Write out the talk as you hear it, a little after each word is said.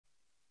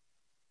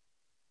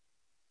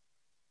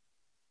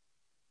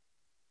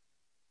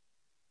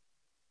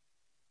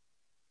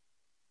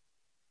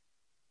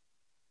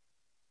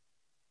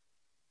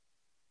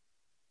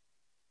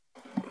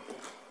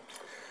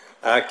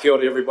Kia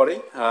ora everybody.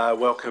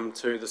 Welcome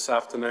to this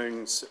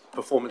afternoon's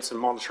Performance and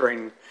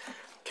Monitoring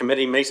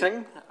Committee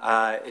meeting.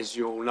 As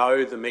you all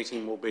know, the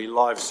meeting will be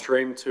live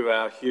streamed to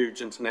our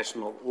huge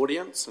international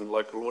audience and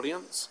local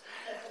audience.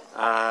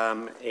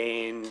 If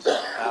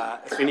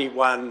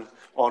anyone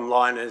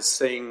online is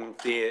seeing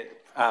the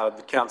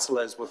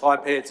councillors with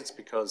iPads, it's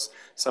because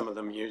some of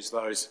them use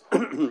those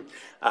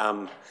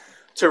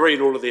to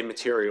read all of their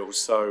materials,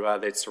 so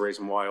that's the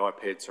reason why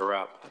iPads are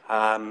up.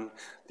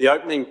 The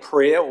opening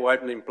prayer or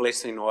opening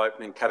blessing or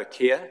opening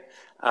karakia,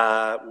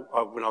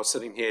 when I was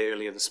sitting here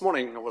earlier this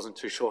morning, I wasn't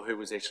too sure who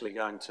was actually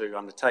going to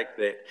undertake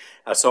that.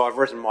 So I've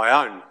written my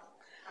own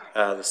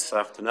this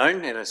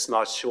afternoon, and it's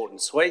nice, short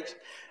and sweet.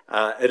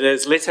 It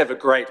is, let's have a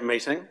great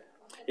meeting.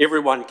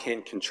 Everyone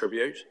can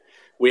contribute.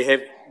 We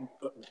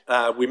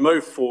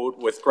move forward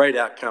with great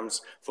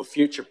outcomes for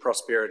future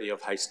prosperity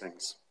of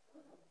Hastings.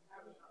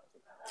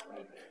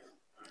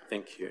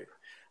 Thank you.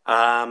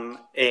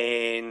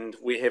 And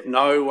we have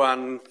no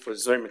one for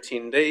Zoom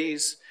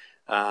attendees,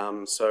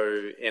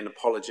 and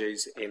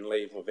apologies and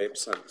leave of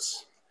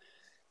absence.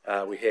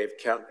 We have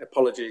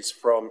apologies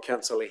from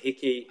Councillor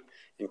Hickey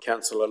and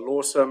Councillor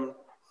Lawson,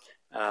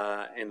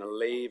 and a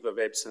leave of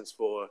absence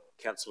for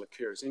Councillor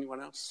Kerr. Is anyone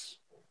else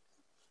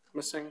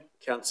missing?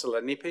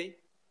 Councillor Nepi?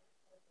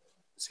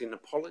 Is he an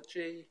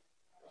apology?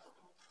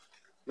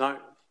 No?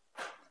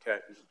 Okay,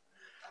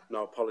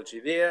 no apology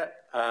there.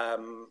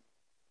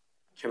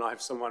 Can I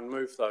have someone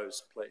move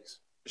those, please?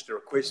 Just a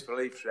request for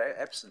leave for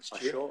absence,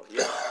 Chair. Sure,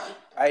 yeah.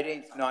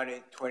 18th,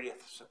 19th,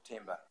 20th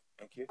September.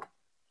 Thank you.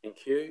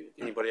 Thank you.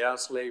 Anybody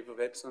else leave of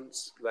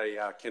absence? They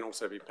can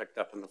also be picked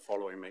up in the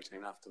following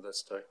meeting after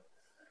this too.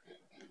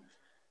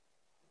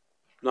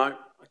 No?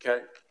 Okay.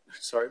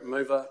 Sorry,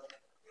 mover.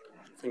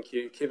 Thank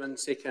you. Kevin,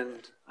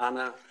 second.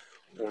 Anna,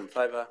 all in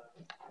favour?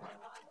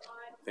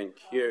 Thank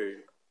you.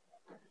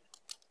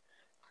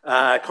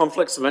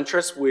 Conflicts of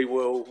interest, we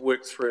will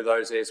work through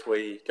those as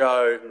we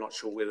go. I'm not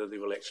sure whether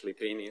there will actually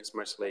be any. It's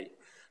mostly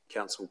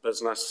council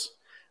business.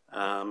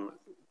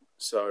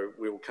 So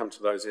we will come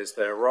to those as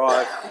they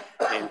arrive.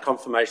 And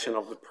confirmation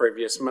of the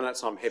previous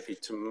minutes, I'm happy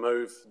to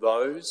move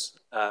those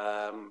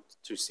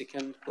to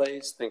second,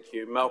 please. Thank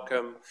you,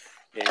 Malcolm.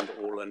 And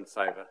all in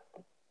favour?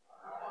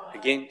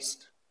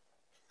 Against?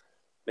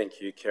 Thank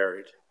you,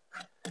 carried.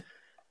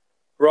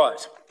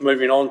 Right,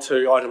 moving on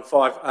to item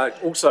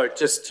 5. Also,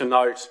 just to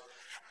note,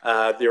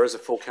 there is a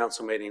full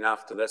council meeting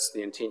after this.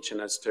 The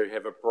intention is to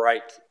have a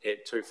break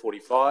at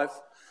 2:45,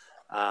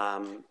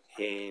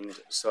 and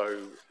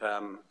so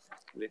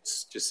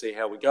let's just see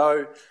how we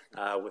go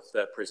with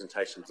the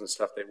presentations and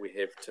stuff that we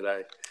have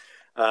today.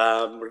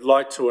 We'd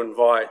like to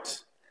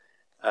invite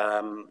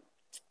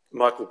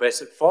Michael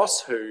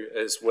Bassett-Foss, who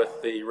is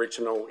with the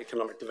Regional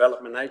Economic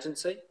Development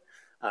Agency,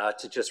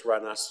 to just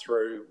run us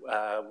through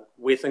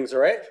where things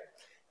are at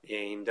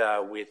and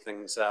where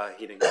things are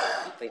heading.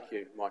 Thank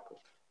you,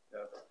 Michael.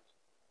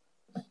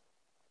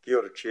 Kia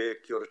ora, Chair,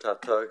 kia ora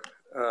tātou.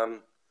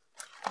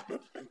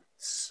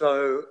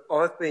 So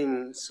I've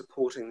been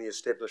supporting the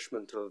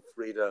establishment of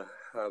REDA,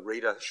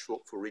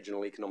 short for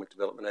Regional Economic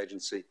Development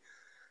Agency,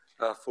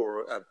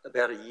 for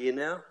about a year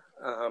now.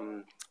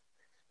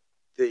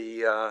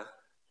 We've got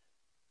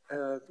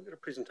a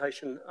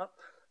presentation up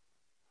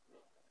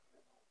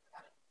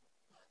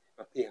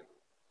here.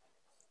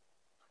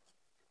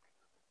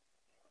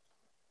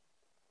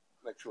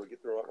 Make sure we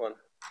get the right one.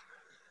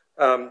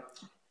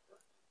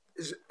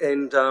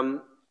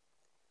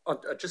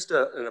 Just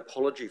an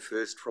apology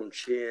first from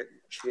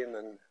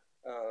Chairman.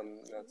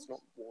 No, it's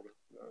not water.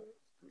 No.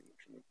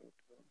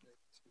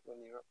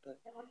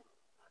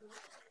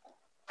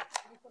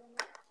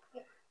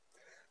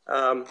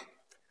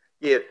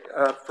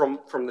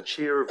 From the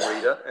chair of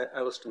REDA,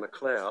 Alistair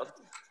McLeod.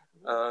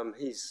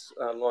 He's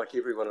like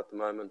everyone at the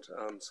moment,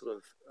 sort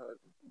of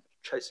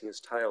chasing his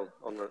tail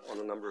on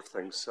a number of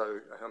things.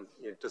 So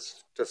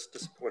just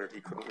disappointed he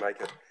couldn't make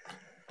it.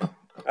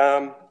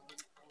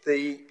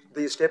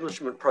 The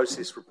establishment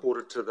process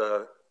reported to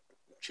the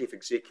chief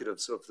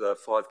executives of the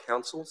 5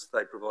 councils.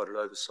 They provided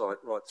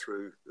oversight right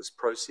through this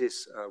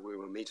process. We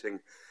were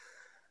meeting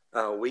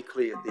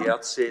weekly at the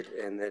outset,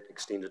 and that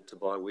extended to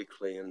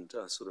bi-weekly and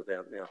sort of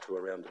out now to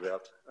around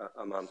about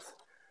a month.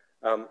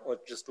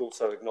 I'd just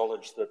also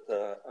acknowledge that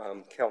the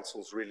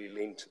councils really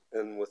linked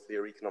in with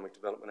their Economic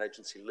Development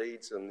Agency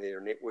leads and their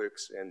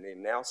networks and their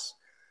NOUS,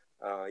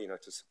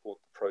 to support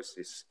the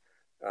process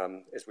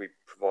as we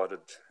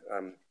provided,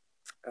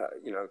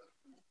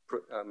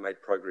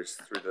 made progress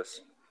through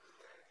this.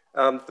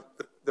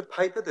 The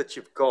paper that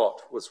you've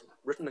got was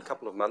written a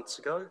couple of months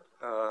ago,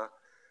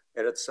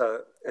 and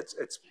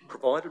it's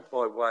provided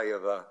by way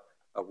of a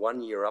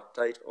 1-year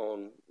update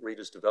on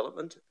REDA's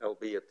development,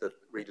 albeit that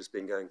REDA's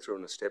been going through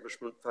an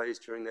establishment phase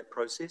during that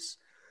process.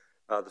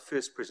 The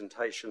first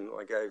presentation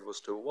I gave was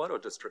to a Wairau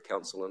District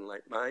Council in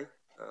late May,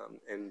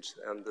 and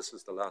this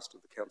is the last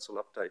of the council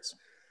updates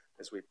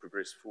as we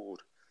progress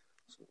forward.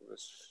 So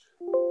this,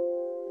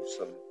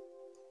 awesome.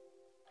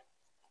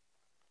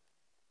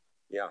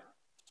 Yeah.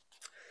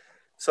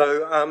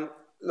 So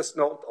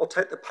listen, I'll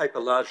take the paper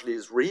largely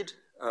as read.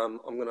 I'm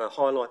going to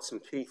highlight some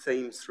key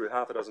themes through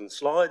half a dozen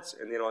slides,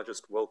 and then I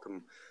just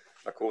welcome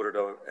a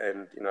kōrero,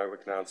 and we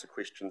can answer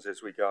questions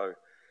as we go.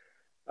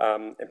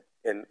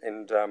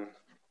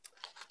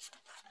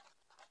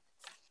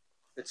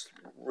 Let's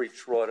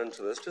reach right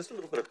into this. Just a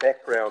little bit of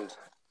background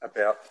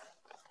about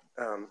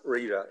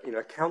Reader.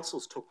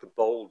 Councils took the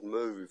bold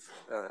move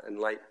in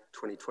late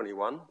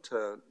 2021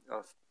 to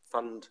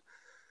fund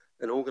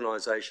an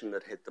organisation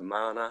that had the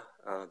mana,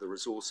 the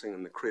resourcing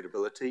and the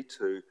credibility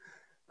to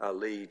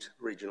lead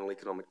regional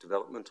economic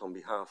development on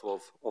behalf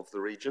of the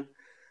region.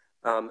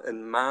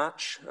 In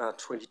March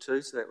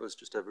 22, so that was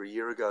just over a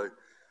year ago,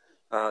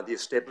 the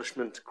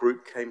establishment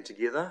group came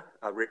together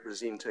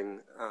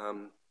representing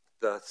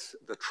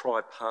the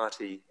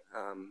tri-party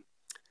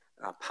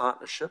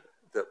partnership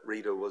that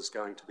Reader was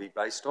going to be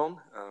based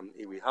on,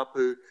 iwi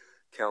hapu,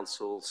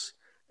 councils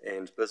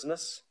and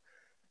business.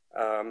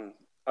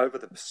 Over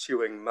the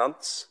pursuing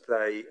months,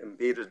 they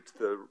embedded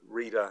the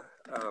Reader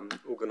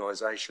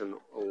organisation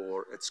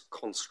or its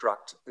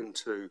construct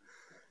into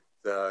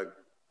the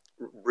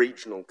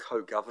regional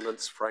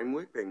co-governance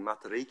framework, being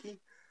Matariki,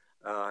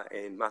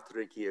 and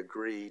Matariki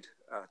agreed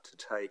to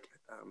take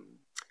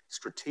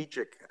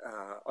strategic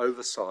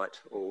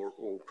oversight or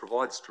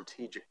provide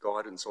strategic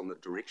guidance on the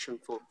direction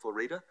for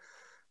Reader.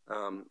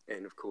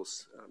 And of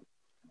course,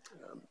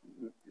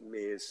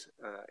 mayors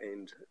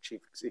and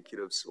chief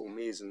executives, or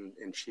mayors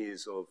and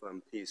chairs of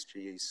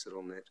PSGE sit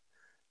on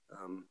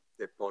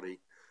that body.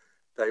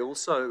 They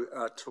also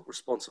took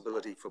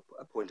responsibility for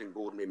appointing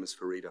board members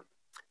for Reader.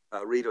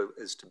 Reader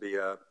is to be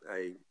a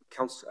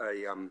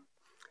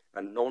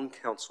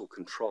non-council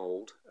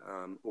controlled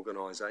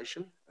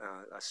organisation,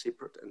 a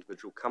separate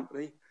individual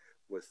company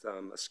with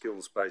a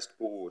skills-based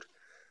board.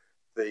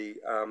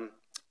 An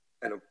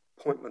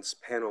appointments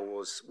panel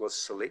was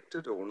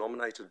selected or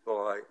nominated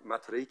by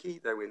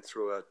Matariki. They went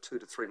through a 2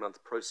 to 3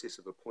 month process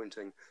of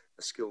appointing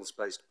a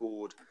skills-based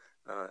board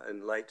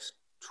in late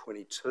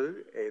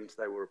 22, and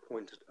they were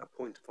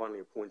finally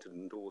appointed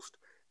and endorsed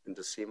in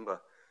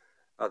December.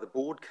 The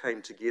board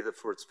came together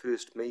for its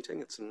first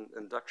meeting. It's an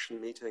induction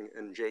meeting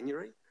in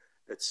January.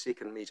 Its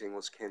second meeting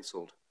was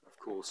cancelled, of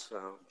course,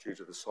 due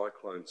to the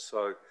cyclone.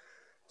 So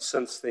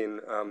since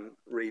then,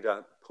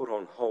 Reader put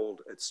on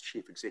hold its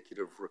chief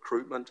executive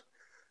recruitment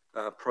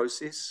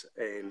process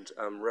and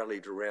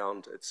rallied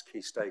around its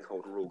key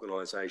stakeholder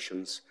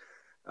organisations.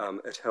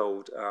 It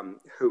held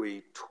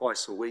hui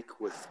twice a week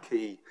with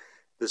key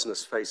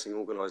business-facing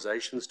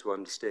organisations to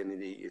understand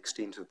the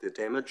extent of the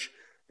damage,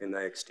 and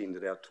they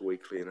extended out to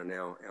weekly and are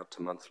now out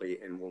to monthly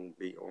and will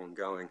be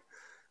ongoing.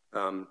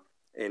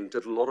 And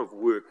did a lot of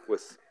work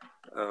with,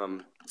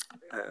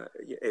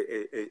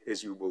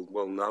 as you will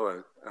well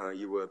know,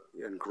 you were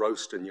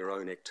engrossed in your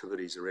own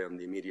activities around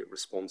the immediate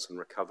response and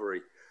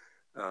recovery,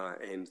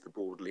 and the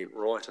board leant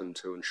right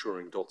into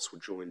ensuring dots were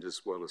joined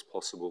as well as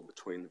possible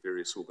between the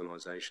various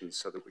organisations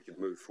so that we could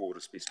move forward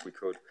as best we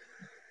could.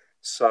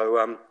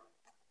 So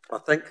I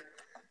think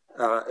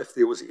if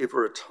there was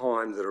ever a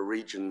time that a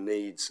region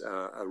needs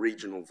a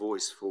regional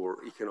voice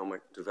for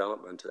economic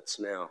development, it's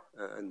now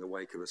in the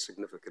wake of a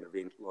significant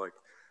event like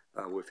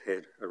we've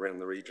had around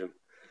the region.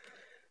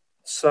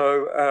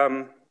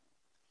 So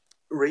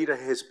Reader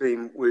has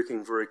been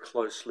working very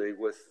closely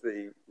with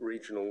the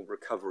Regional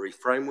Recovery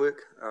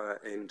Framework,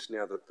 and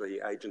now that the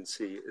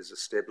agency is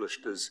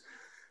established, is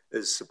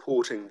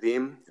supporting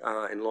them,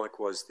 and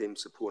likewise them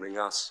supporting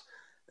us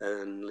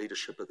in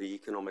leadership of the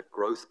Economic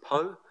Growth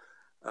PO.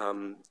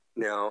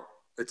 Now,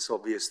 it's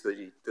obvious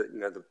that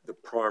the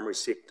primary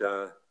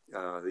sector,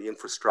 the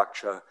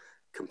infrastructure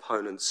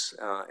components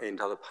and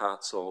other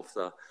parts of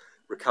the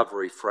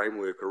recovery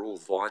framework are all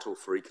vital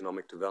for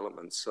economic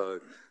development. So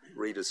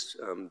Reader's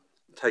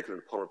taken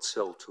it upon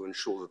itself to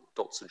ensure that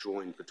dots are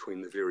joined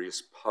between the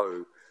various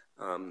PO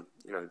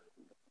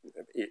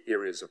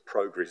areas of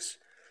progress.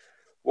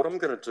 What I'm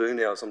going to do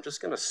now is I'm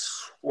just going to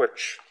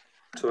switch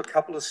to a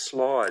couple of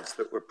slides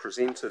that were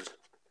presented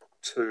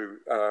to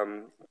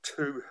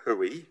two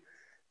hui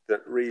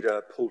that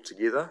Reader pulled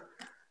together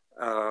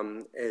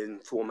in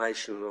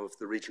formation of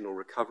the Regional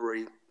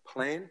Recovery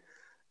Plan.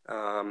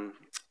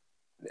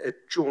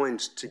 It joined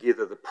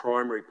together the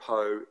primary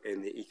PO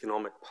and the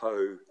economic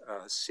PO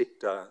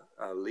sector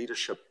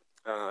leadership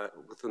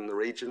within the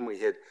region. We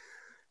had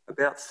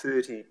about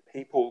 30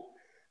 people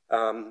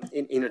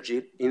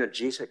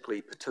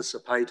energetically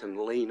participate and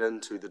lean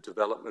into the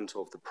development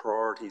of the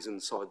priorities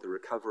inside the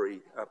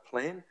recovery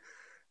plan.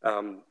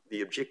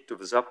 The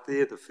objective is up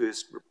there. The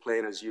first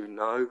plan, as you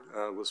know,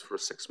 was for a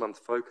 6-month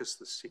focus.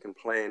 The second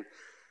plan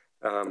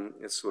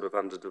is sort of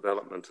under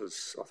development.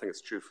 I think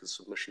it's due for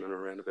submission in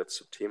around about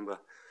September.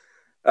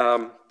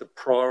 The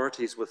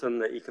priorities within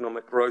the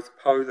economic growth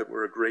PO that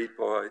were agreed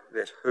by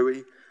that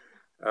hui,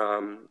 I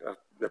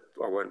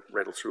won't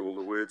rattle through all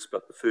the words,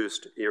 but the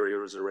first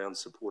area is around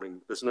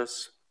supporting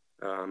business.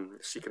 The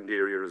second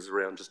area is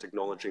around just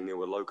acknowledging there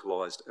were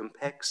localised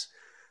impacts.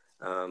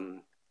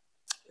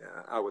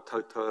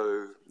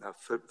 Awatoto,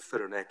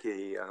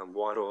 Whirinaki,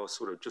 Wairoa,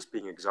 sort of just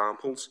being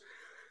examples.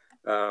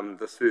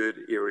 The third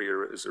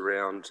area is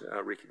around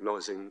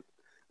recognising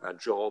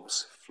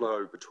jobs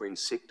flow between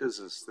sectors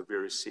as the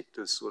various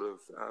sectors sort of,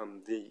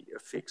 the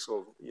effects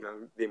of,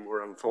 them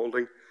were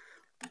unfolding.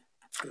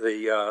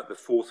 The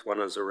fourth one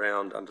is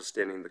around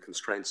understanding the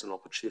constraints and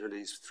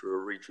opportunities through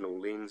a regional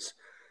lens.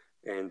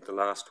 And the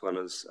last one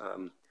is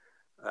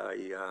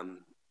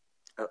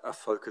a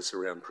focus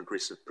around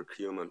progressive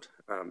procurement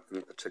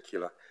in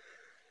particular.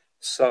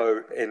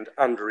 So, and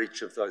under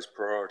each of those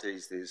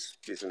priorities,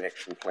 there's an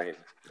action plan,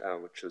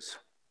 which is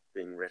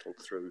being rattled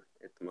through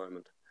at the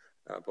moment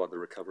by the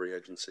Recovery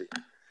Agency.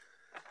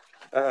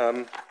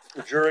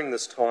 During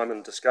this time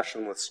in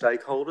discussion with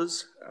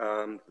stakeholders,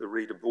 the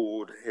READER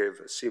Board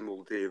have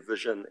assembled their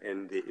vision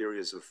and their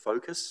areas of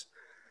focus.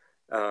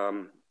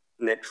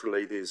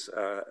 Naturally, there's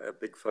a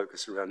big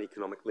focus around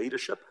economic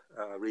leadership.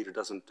 READER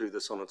doesn't do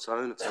this on its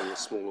own, it's only a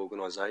small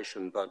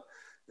organisation, but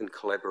in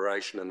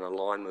collaboration and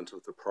alignment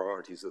of the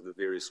priorities of the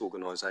various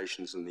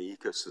organisations in the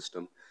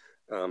ecosystem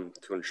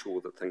to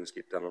ensure that things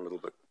get done a little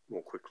bit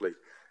more quickly,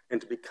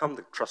 and to become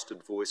the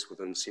trusted voice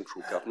within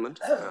central government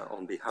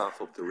on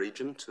behalf of the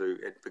region to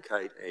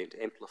advocate and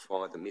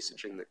amplify the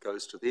messaging that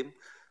goes to them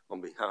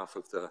on behalf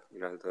of the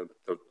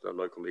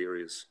local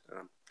areas.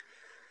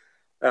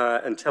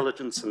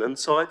 Intelligence and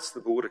insights, the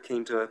board are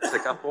keen to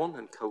pick up on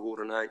and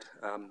coordinate,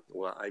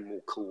 or a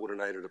more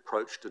coordinated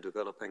approach to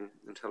developing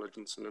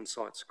intelligence and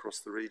insights across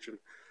the region.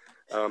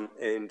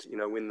 And,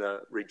 when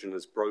the region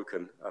is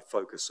broken, a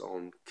focus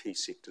on key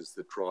sectors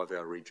that drive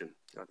our region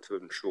to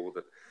ensure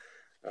that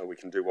we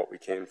can do what we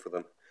can for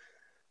them.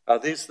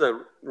 There's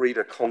the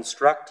READER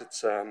construct.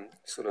 It's I'd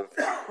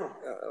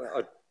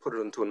put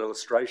it into an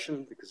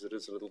illustration because it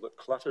is a little bit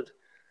cluttered.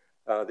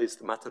 There's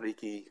the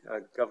Matariki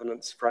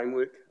governance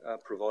framework,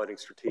 providing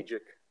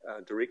strategic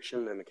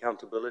direction and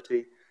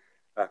accountability.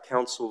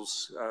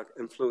 Council's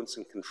influence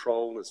and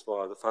control is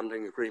via the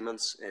funding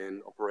agreements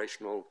and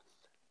operational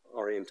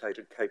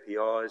orientated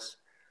KPIs.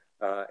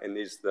 And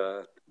there's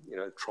the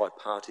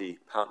tri-party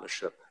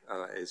partnership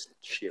as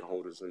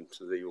shareholders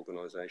into the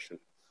organisation.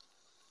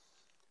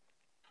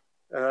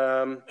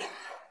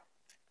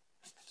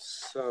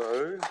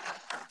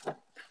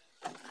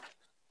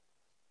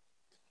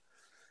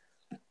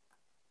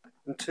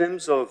 In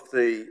terms of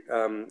the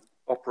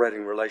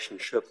operating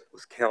relationship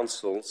with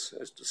councils,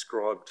 as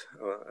described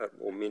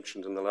or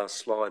mentioned in the last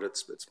slide,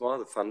 it's via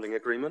the funding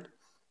agreement.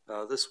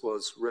 This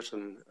was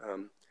written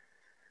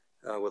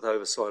with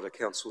oversight of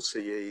council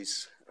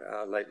CEs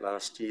late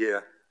last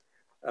year.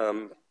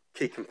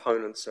 Key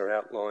components are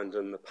outlined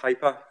in the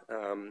paper.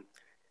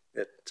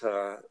 It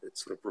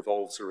sort of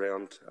revolves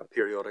around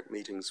periodic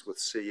meetings with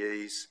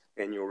CEs,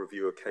 annual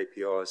review of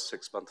KPIs,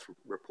 6-month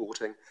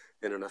reporting,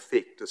 and in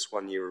effect, this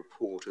one-year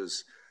report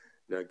is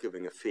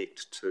giving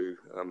effect to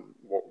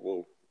what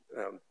will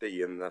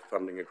be in the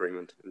funding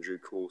agreement in due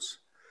course.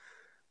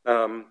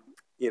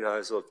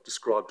 As I've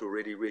described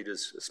already,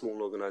 READER's a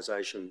small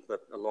organisation,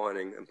 but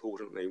aligning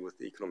importantly with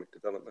the economic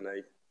development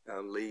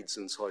leads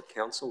inside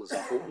council is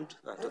important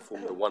to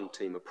form the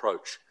one-team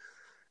approach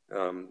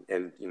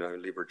and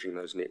leveraging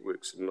those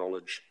networks of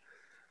knowledge.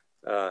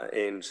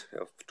 And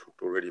I've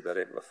talked already about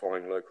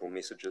amplifying local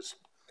messages.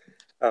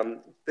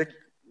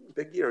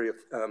 Big area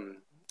of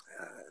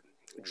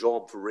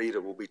job for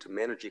READER will be to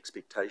manage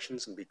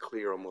expectations and be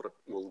clear on what it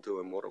will do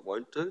and what it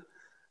won't do.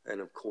 And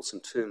of course,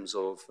 in terms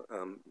of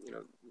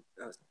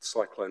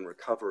cyclone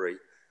recovery,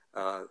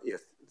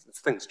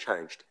 things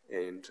changed,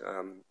 and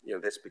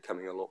that's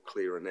becoming a lot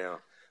clearer now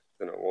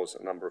than it was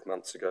a number of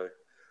months ago.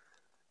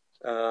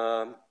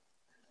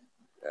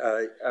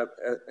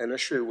 An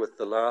issue with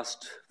the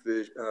last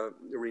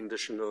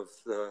rendition of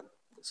the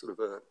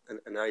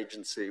an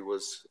agency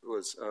was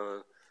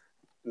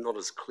not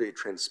as clear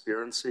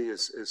transparency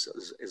as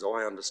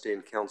I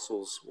understand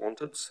councils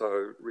wanted.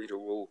 So READER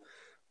will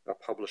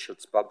publish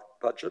its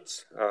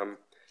budgets.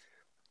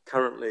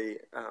 Currently,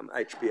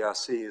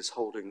 HBRC is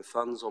holding the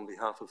funds on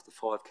behalf of the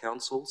 5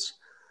 councils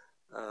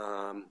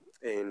and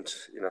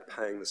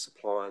paying the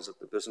suppliers at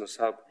the business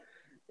hub.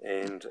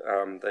 And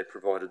they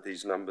provided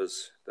these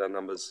numbers. The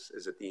numbers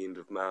is at the end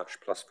of March,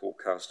 plus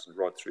forecasted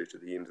right through to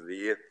the end of the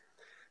year.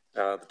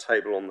 The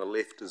table on the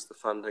left is the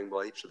funding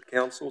by each of the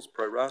councils,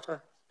 pro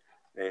rata,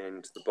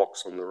 and the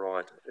box on the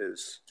right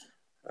is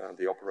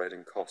the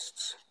operating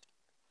costs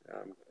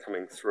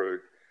coming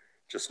through.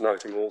 Just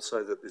noting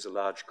also that there's a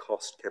large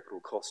capital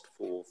cost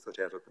for fit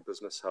out of the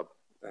business hub,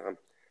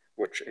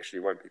 which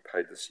actually won't be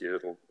paid this year.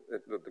 The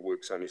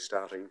work's only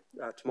starting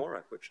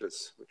tomorrow, which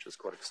is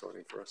quite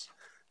exciting for us.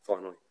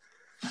 Finally,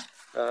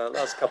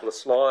 last couple of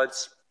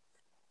slides.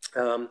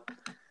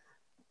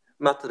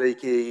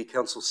 Matariki,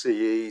 council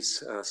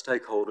CEs,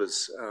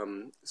 stakeholders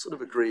sort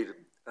of agreed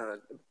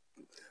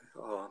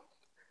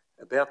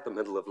about the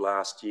middle of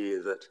last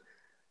year that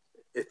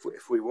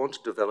if we want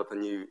to develop a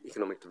new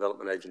economic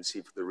development agency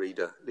for the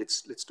READER,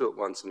 let's do it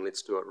once and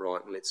let's do it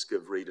right, and let's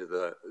give READER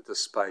the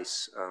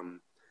space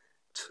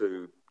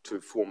to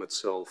form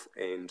itself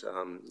and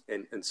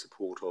in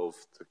support of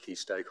the key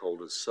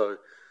stakeholders. So,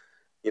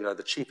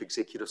 the chief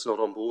executive's not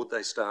on board.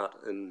 They start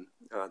in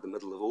the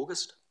middle of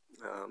August,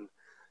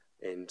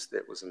 and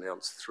that was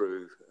announced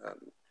through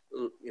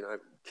you know,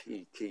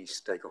 key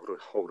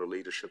stakeholder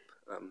leadership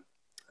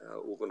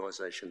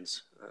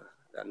organisations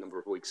a number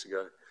of weeks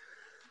ago.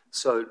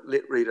 So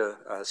let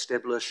READA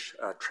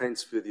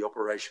transfer the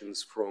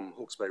operations from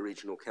Hawke's Bay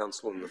Regional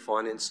Council and the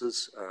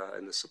finances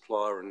and the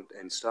supplier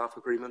and staff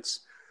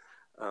agreements,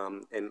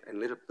 and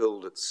let it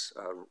build its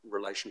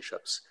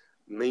relationships,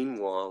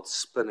 meanwhile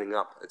spinning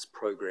up its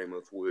program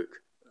of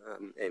work.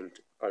 And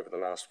over the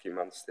last few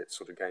months, that's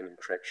sort of gaining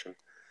traction.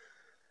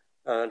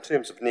 In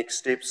terms of next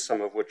steps,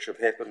 some of which have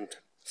happened,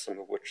 some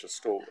of which are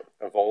still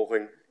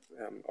evolving,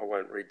 I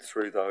won't read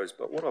through those,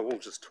 but what I will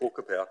just talk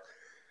about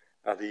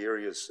are the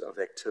areas of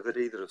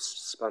activity that have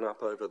spun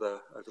up over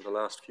the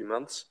last few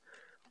months.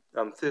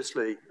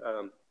 Firstly,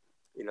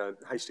 you know,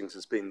 Hastings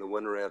has been the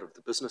winner out of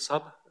the business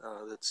hub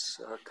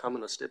that's come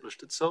and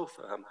established itself.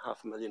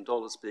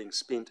 $500,000 being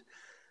spent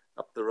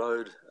up the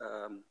road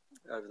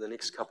over the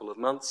next couple of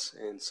months,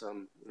 and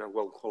some, you know,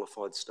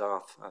 well-qualified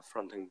staff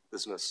fronting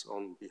business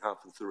on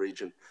behalf of the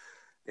region.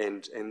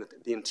 And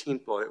the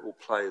intent by all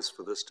players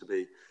for this to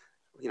be,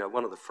 you know,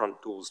 one of the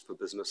front doors for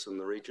business in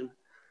the region.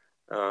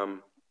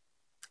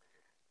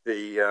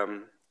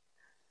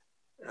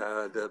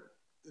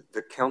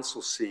 The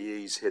council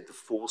CEs had the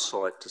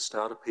foresight to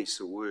start a piece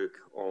of work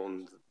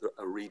on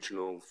a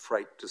regional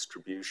freight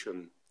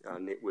distribution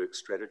network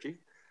strategy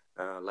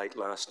late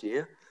last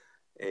year.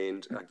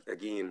 And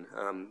again,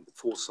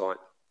 foresight,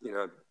 you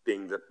know,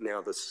 being that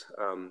now this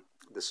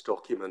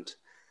document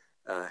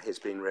has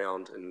been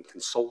round and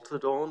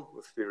consulted on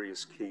with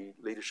various key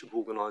leadership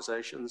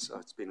organisations.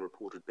 It's been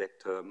reported back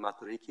to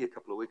Matariki a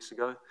couple of weeks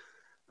ago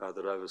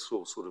that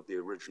oversaw sort of the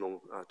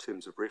original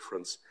terms of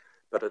reference.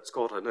 But it's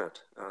got in it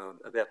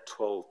about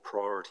 12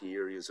 priority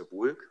areas of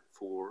work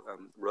for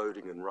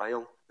roading and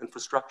rail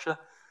infrastructure,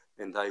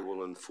 and they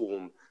will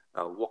inform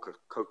Waka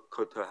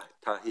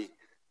Kotahi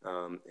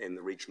and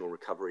the Regional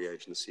Recovery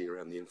Agency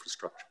around the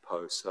infrastructure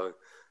post. So,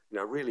 you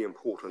know, really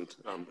important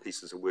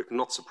pieces of work.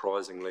 Not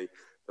surprisingly,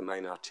 the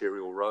main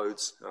arterial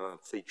roads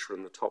feature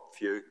in the top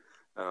few,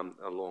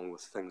 along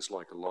with things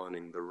like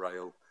aligning the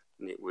rail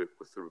network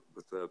with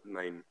the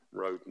main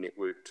road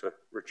network to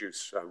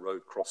reduce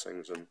road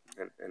crossings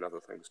and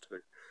other things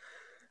too.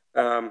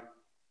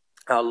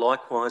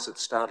 Likewise, it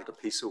started a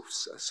piece of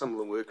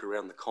similar work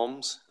around the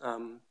comms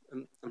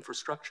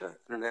infrastructure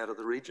in and out of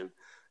the region.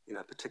 You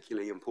know,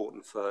 particularly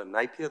important for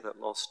Napier, that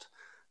lost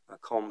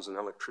comms and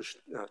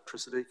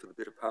electricity for the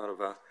better part of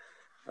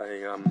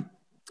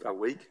a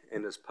week,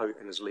 and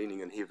is leaning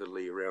in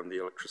heavily around the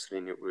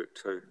electricity network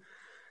too.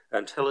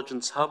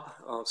 Intelligence hub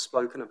I've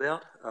spoken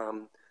about.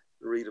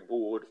 The READA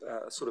board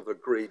sort of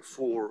agreed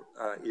 4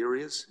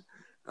 areas.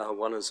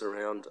 One is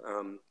around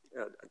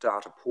a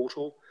data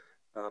portal,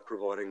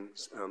 providing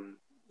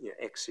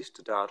access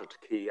to data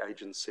to key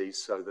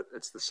agencies so that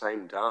it's the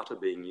same data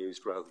being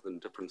used rather than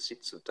different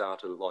sets of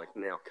data like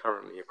now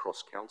currently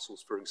across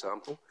councils, for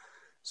example,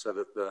 so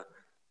that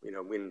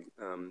when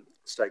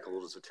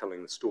stakeholders are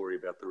telling the story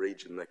about the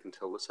region, they can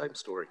tell the same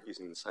story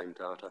using the same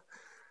data.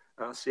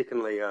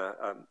 Secondly,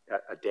 a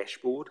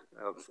dashboard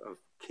of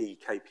key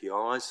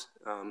KPIs,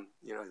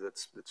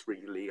 that's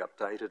regularly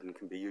updated and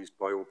can be used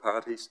by all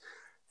parties.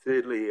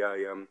 Thirdly,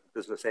 a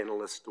business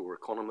analyst or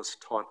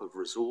economist type of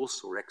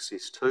resource or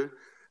access to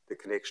that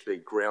can actually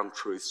ground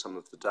truth some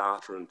of the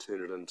data and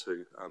turn it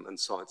into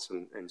insights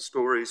and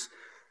stories.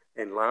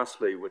 And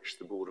lastly, which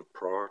the board have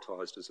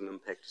prioritised, is an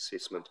impact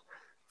assessment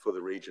for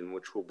the region,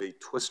 which will be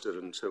twisted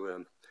into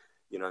a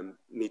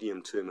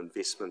medium-term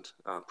investment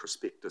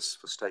prospectus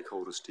for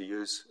stakeholders to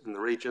use in the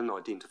region,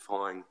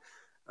 identifying,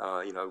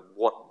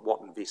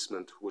 what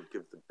investment would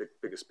give the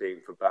biggest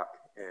bang for buck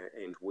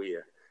and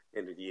where.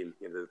 And again,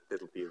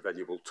 that'll be a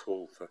valuable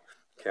tool for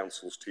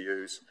councils to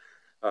use.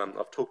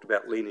 I've talked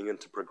about leaning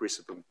into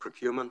progressive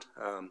procurement.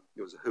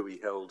 There was a hui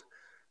held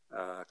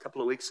a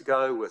couple of weeks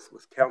ago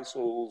with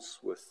councils,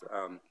 with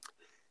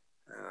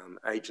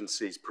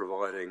agencies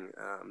providing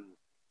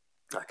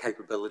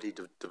capability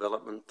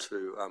development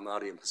to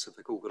Māori and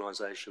Pacific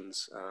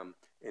organisations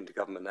and to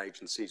government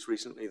agencies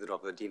recently that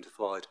I've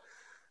identified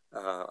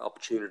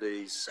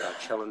opportunities,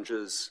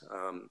 challenges,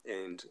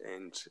 and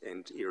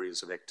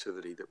areas of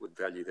activity that would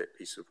value that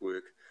piece of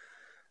work.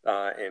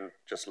 And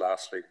just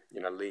lastly,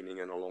 leaning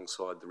in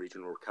alongside the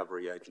Regional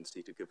Recovery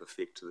Agency to give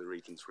effect to the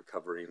region's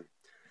recovery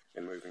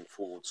and moving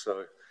forward.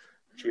 So,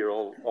 Chair,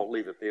 I'll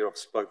leave it there. I've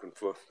spoken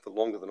for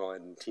longer than I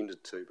had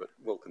intended to, but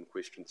welcome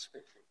questions.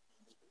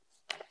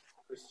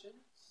 Questions?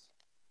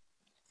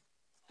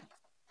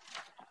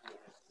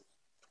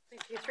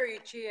 Thank you. Through you,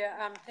 Chair.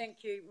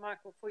 Thank you,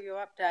 Michael, for your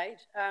update.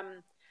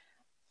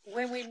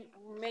 When we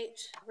met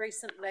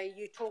recently,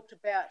 you talked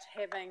about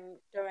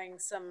doing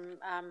some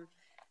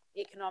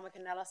economic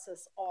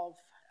analysis of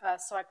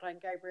Cyclone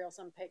Gabrielle's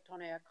impact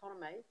on our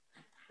economy.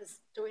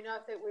 Do we know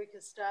if that work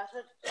has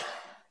started?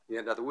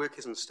 Yeah, no, the work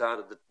hasn't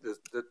started.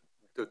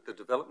 The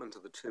development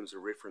of the terms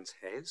of reference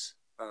has,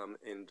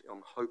 and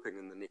I'm hoping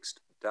in the next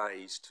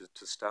days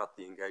to start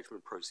the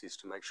engagement process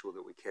to make sure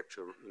that we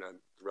capture, the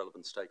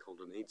relevant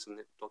stakeholder needs in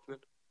that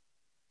document.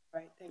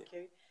 Great, thank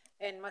you.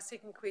 And my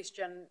second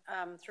question,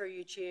 through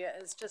you, Chair,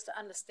 is just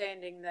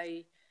understanding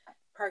the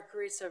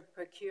progressive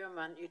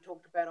procurement. You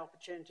talked about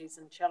opportunities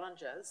and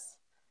challenges.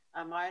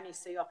 I only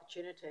see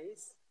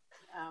opportunities.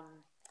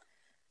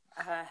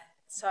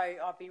 So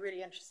I'd be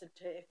really interested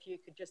if you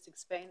could just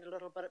expand a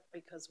little bit,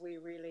 because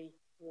we're really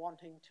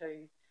wanting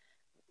to,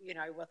 you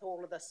know, with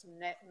all of this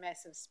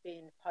massive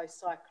spend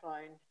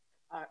post-cyclone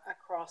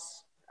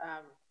across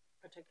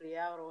particularly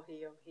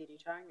Aotearoa of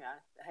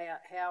Heretaunga,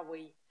 how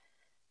we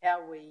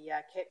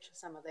capture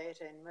some of that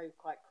and move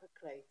quite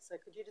quickly. So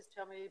could you just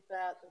tell me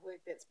about the work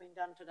that's been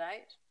done to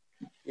date?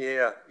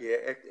 Yeah,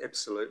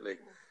 absolutely.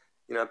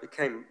 You know, it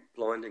became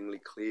blindingly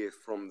clear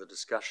from the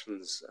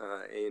discussions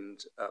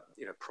and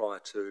prior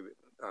to,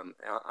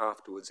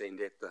 afterwards, and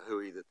at the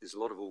Hui, that there's a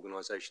lot of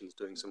organisations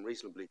doing some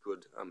reasonably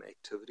good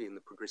activity in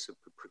the progressive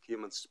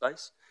procurement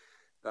space,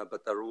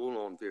 but they're all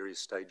on various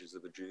stages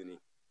of a journey.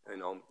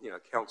 And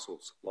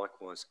councils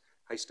likewise.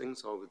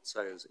 Hastings, I would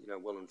say, is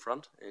well in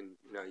front, and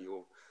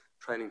your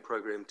training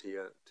program to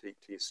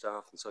your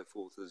staff and so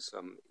forth is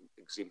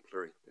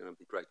exemplary, and it'd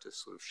be great to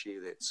sort of share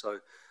that. So.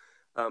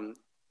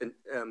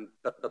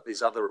 But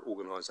there's other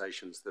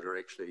organisations that are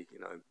actually,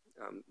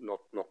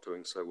 not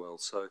doing so well.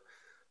 So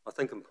I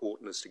think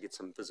important is to get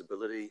some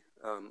visibility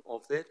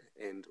of that,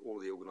 and all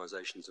the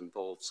organisations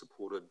involved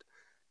supported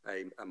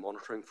a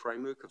monitoring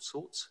framework of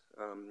sorts.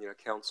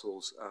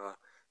 Councils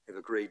have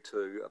agreed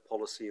to a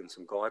policy and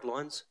some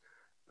guidelines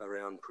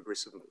around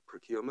progressive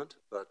procurement,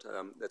 but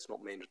that's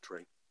not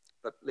mandatory.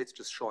 But let's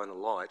just shine a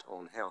light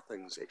on how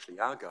things actually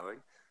are going,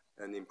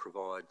 and then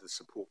provide the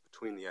support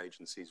between the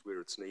agencies where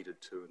it's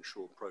needed to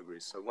ensure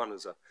progress. So one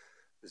is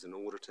an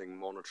auditing,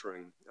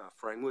 monitoring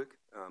framework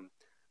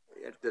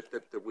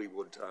that we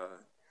would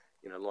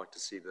like to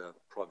see the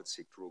private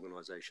sector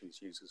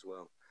organisations use as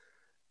well.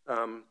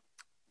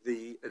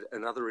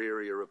 Another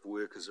area of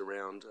work is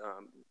around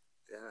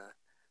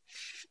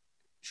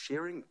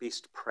sharing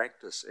best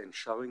practice and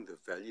showing the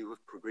value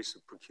of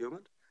progressive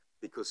procurement,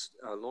 because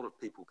a lot of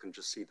people can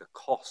just see the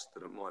cost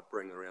that it might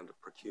bring around a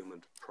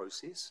procurement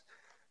process.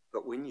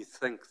 But when you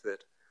think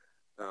that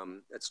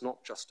it's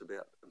not just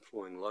about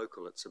employing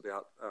local, it's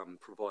about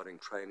providing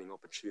training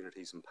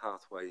opportunities and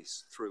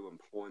pathways through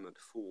employment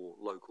for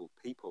local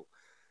people,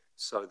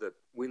 so that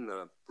when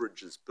the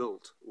bridge is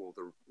built or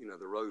the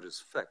road is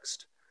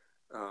fixed,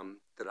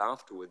 that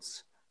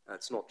afterwards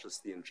it's not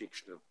just the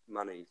injection of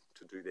money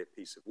to do that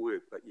piece of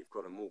work, but you've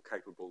got a more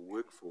capable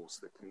workforce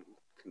that can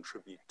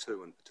contribute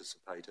to and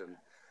participate in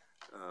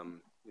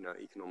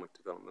economic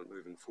development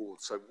moving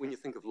forward. So when you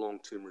think of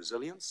long-term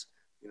resilience,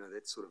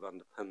 that sort of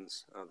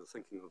underpins the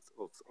thinking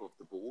of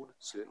the board,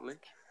 certainly.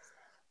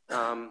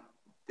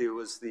 There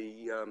was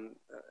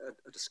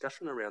a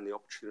discussion around the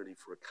opportunity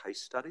for a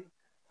case study,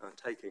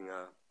 taking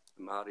a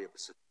Māori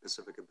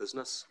Pacifica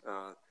business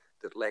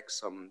that lacks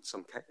some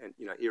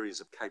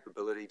areas of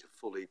capability to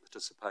fully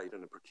participate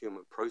in a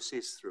procurement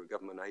process through a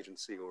government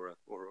agency or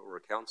a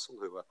council,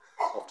 who are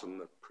often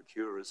the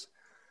procurers.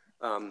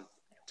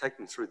 Take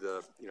them through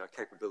the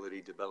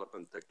capability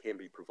development that can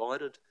be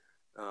provided,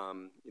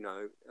 and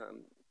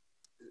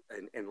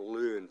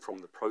learn from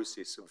the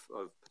process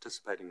of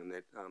participating in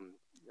that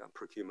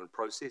procurement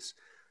process,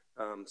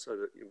 so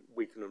that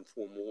we can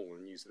inform all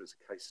and use it as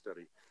a case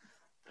study.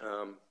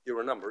 There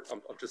are a number,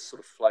 I'm just sort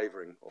of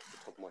flavouring off the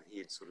top of my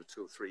head, sort of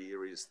 2 or 3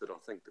 areas that I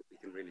think that we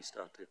can really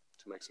start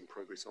to make some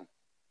progress on.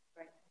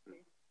 Great.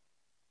 Thank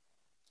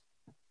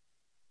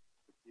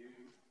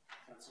you.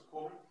 Councillor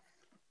Corbyn.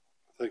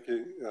 Thank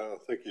you.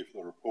 Thank you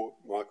for the report,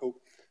 Michael.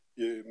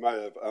 You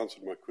may have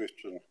answered my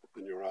question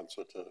in your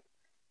answer to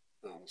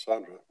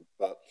Sandra,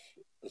 but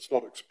it's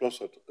not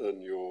explicit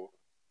in your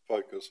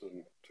focus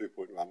in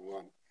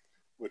 2.11,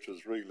 which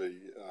is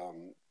really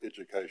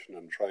education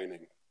and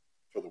training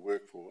for the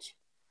workforce,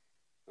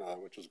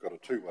 which has got a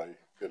two-way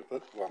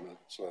benefit. One,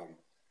 it's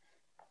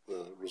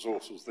the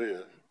resources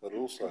there, but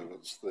also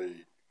it's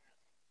the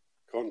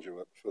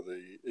conduit for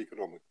the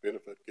economic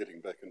benefit getting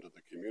back into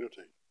the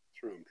community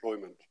through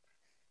employment.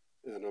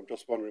 And I'm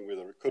just wondering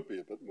whether it could be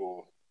a bit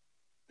more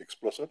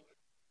explicit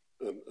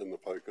in the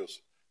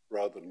focus,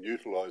 rather than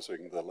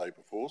utilising the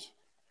labour force,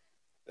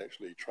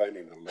 actually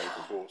training the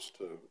labour force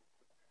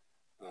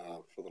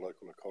for the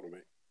local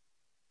economy.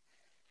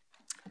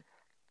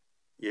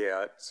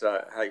 Yeah, it's,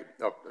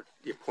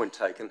 your point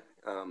taken,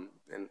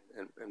 and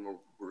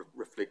we'll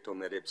reflect on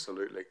that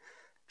absolutely.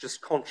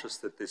 Just conscious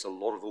that there's a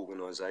lot of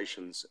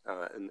organisations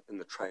in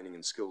the training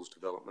and skills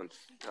development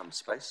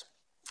space,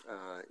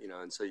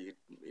 and so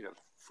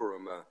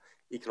from an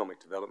economic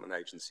development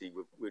agency,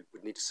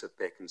 we'd need to sit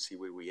back and see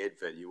where we add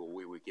value or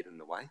where we get in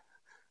the way.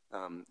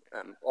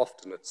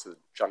 Often it's the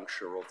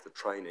juncture of the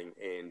training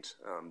and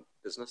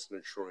business, and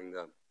ensuring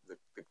the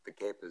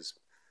gap is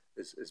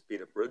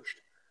better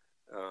bridged.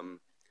 And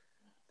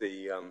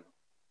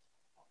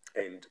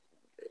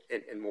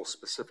more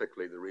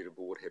specifically, the Reader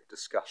Board have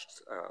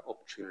discussed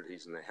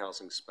opportunities in the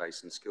housing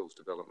space and skills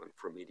development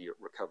for immediate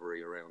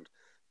recovery around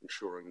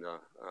ensuring the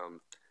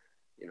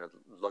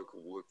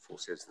local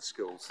workforce has the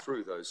skills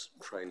through those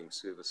training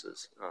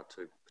services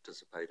to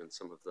participate in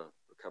some of the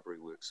recovery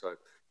work. So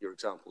your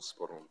example's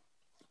spot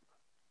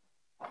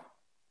on.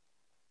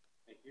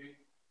 Thank you.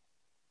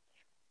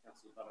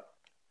 Councillor Butter.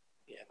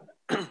 Yeah.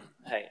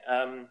 Hey,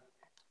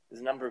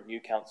 there's a number of new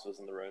councillors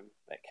in the room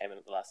that came in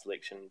at the last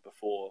election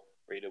before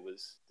READER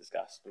was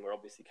discussed, and we're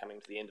obviously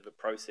coming to the end of a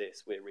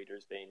process where READER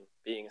has been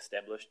being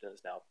established and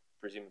is now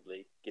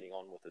presumably getting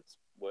on with its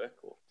work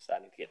or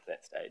starting to get to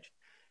that stage.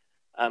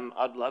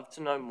 I'd love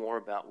to know more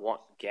about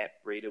what gap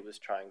READER was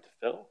trying to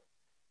fill,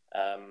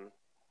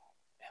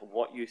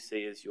 what you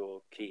see as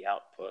your key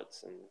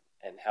outputs,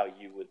 and how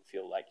you would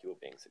feel like you were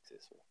being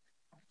successful.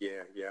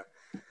 Yeah.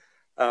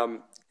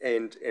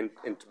 And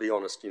to be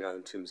honest,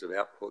 in terms of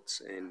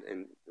outputs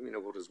and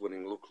what does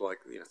winning look like,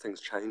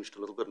 things changed a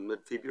little bit in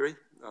mid-February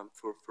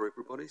for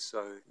everybody.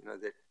 So,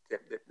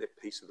 that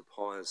piece of the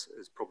pie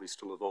is probably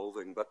still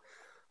evolving. But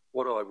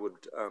what I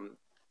would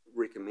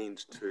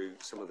recommend to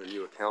some of the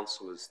newer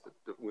councillors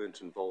that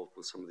weren't involved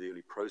with some of the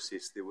early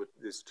process,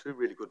 there's two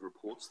really good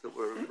reports that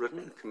were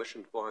written,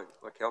 commissioned by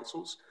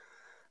councils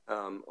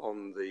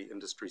on the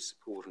industry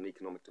support and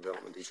economic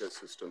development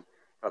ecosystem.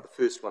 The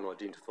first one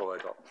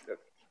identified,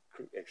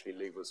 actually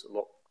Lee was a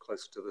lot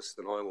closer to this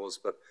than I was,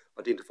 but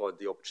identified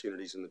the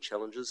opportunities and the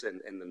challenges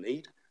and the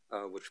need,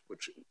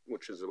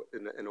 which is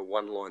in a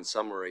one-line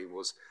summary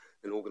was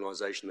an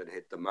organisation that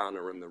had the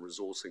mana and the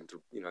resourcing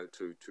to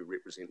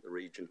represent the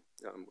region,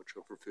 which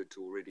I've referred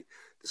to already.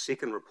 The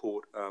second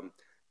report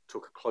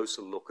took a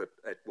closer look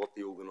at what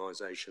the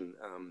organisation,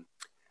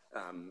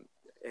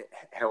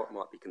 how it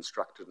might be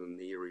constructed in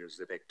the areas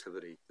of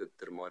activity that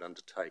it might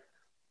undertake.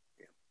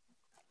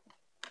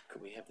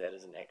 Could we have that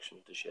as an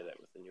action to share that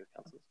with the new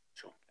councillors?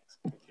 Sure, thanks.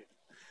 Thank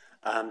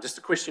you. Just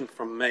a question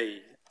from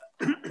me,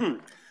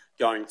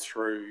 going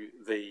through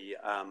the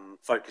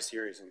focus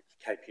areas and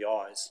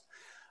KPIs,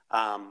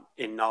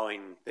 and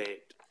knowing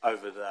that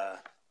over the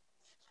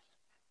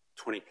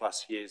 20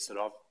 plus years that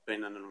I've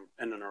been in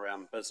and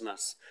around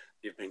business,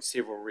 there have been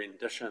several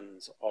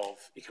renditions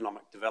of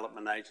economic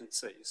development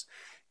agencies,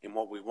 and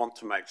what we want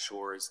to make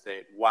sure is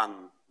that,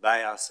 one,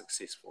 they are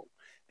successful,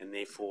 and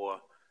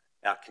therefore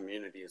our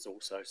community is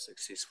also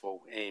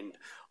successful. And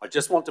I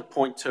just want to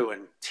point to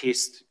and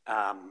test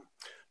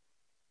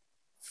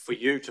for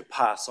you to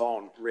pass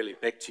on really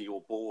back to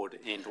your board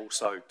and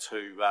also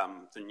to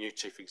the new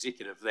chief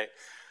executive that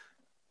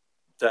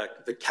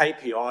the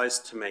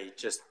KPIs to me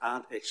just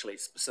aren't actually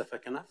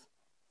specific enough.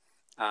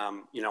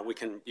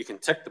 You can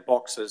tick the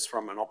boxes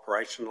from an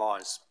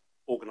operationalised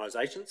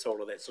organisation, so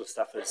all of that sort of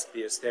stuff is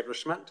the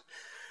establishment.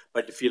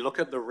 But if you look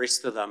at the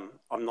rest of them,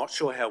 I'm not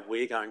sure how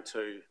we're going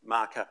to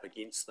mark up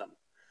against them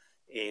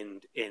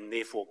and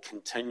therefore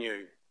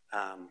continue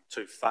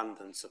to fund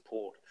and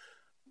support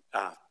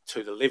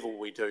to the level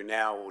we do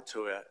now or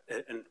to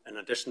an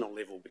additional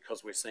level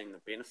because we're seeing the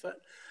benefit.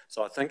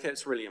 So I think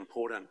it's really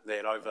important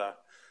that over,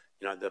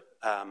 the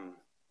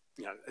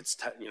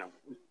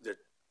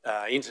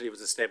entity was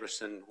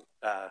established in,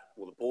 the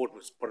board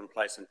was put in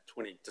place in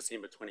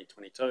December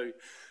 2022.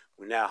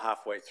 We're now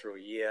halfway through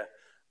a year.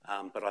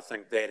 But I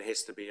think that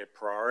has to be a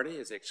priority,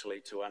 is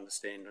actually to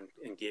understand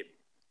and get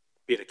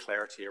better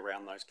clarity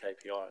around those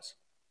KPIs.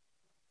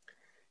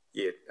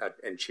 Yeah,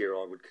 and Chair,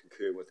 I would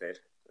concur with that.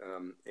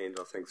 And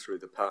I think through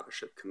the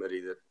partnership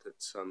committee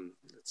that's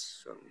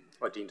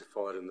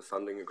identified in the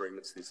funding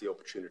agreements, there's the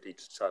opportunity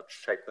to start to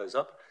shape those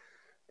up.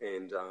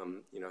 And,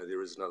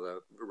 there is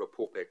another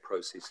report back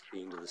process at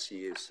the end of this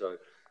year. So,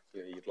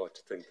 you'd like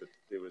to think that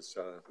there was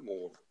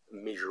more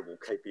measurable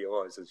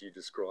KPIs as you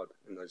described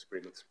in those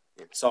agreements.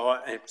 Yeah.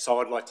 So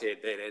I'd like to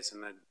add that as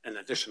an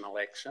additional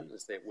action,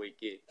 is that we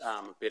get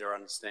a better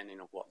understanding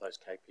of what those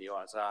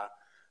KPIs are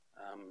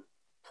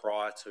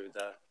prior to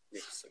the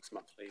next 6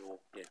 monthly or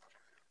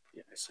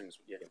as soon as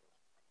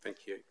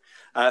Thank you.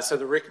 So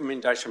the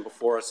recommendation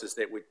before us is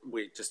that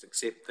we just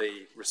accept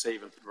the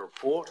receive of the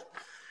report.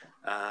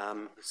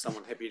 Is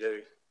someone happy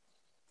to?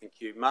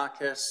 Thank you,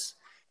 Marcus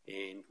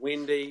and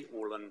Wendy,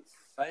 all in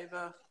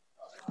favour?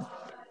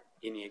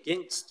 Any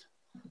against?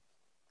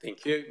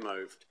 Thank you,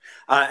 moved.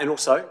 And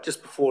also,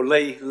 just before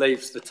Lee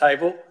leaves the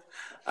table,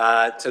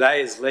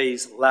 today is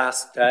Lee's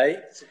last day,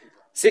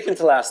 second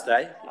to last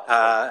day,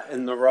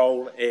 in the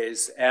role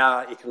as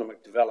our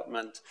economic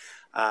development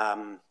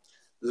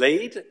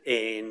lead,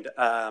 and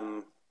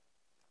I'm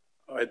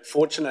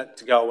fortunate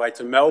to go away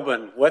to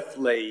Melbourne with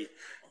Lee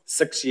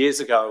 6 years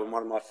ago in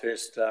one of my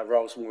first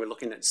roles when we were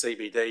looking at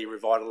CBD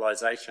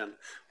revitalisation,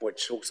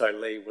 which also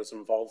Lee was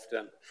involved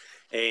in.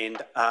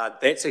 And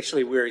that's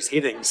actually where he's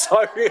heading.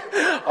 So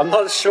I'm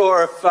not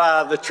sure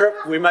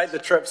if we made the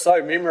trip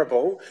so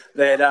memorable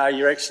that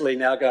you're actually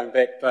now going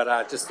back,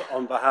 but just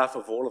on behalf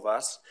of all of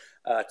us,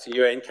 to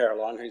you and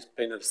Caroline, who's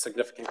been a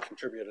significant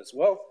contributor as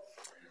well,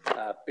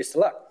 best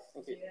of luck.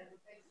 Thank you.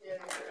 Yeah,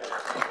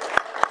 thank you.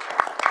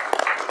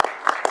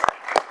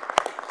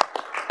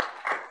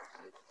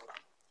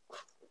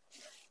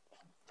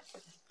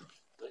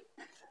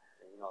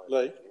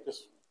 Lee,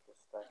 just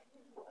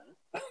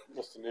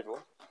Mr.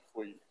 Neville,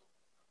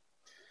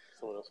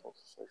 someone else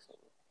wants to say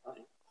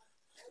something.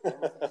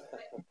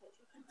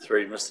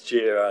 Through Mr.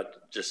 Chair,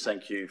 just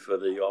thank you for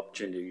the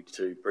opportunity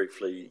to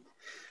briefly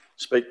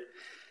speak.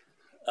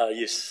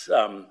 Yes,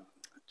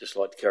 just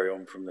like to carry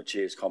on from the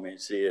Chair's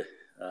comments there.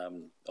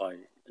 I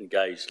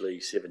engaged Lee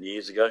 7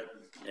 years ago,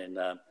 and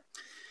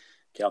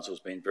Council's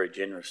been very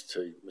generous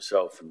to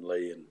myself and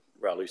Lee and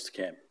Rail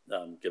Oosterkamp,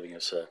 giving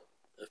us a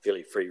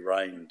fairly free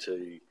rein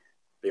to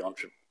be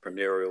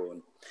entrepreneurial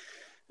and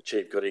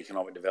achieve good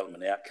economic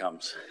development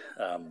outcomes.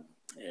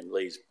 And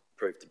Lee's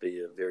proved to be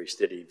a very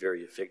steady,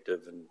 very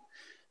effective and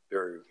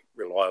very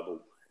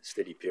reliable,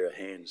 steady pair of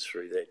hands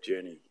through that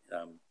journey.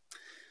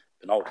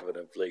 Penultimate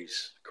of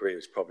Lee's career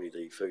is probably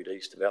the Food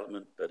East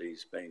development, but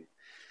he's been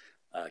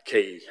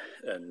key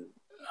and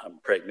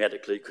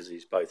pragmatically, because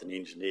he's both an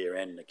engineer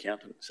and an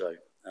accountant, so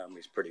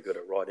he's pretty good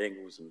at right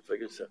angles and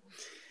figures. So.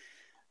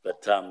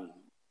 But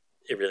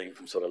everything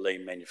from sort of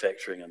lean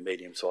manufacturing and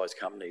medium-sized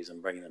companies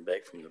and bringing them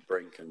back from the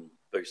brink and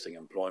boosting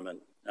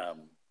employment,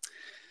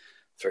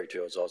 through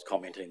to, as I was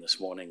commenting this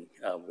morning,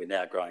 we're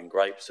now growing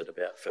grapes at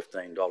about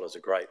 $15 a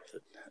grape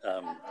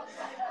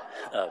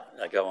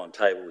that go on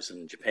tables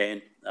in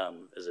Japan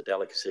as a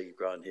delicacy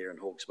grown here in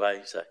Hawke's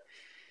Bay. So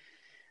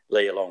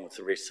Lee, along with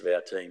the rest of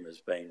our team, has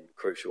been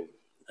crucial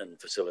in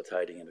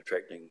facilitating and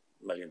attracting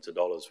millions of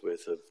dollars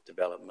worth of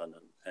development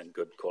and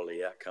good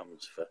quality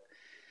outcomes for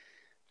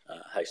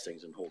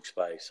Hastings and Hawke's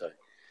Bay. So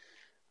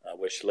I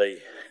wish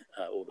Lee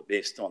all the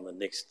best on the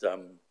next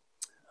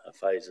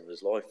phase of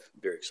his life.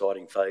 Very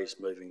exciting phase,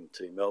 moving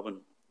to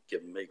Melbourne,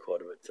 given me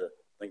quite a bit to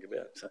think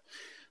about. So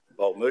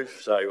bold move.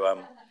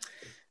 So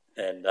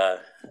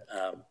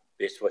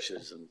best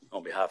wishes, and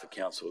on behalf of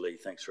Council, Lee,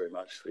 thanks very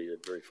much for your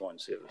very fine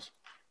service.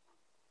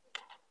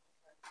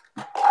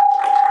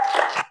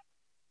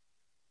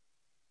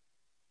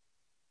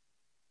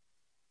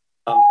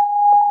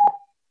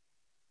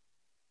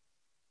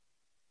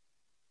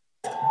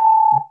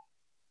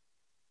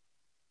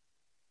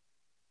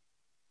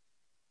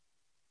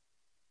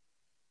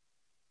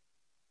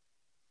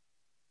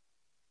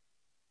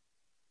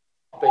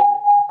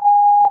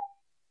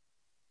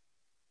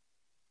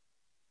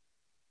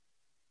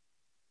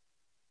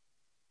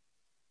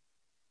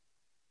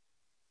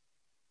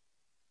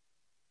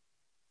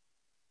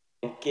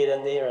 Get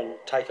in there and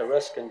take a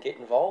risk and get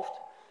involved,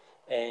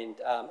 and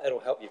it'll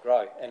help you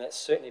grow. And it's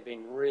certainly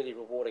been really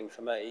rewarding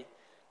for me,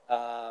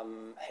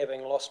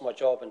 having lost my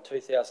job in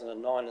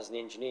 2009 as an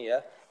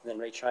engineer and then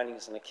retraining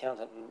as an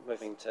accountant and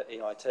moving to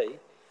EIT,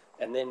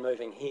 and then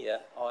moving here.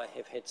 I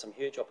have had some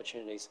huge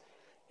opportunities,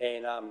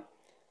 and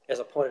as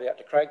I pointed out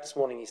to Craig this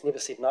morning, he's never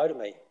said no to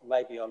me.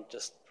 Maybe I'm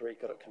just very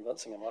good at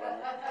convincing him, I don't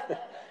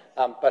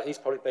know. But he's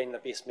probably been the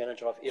best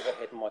manager I've ever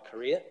had in my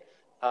career,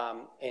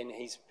 and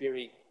he's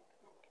very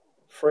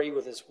free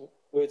with his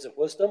words of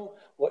wisdom,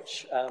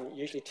 which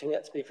usually turn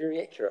out to be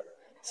very accurate.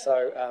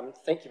 So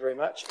thank you very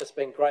much. It's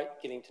been great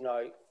getting to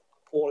know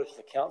all of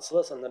the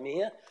councillors and the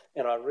mayor,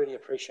 and I really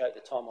appreciate the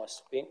time I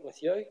spent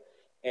with you.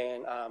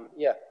 And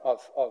yeah,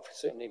 I've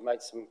certainly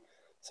made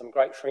some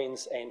great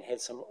friends and had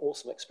some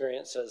awesome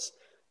experiences,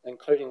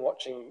 including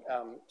watching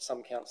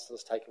some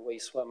councillors take a wee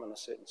swim in a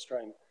certain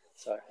stream.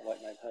 So I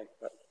won't name who,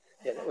 but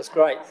yeah, that was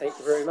great. Thank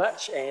you very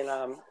much, and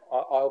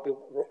I'll be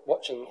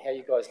watching how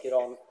you guys get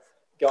on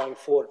going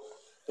forward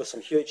with some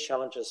huge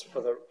challenges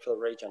for the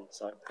region.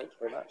 So thank you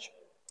very much.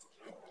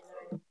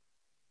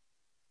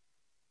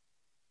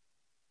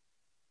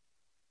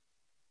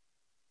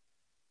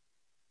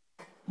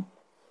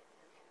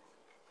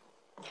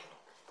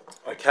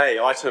 Okay,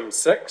 item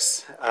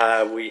 6,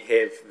 we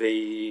have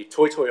the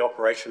Toi Toi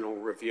operational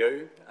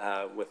review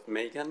with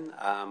Megan.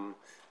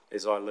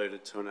 As I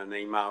alluded to in an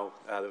email,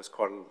 there was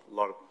quite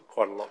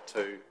a lot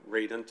to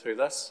read into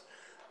this,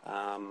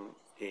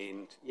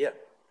 and yeah.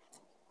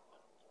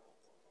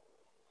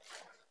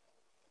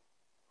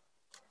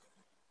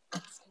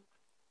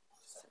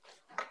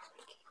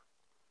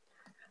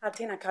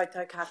 Tēnā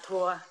koutou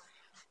katoa,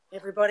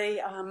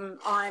 everybody.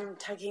 I'm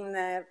taking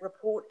the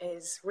report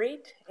as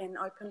read and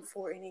open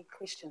for any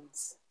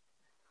questions.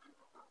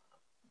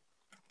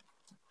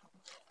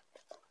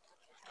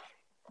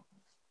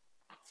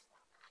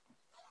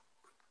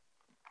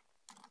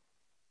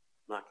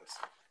 Marcus.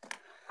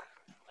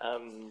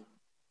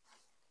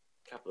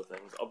 Couple of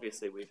things.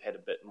 Obviously, we've had a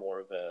bit more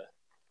of a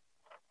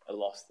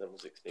loss than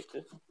was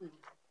expected.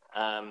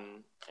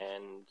 And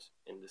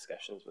in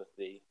discussions with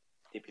the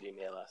Deputy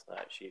Mayor last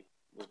night, she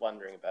was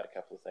wondering about a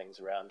couple of things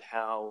around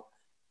how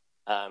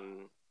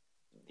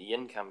the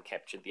income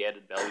captured the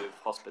added value of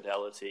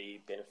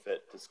hospitality,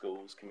 benefit to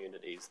schools,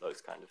 communities,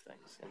 those kind of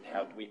things, and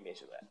how do we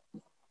measure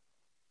that?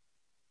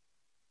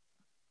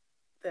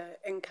 The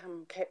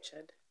income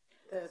captured.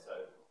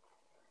 So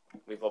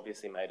we've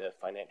obviously made a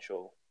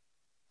financial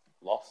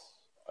loss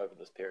over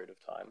this period of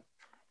time.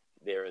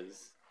 There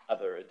is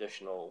other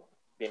additional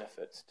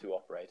benefits to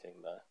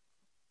operating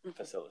the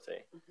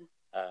facility.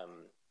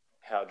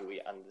 How do we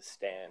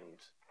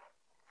understand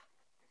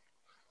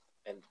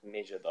and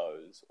measure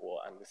those, or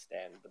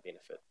understand the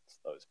benefits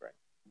those bring?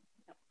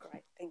 Oh,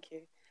 great, thank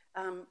you.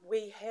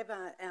 We have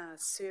a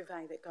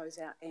survey that goes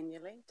out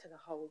annually to the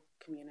whole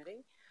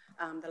community,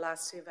 The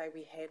last survey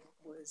we had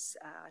was,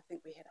 I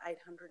think we had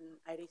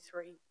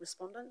 883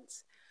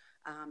 respondents,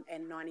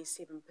 and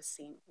 97%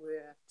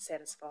 were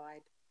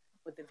satisfied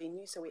with the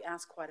venue. So we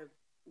asked quite a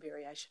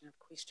variation of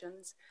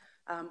questions.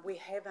 We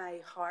have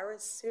a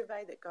high-res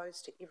survey that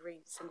goes to every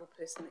single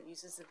person that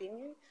uses the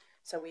venue,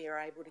 so we are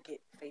able to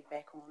get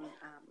feedback on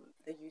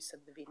the use of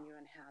the venue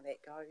and how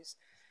that goes.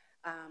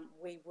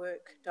 We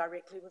work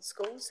directly with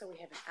schools, so we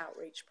have an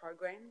outreach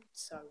program,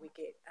 so we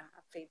get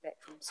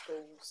feedback from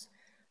schools,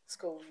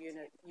 school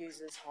unit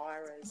users,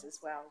 hirers as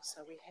well.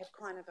 So we have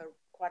kind of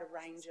quite a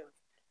range of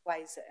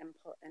ways that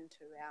input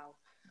into our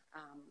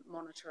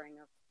monitoring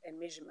and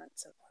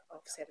measurements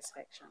of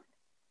satisfaction.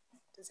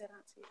 Does that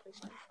answer your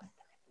question?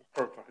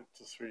 Probably if I could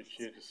just really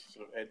here just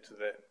sort of add to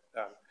that.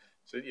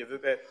 So yeah,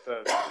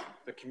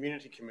 the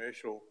community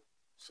commercial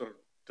sort of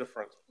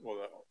difference, or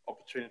the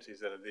opportunities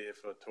that are there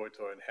for Toi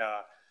Toi and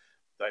how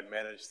they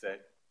manage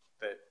that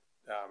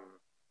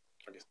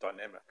I guess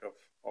dynamic of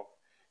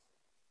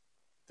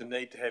the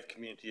need to have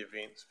community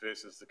events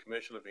versus the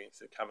commercial events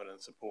that come in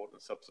and support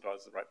and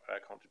subsidise the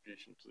ratepayer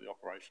contribution to the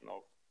operation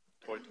of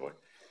Toi Toi.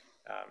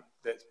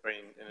 That's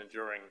been an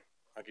enduring,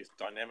 I guess,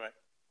 dynamic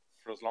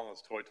for as long as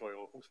Toi Toi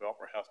or Hawke's Bay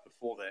Opera House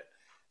before that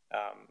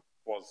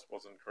was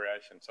in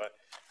creation. So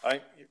I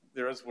think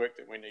there is work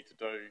that we need to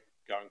do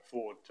going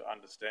forward to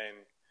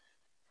understand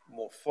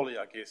more fully,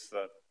 I guess,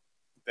 that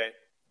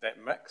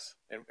mix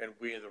and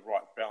where the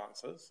right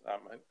balance is.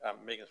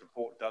 Megan's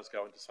report does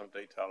go into some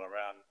detail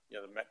around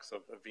the mix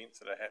of events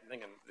that are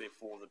happening and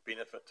therefore the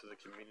benefit to the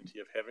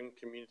community of having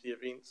community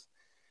events,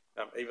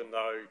 even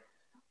though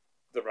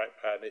the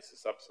ratepayer needs to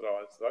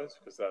subsidise those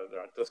because they're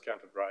a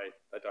discounted rate.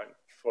 They don't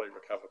fully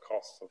recover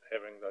costs of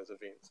having those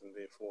events, and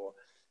therefore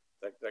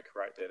they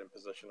create that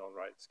imposition on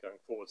rates going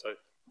forward. So,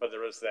 but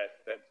there is that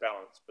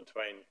balance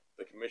between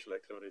the commercial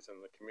activities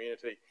and the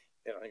community,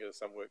 and I think there's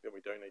some work that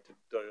we do need to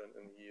do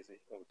in the years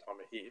or the time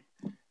ahead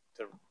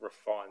to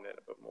refine that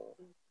a bit more.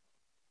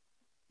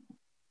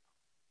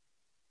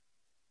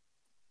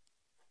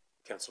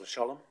 Councillor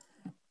Sholem.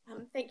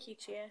 Thank you,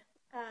 Chair,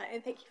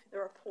 and thank you for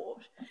the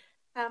report.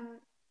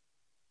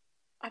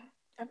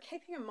 I'm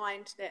keeping in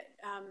mind that,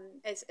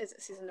 as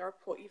it says in the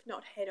report, you've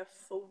not had a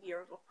full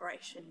year of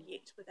operation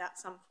yet without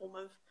some form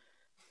of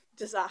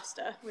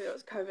disaster, whether it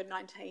was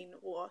COVID-19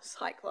 or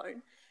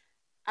cyclone.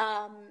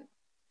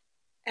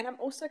 And I'm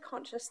also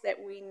conscious that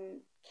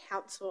when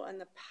council in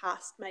the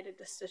past made a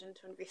decision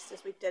to invest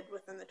as we did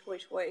within the Toi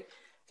Toi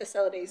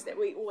facilities, that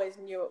we always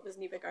knew it was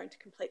never going to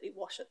completely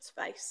wash its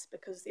face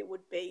because there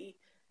would be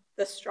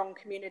this strong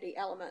community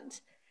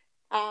element.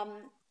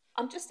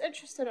 I'm just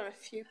interested in a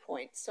few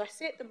points. So I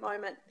see at the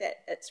moment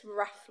that it's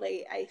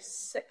roughly a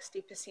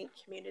 60%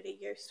 community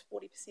use,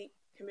 40%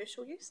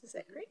 commercial use. Is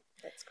that correct?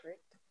 That's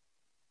correct.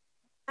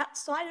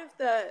 Outside of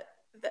the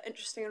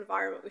interesting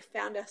environment we've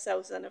found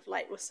ourselves in of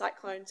late with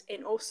cyclones,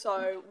 and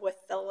also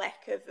with the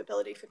lack of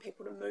ability for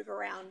people to move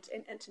around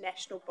in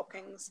international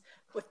bookings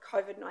with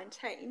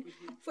COVID-19,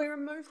 if we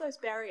remove those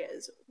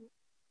barriers,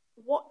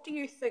 what do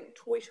you think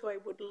Toi Toi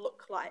would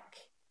look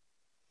like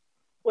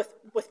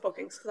with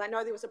bookings? Because I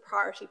know there was a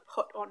priority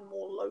put on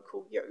more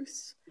local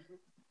use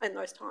in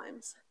those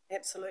times.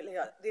 Absolutely.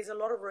 There's a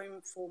lot of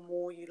room for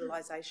more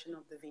utilisation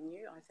of the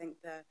venue. I think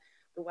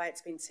the way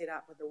it's been set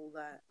up with all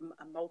the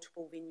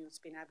multiple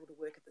venues being able to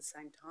work at the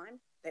same time,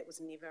 that was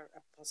never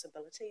a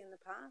possibility in the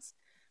past,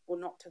 or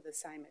not to the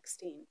same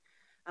extent.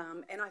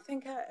 And I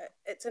think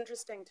it's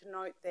interesting to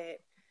note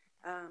that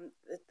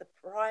the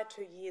prior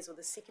 2 years, or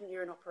the second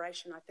year in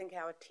operation, I think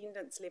our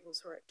attendance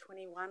levels were at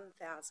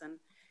 21,000.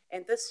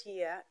 And this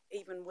year,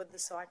 even with the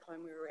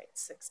cyclone, we were at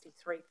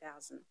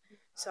 63,000.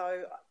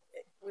 So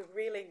we're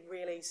really,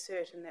 really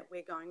certain that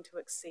we're going to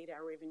exceed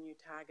our revenue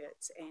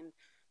targets. And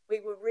we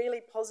were really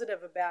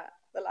positive about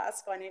the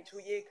last financial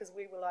year because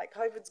we were like,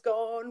 COVID's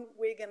gone,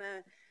 we're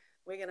gonna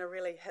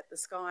really hit the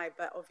sky.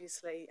 But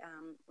obviously,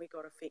 we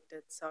got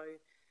affected. So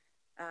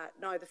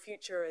no, the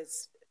future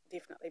is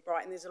definitely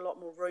bright, and there's a lot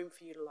more room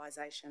for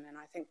utilisation. And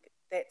I think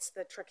that's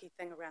the tricky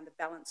thing around the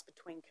balance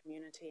between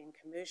community and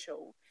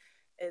commercial,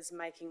 is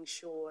making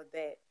sure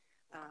that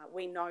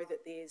we know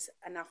that there's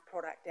enough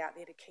product out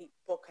there to keep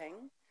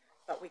booking,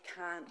 but we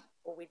can't,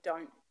 or we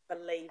don't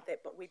believe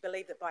that, but we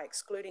believe that by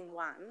excluding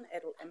one,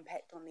 it'll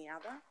impact on the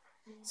other.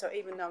 So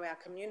even though our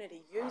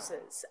community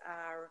users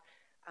are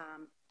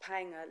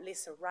paying a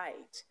lesser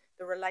rate,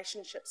 the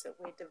relationships that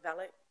we're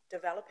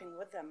developing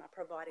with them are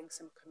providing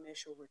some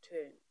commercial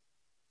return.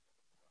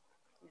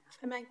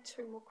 I made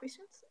two more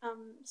questions.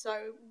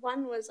 So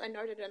one was, I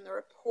noted in the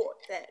report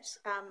that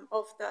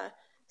of the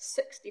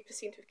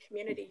 60% of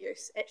community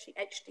use, actually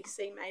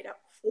HDC made up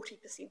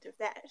 40% of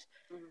that.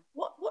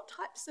 What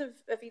types of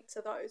events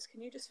are those?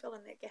 Can you just fill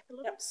in that gap a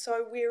little? Yep.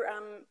 So we're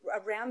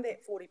around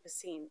that 40%.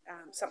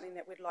 Something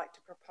that we'd like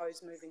to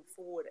propose moving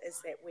forward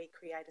is that we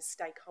create a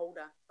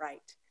stakeholder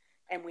rate,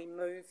 and we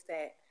move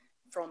that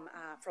from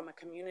a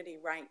community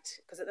rate,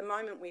 because at the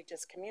moment we're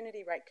just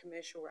community rate,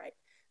 commercial rate.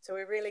 So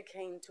we're really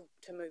keen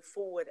to move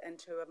forward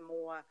into a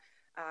more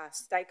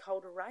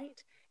stakeholder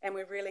rate, and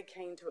we're really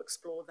keen to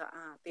explore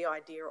the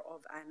idea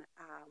of a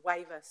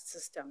waiver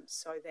system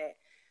so that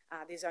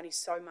there's only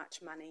so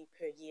much money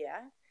per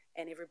year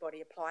and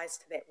everybody applies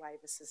to that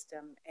waiver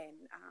system.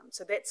 And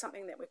so that's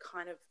something that we're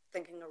kind of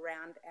thinking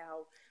around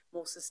our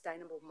more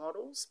sustainable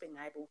models, being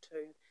able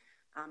to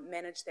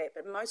manage that.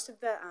 But most of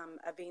the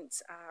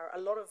events are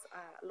a lot of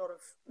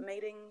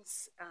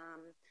meetings,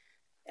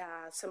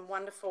 some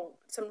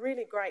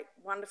really great,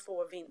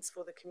 wonderful events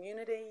for the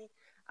community.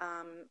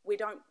 We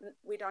don't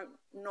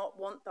not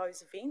want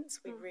those events.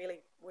 We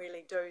really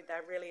do.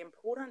 They're really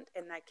important,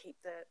 and they keep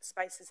the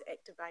spaces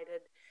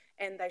activated,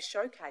 and they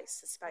showcase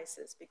the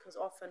spaces, because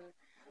often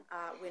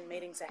when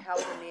meetings are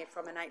held in there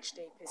from an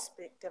HD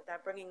perspective,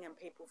 they're bringing in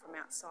people from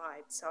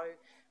outside. So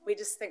we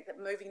just think that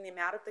moving them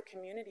out of the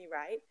community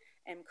rate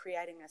and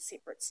creating a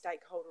separate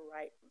stakeholder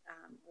rate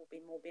will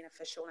be more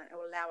beneficial, and it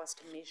will allow us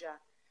to measure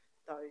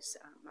those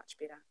much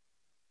better.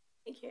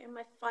 Thank you. And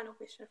my final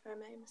question, if I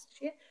may, Mr.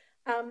 Chair.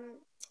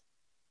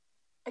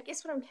 I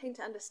guess what I'm keen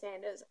to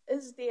understand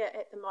is there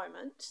at the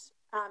moment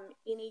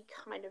any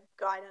kind of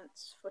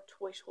guidance for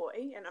Toi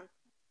Toi, and I'm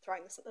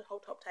throwing this at the whole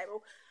top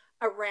table,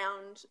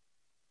 around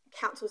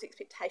council's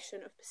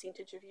expectation of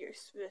percentage of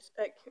use versus,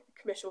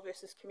 commercial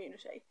versus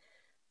community?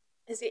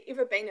 Has there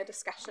ever been a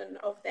discussion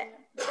of that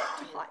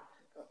type?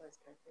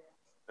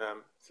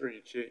 Through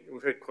you, Chair,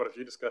 we've had quite a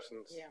few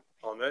discussions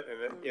on that,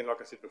 and like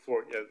I said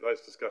before,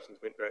 those discussions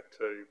went back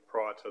to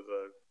prior to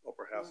the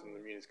Opera House and the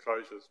Muni's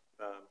closures,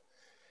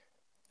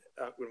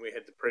 when we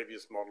had the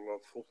previous model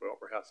of Hawkesbury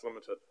Opera House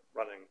Limited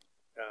running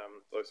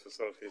those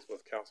facilities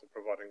with council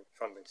providing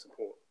funding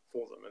support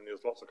for them, and there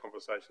was lots of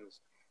conversations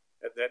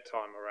at that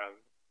time around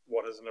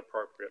what is an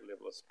appropriate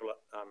level of split,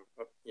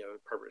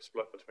 appropriate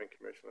split between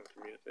commercial and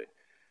community.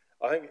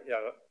 I think,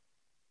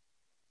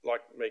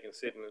 like Megan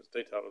said, and it's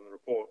detailed in the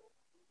report,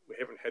 we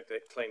haven't had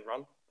that clean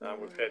run.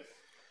 We've had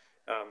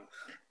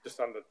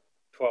just under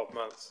 12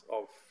 months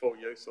of full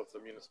use of the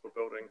municipal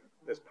building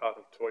as part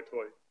of Toi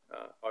Toi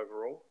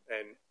overall,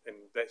 and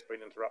that's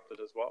been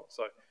interrupted as well.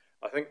 So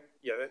I think,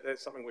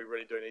 that's something we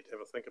really do need to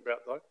have a think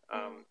about, though.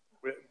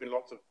 There's been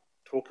lots of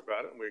talk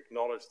about it, and we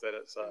acknowledge that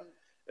it's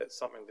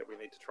something that we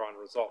need to try and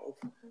resolve,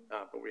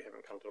 but we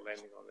haven't come to a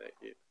landing on that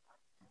yet.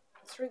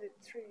 Through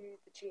you,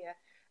 the Chair,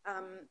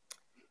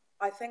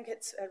 I think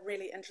it's a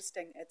really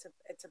interesting, it's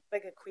a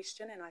bigger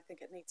question, and I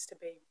think it needs to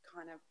be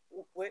kind of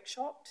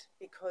workshopped,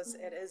 because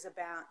it is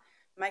about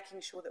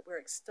making sure that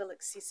we're still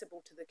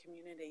accessible to the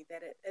community,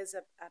 that it is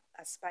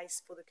a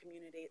space for the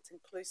community, it's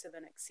inclusive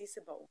and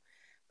accessible,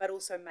 but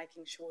also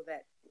making sure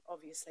that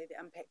obviously the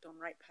impact on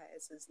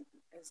ratepayers is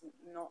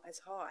not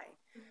as high.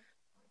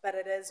 But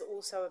it is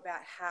also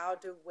about how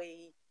do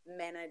we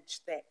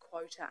manage that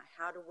quota?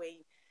 How do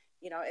we,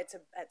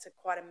 it's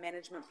quite a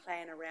management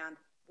plan around.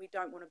 We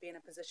don't want to be in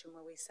a position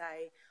where we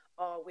say,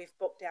 oh, we've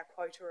booked our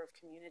quota of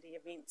community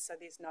events, so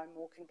there's no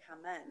more can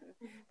come in.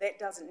 That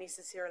doesn't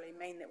necessarily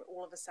mean that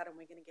all of a sudden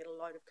we're going to get a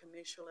load of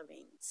commercial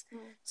events.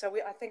 So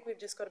I think we've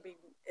just got to be,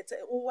 it's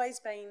always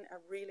been a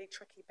really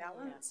tricky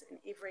balance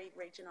in every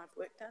region I've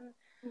worked in.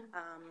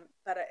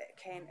 But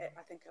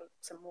I think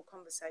some more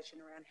conversation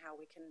around how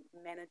we can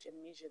manage and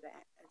measure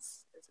that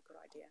is a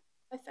good idea.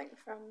 I think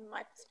from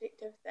my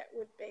perspective that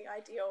would be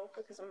ideal,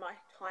 because of my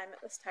time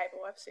at this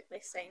table I've certainly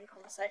seen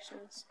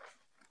conversations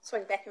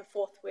swing back and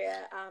forth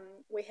where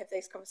we have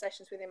these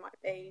conversations where there might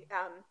be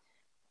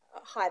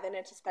higher than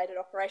anticipated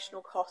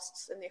operational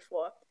costs and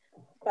therefore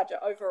budget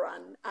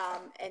overrun,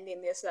 and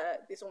then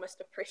there's almost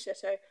a pressure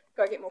to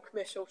go get more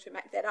commercial to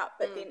make that up,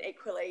 but then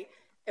equally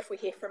if we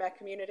hear from our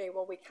community,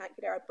 well, we can't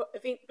get our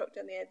event booked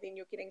in there, then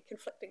you're getting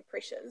conflicting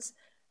pressures.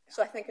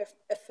 So I think if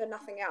for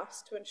nothing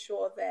else, to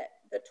ensure that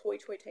the Toi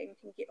Toi team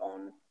can get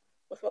on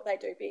with what they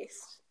do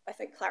best, I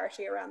think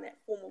clarity around that,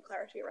 formal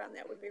clarity around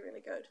that would be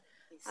really good.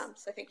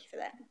 So thank you for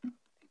that.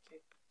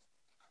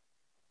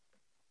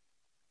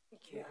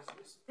 Thank you.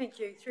 Thank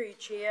you, through you,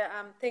 Chair.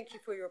 Thank you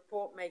for your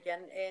report,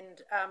 Megan.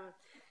 And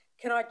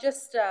can I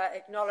just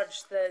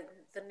acknowledge the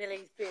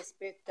nearly first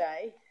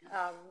birthday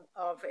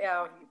of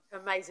our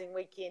amazing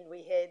weekend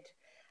we had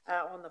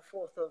on the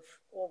 4th of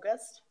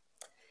August.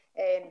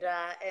 And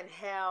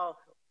how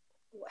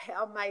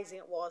amazing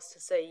it was to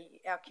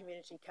see our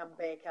community come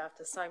back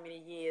after so many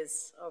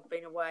years of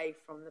being away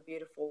from the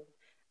beautiful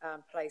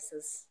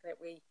places that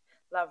we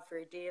love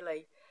very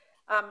dearly.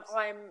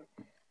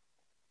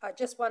 I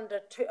just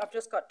wondered, I've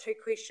just got two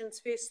questions.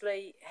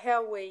 Firstly,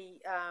 how are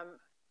we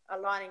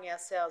aligning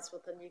ourselves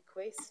with the New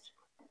Quest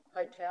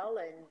Hotel,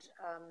 and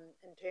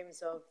in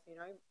terms of,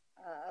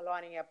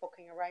 aligning our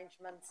booking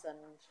arrangements and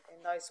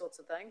those sorts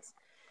of things.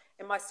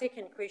 And my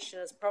second question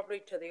is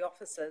probably to the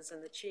officers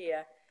and the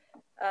Chair.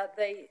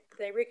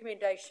 The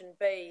recommendation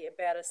B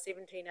about a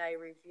 17A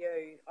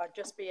review, I'd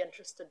just be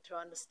interested to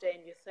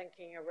understand your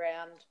thinking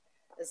around,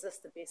 is this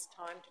the best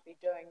time to be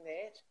doing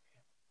that,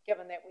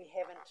 given that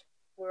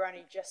we're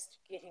only just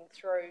getting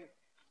through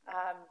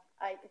a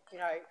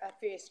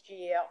first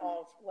year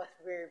with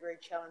very, very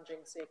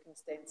challenging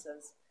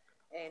circumstances.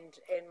 And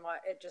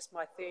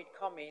my third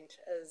comment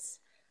is,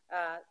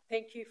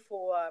 Thank you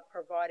for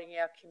providing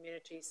our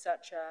community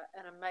such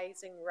an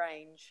amazing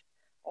range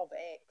of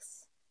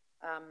acts.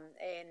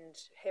 And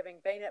having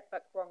been at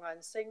Bukwronga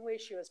and seeing where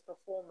she was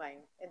performing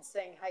and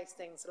seeing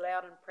Hastings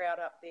loud and proud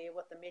up there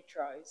with the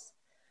metros,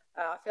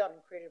 I felt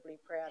incredibly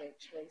proud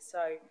actually.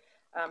 So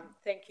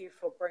thank you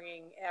for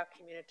bringing our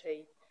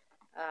community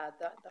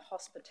the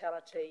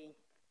hospitality,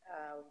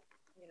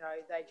 you know,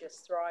 they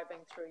just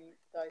thriving through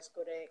those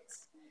good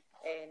acts,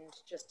 and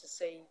just to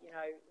see, you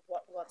know,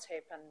 what's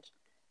happened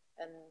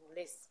in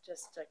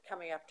just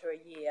coming up to a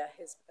year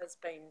has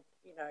been,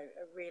 you know,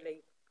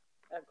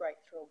 a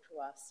great thrill to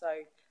us.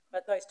 So,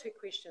 but those two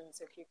questions,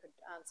 if you could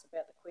answer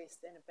about the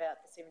Quest and about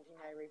the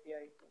 17A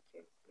review. Thank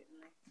you.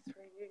 Certainly.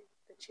 Through you,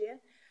 the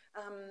Chair.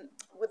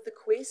 With the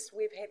Quest,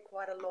 we've had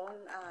quite a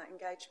long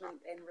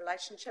engagement and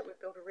relationship. We've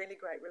built a really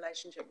great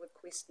relationship with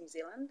Quest New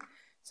Zealand.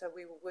 So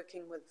we were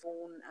working with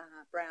Vaughan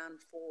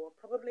Brown for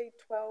probably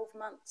 12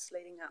 months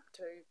leading up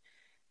to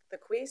the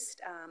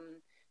Quest.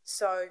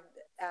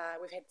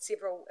 We've had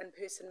several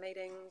in-person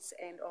meetings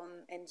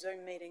and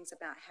Zoom meetings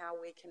about how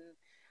we can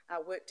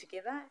work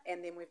together,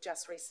 and then we've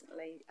just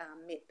recently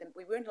met them.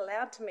 We weren't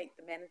allowed to meet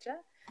the manager,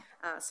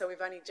 so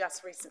we've only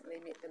just recently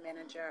met the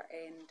manager,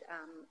 and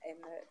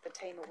the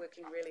team are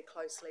working really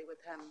closely with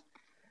him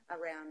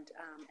around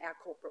our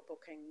corporate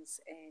bookings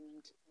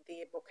and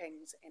their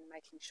bookings and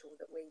making sure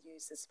that we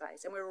use the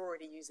space, and we're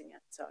already using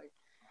it, so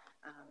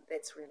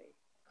that's really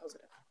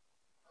positive.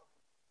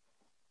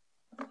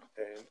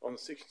 And on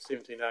Section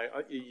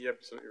 17A, you're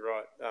absolutely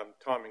right.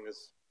 Timing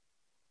is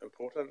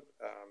important,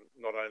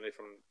 not only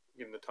from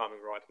getting the timing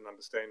right and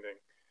understanding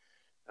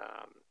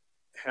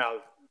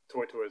how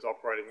Toitoi is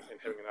operating and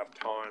having enough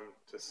time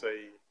to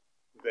see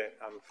that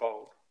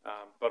unfold,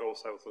 but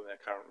also within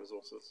our current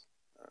resources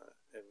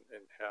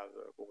and how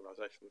the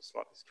organisation is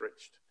slightly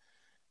stretched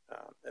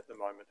at the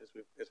moment as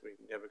we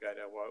navigate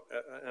our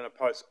in a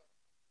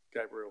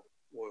post-Gabriel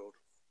world.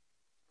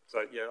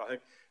 So yeah, I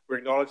think we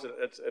acknowledge that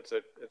it's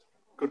a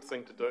good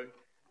thing to do,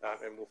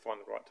 and we'll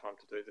find the right time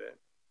to do that.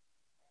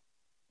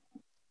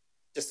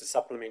 Just a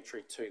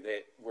supplementary to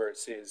that, where it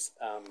says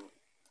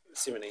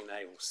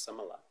 17A or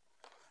similar.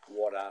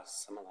 What are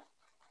similar?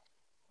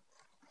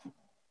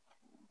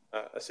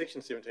 A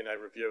Section 17A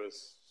review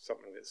is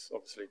something that's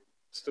obviously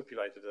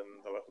stipulated in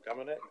the Local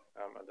Government Act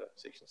under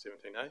Section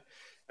 17A,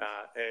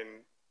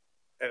 and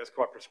it's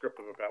quite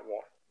prescriptive about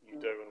what you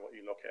do and what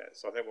you look at.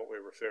 So I think what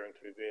we're referring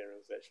to there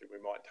is actually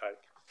we might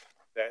take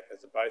that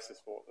as a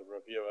basis for what the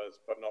review is,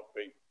 but not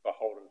be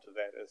beholden to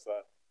that as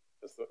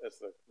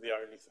the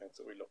only things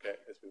that we look at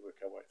as we work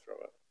our way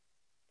through it.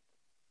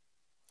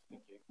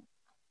 Thank you.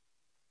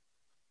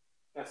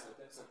 Councillor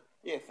Dixon.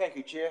 Yeah, thank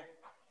you, Chair.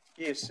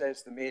 Yes,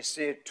 as the Mayor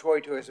said,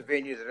 Toitoi is a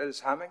venue that is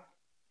humming.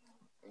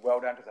 And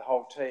well done to the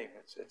whole team.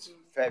 It's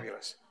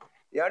fabulous.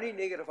 The only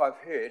negative I've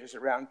heard is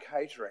around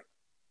catering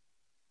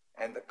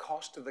and the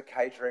cost of the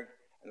catering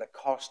and the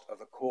cost of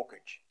the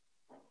corkage.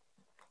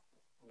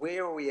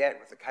 Where are we at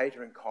with the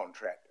catering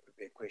contract? Would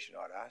be a question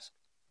I'd ask.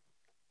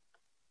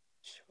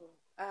 Sure.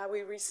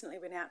 We recently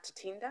went out to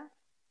tender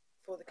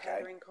for the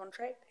catering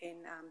contract,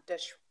 and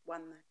Dish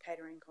won the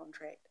catering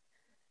contract.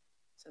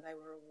 So they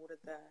were awarded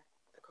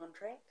the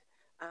contract.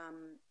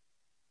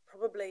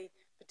 Probably,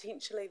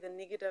 potentially, the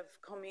negative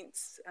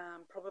comments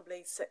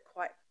probably sit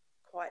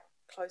quite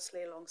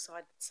closely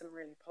alongside some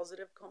really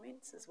positive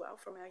comments as well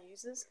from our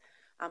users.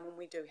 And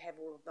we do have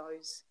all of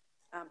those,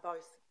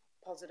 both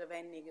positive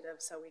and negative,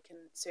 so we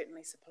can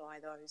certainly supply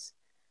those.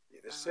 Yeah,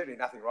 there's certainly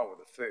nothing wrong with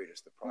the food.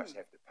 It's the price you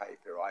have to pay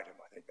per item.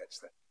 I think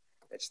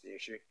that's the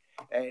issue.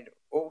 And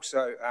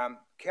also,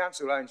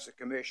 council owns the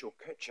commercial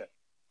kitchen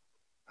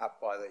up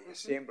by the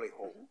assembly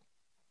hall.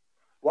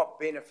 What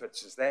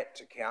benefits is that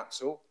to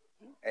council,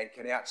 and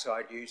can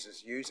outside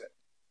users use it?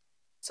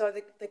 So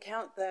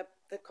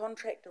the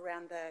contract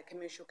around the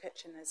commercial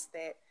kitchen is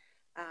that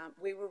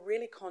we were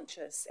really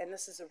conscious, and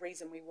this is the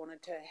reason we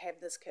wanted to have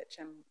this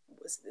kitchen,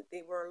 was that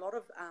there were a lot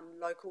of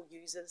local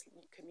users,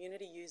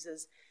 community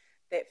users,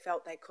 that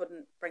felt they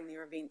couldn't bring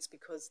their events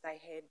because they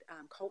had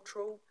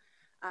cultural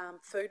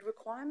food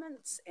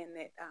requirements, and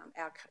that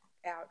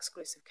our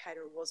exclusive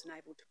caterer wasn't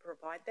able to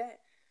provide that.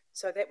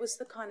 So that was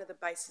the kind of the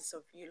basis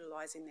of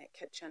utilising that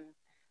kitchen,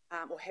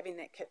 or having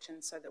that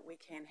kitchen, so that we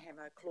can have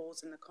a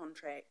clause in the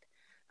contract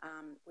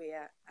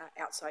where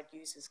outside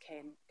users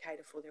can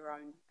cater for their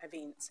own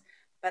events.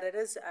 But it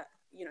is,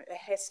 it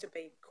has to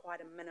be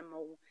quite a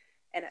minimal,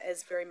 and it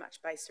is very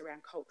much based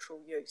around cultural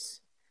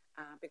use,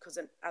 because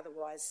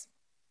otherwise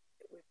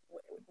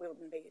we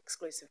wouldn't be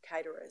exclusive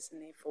caterers,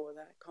 and therefore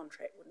the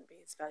contract wouldn't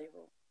be as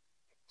valuable.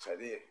 So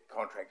their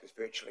contract is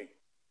virtually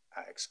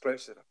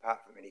exclusive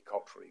apart from any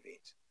cultural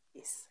events?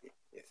 Yes.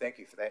 Yeah, thank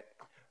you for that.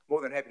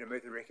 More than happy to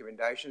move the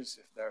recommendations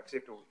if they're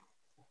acceptable.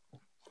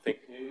 Thank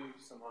you.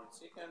 Someone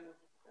second.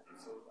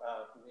 So,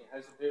 Mayor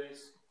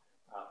Hazelberries,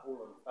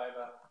 all in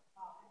favour?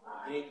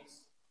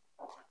 Against?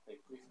 Thank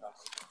you.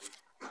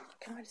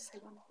 Can I just say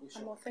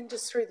one more thing?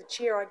 Just through the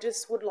chair, I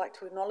just would like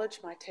to acknowledge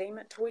my team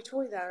at Toi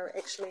Toi. They're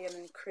actually an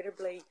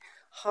incredibly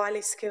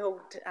highly skilled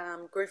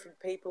group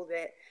of people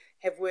that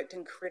have worked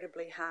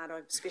incredibly hard,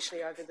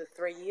 especially over the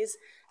 3 years.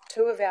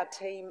 2 of our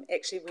team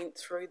actually went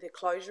through the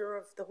closure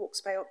of the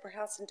Hawke's Bay Opera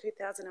House in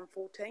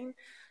 2014,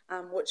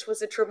 which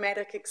was a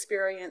traumatic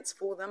experience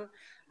for them.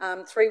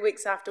 3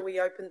 weeks after we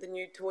opened the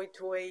new Toi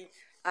Toi,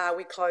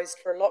 we closed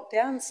for a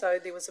lockdown, so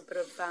there was a bit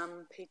of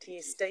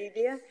PTSD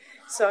there.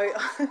 So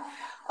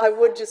I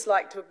would just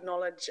like to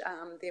acknowledge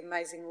the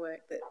amazing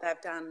work that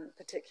they've done,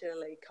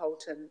 particularly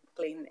Colton,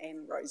 Glenn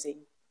and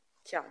Rosie.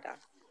 Kia ora.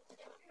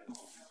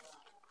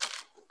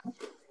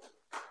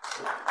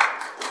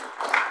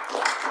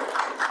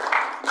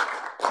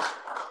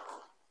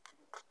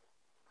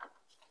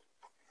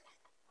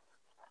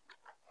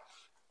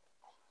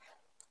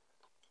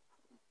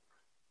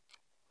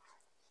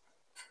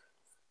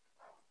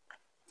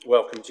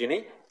 Welcome,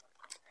 Jenny.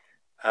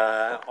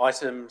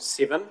 Item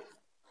 7,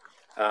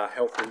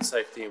 Health and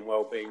Safety and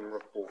Wellbeing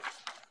Report.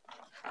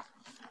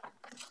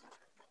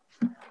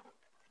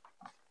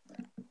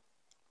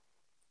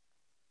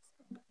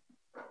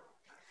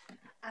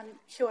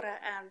 Kia ora,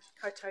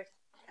 koutou.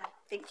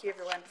 Thank you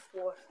everyone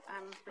for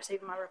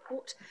receiving my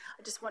report.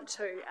 I just want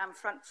to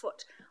front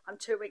foot, I'm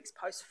 2 weeks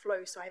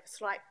post-flu, so I have a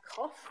slight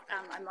cough.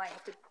 I might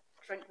have to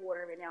drink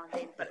water every now and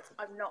then, but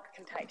I'm not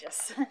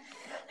contagious.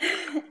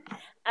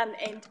 And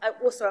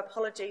also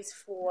apologies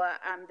for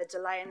the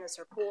delay in this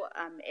report.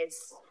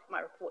 As my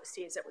report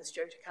says, it was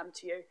due to come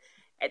to you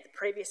at the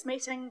previous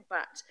meeting,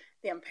 but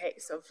the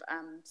impacts of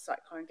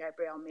Cyclone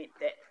Gabrielle meant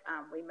that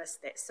we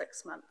missed that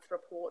 6-month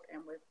report,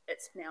 and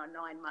it's now a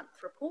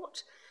 9-month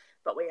report,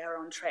 but we are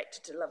on track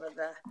to deliver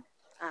the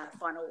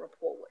final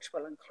report, which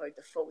will include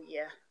the full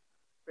year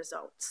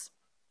results.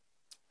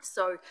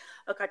 So,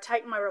 look, I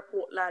take my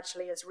report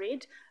largely as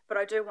read, but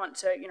I do want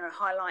to,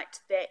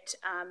 highlight that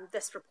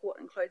this report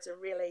includes a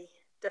really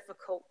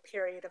difficult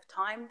period of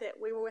time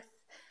that we were with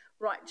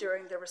right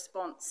during the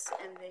response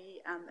and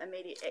the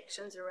immediate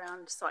actions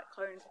around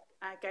Cyclone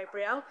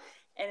Gabrielle,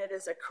 and it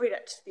is a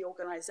credit to the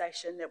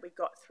organisation that we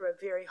got through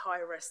a very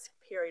high-risk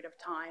period of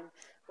time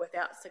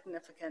without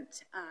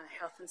significant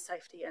health and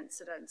safety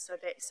incidents, so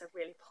that's a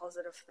really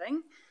positive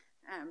thing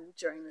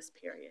during this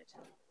period.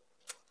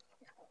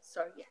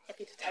 So, yeah,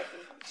 happy to take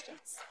any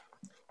questions.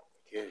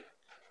 Thank you.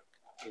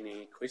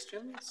 Any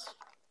questions?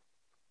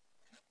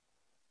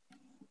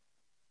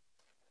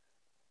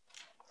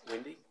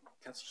 Wendy,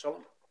 Councillor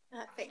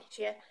Solomon. Thank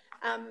you, Chair.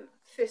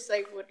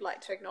 Firstly, would like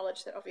to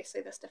acknowledge that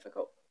obviously this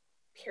difficult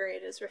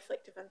period is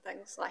reflective in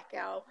things like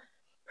our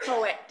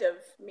proactive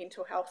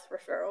mental health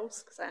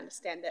referrals, because I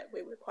understand that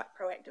we were quite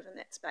proactive in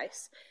that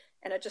space.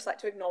 And I'd just like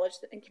to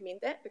acknowledge that and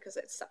commend that, because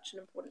it's such an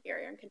important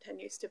area and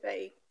continues to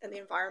be in the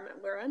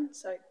environment we're in.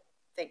 So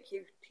thank you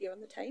to you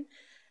and the team.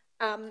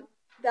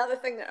 The other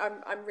thing that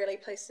I'm really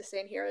pleased to see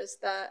in here is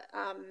the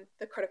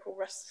critical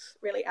risks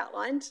really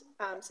outlined.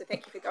 So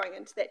thank you for going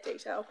into that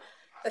detail.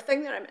 The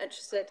thing that I'm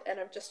interested in,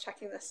 I'm just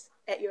chucking this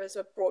at you as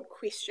a broad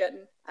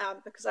question,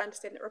 because I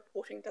understand that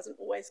reporting doesn't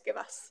always give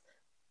us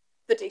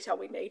the detail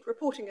we need.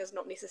 Reporting is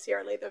not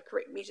necessarily the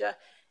correct measure,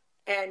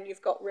 and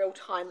you've got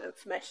real-time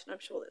information. I'm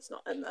sure that's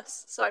not in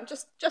this. So I'm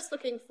just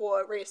looking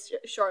for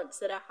reassurance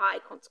that our high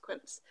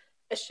consequence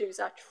issues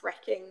are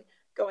tracking,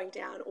 going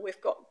down, or we've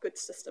got good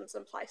systems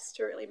in place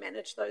to really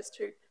manage those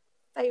to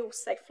fail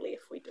safely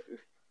if we do.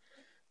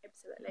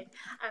 Absolutely.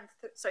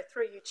 So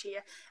through you,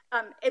 Chair,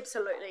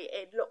 absolutely,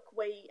 Ed. Look,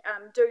 we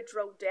do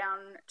drill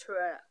down to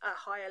a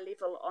higher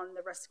level on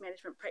the risk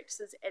management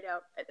practices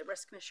at the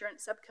Risk and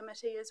Assurance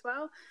Subcommittee as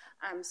well.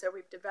 So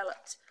we've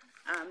developed,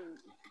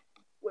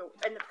 we're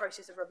in the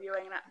process of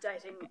reviewing and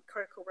updating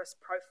critical risk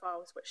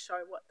profiles which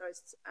show what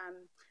those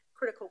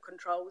critical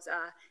controls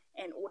are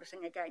and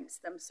auditing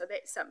against them. So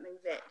that's something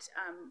that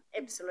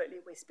absolutely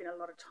we spend a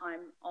lot of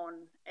time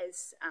on,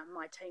 as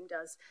my team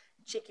does,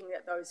 checking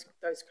that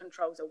those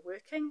controls are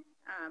working.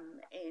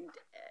 And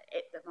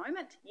at the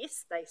moment,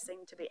 yes, they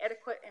seem to be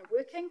adequate and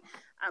working.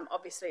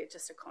 Obviously, it's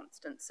just a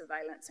constant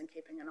surveillance and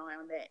keeping an eye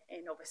on that.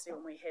 And obviously,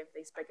 when we have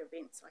these big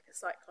events like a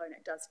cyclone,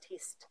 it does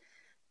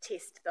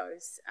test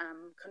those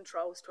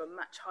controls to a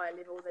much higher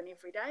level than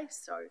every day.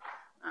 So,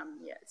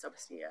 yeah, it's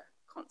obviously a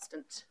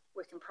constant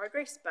work in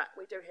progress, but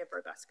we do have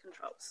robust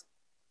controls.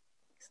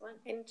 Excellent.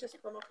 And just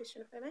one more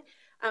question, if I may.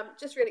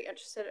 Just really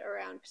interested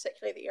around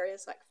particularly the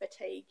areas like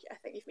fatigue. I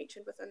think you've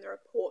mentioned within the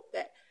report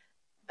that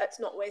it's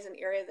not always an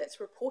area that's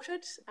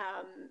reported,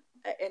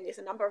 and there's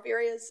a number of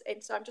areas.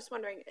 And so I'm just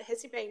wondering,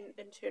 has there been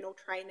internal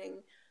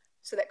training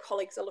so that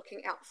colleagues are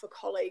looking out for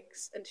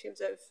colleagues in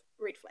terms of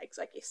red flags,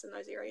 I guess, in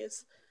those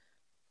areas?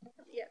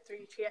 Yeah, through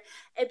you, Chair.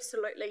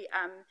 Absolutely.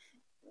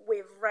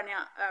 We've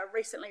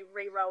recently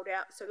re-rolled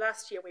out, so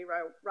last year we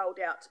rolled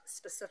out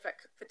specific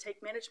fatigue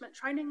management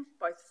training,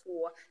 both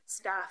for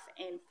staff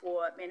and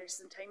for managers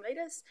and team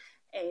leaders.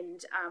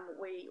 And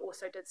we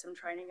also did some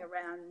training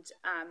around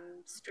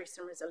stress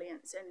and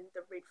resilience and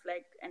the red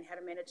flag and how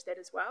to manage that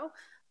as well.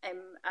 And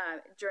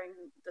during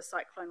the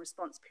cyclone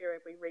response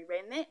period, we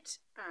reran that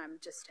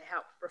just to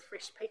help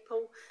refresh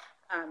people.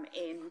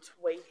 and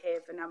we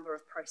have a number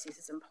of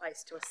processes in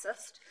place to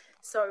assist.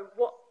 So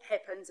what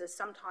happens is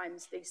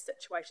sometimes these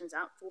situations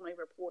aren't formally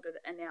reported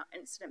in our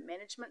incident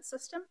management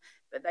system,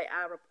 but they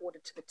are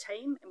reported to the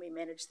team, and we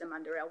manage them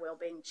under our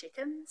wellbeing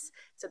check-ins.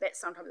 So that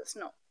sometimes it's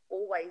not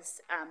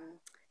always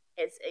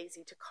as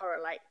easy to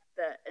correlate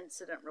the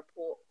incident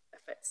report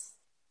if it's,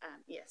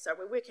 so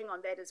we're working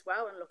on that as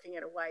well and looking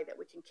at a way that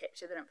we can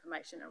capture that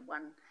information in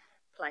one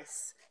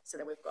place so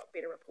that we've got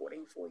better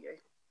reporting for you.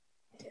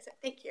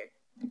 Thank you.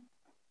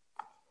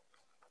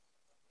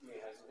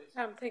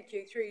 Thank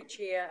you, through you,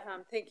 Chair.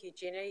 Thank you,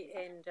 Jenny,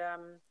 and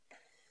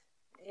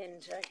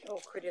all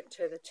credit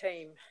to the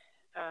team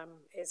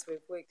as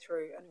we've worked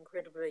through an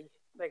incredibly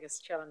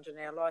biggest challenge in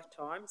our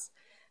lifetimes.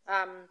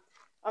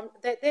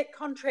 That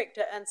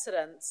contractor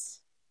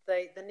incidents,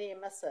 the near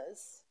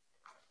misses,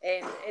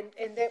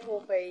 and that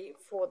will be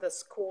for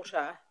this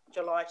quarter,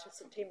 July to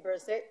September.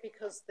 Is that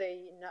because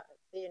the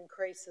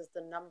increase is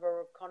the number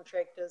of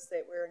contractors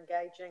that we're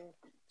engaging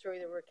through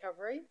the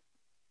recovery?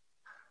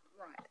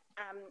 Right.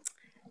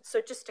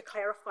 So just to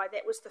clarify,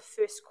 that was the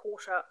first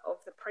quarter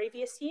of the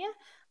previous year,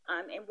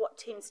 and what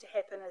tends to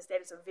happen is that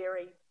it's a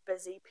very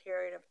busy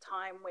period of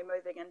time. We're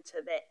moving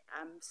into that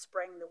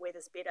spring, the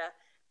weather's better,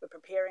 we're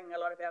preparing a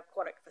lot of our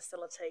aquatic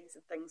facilities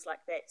and things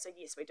like that. So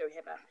yes, we do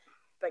have a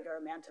bigger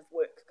amount of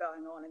work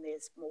going on, and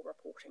there's more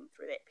reporting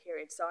through that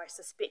period. So I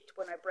suspect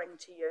when I bring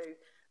to you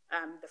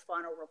the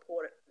final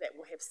report, that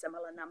will have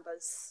similar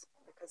numbers,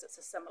 because it's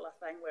a similar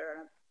thing. We're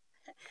in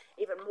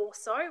even more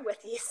so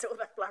with all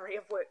the flurry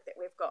of work that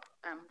we've got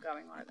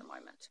going on at the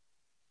moment.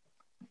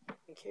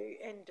 Thank you.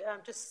 And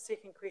just a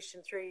second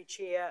question through you,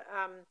 Chair.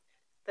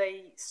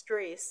 The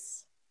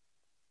stress,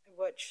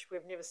 which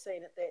we've never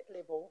seen at that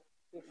level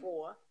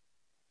before,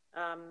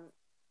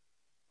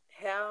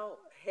 how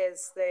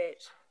has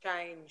that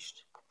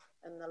changed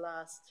in the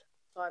last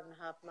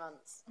 5.5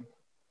 months?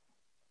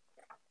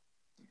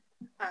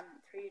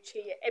 Through you,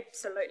 Chair,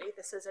 absolutely.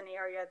 This is an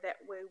area that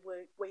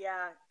we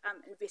are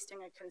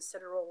investing a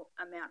considerable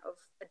amount of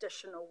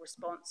additional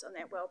response on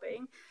that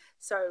wellbeing.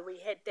 So we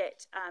had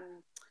that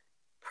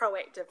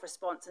proactive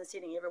response and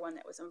sending everyone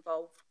that was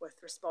involved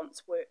with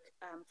response work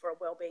for a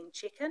wellbeing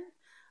check-in.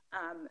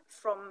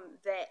 From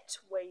that,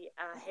 we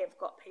have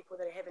got people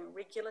that are having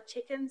regular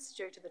check-ins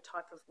due to the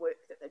type of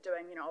work that they're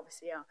doing. You know,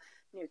 obviously our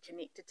new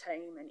Connector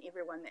team and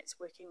everyone that's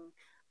working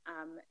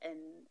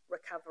in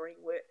recovery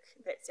work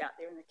that's out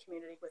there in the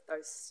community with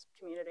those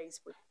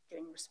communities, we're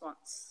getting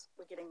response,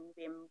 we're getting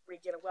them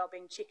regular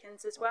wellbeing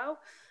check-ins as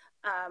well.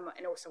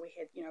 And also we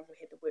had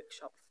the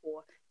workshop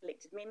for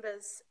elected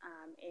members,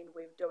 and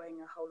we're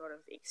doing a whole lot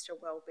of extra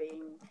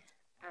wellbeing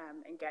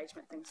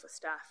engagement things with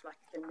staff, like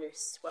the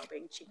nurse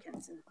wellbeing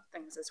check-ins and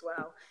things as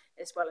well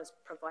as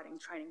providing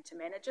training to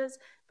managers.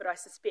 But I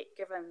suspect,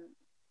 given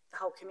the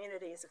whole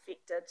community is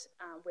affected,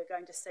 we're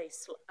going to see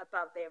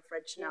above the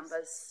average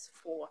numbers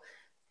for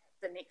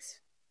the next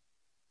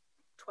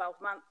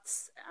 12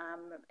 months,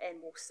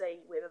 and we'll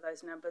see whether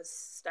those numbers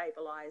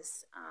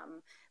stabilise,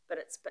 but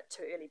it's a bit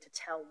too early to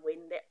tell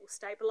when that will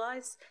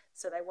stabilise,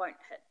 so they won't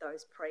hit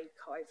those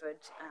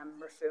pre-COVID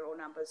referral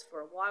numbers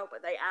for a while,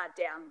 but they are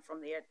down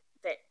from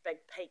that big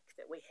peak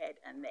that we had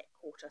in that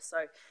quarter,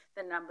 so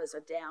the numbers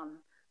are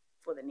down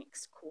for the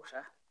next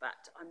quarter,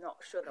 but I'm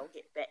not sure they'll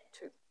get back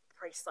to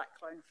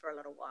pre-cyclone for a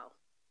little while.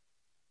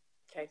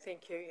 Okay,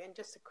 thank you. And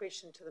just a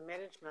question to the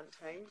management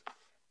team.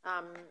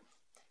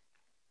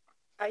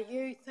 Are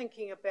you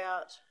thinking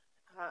about,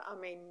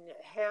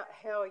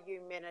 how are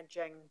you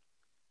managing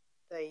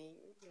the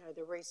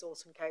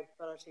resource and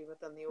capability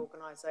within the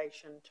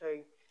organisation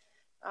to,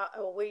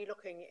 are we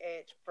looking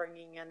at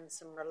bringing in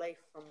some relief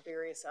from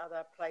various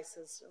other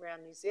places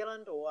around New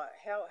Zealand, or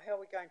how are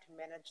we going to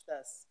manage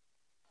this?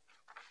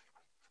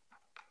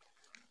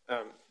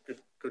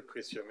 Good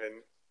question.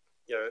 And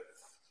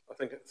I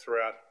think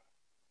throughout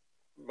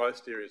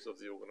most areas of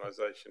the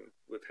organisation,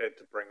 we've had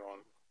to bring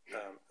on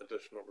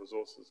additional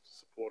resources to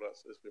support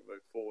us as we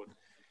move forward.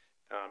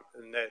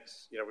 And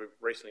that's, we've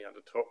recently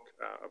undertook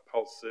a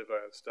pulse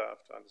survey of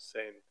staff to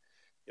understand,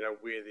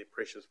 where their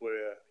pressures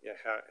were,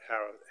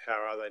 how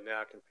are they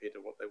now compared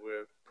to what they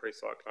were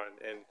pre-cyclone.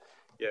 And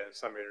in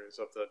some areas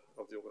of the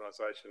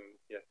organisation,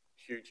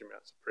 huge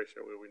amounts of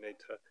pressure where we need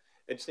to,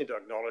 and just need to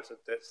acknowledge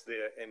that that's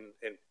there and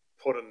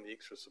put in the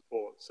extra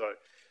support. So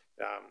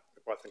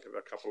if I think of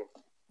a couple of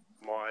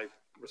my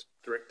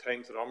direct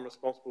teams that I'm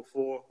responsible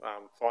for,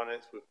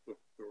 finance, we're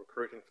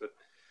recruiting for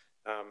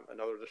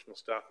another additional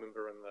staff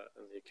member in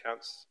the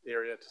accounts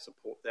area to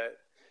support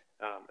that.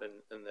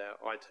 In the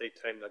IT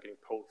team, they're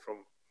getting pulled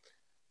from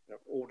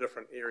all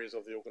different areas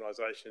of the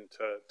organisation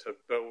to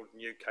build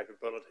new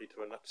capability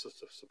to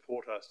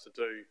support us to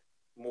do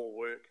more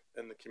work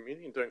in the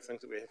community and doing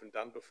things that we haven't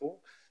done before.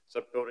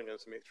 So building in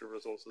some extra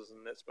resources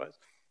in that space.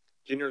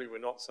 Generally, we're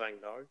not saying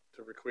no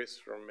to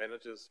requests from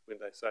managers when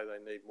they say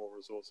they need more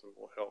resource and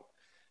more help.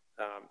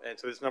 And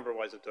so there's a number of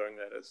ways of doing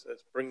that. It's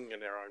bringing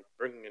in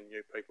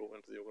new people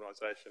into the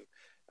organisation.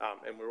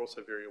 And we're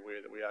also very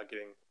aware that we are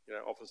getting,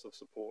 offers of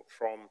support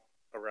from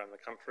around the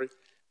country.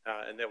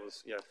 And that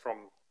was,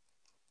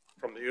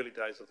 from the early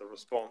days of the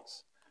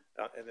response,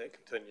 and that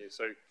continues.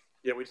 So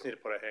yeah, we just need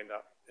to put our hand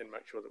up and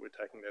make sure that we're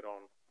taking that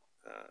on.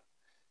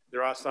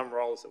 There are some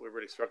roles that we're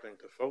really struggling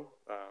to fill.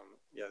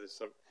 There's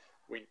some.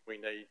 We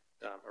need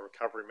a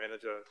recovery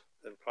manager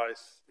in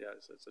place. Yeah,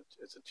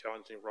 it's a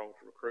challenging role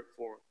to recruit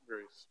for.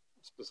 Very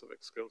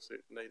specific skill set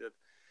needed.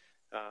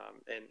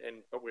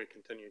 But we're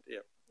continuing.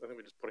 Yeah, I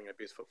think we're just putting our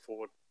best foot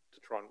forward to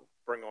try and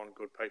bring on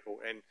good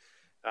people. And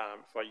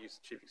if I use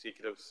chief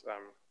executives,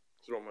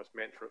 sort of almost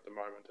mantra at the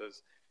moment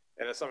is,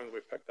 and it's something that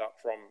we've picked up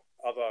from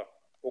other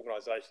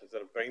organisations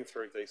that have been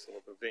through these sort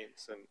of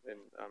events. And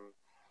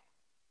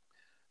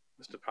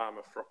Mr.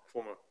 Palmer,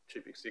 former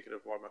chief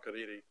executive of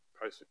Waimakariri,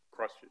 post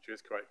Christchurch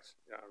earthquakes,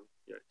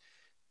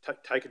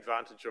 take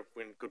advantage of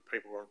when good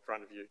people are in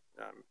front of you.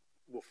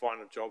 We'll find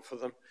a job for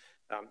them.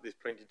 There's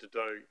plenty to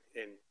do,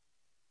 and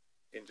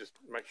just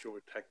make sure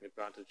we're taking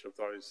advantage of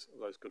those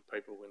good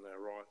people when they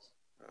arise,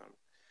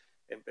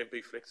 and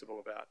be flexible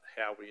about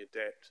how we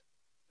adapt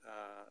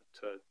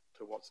to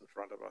what's in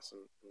front of us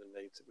and the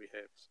needs that we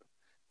have. So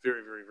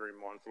very, very, very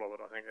mindful of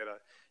it. I think at an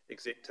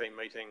exec team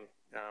meeting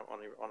on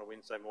a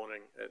Wednesday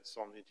morning, it's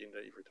on the agenda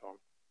every time.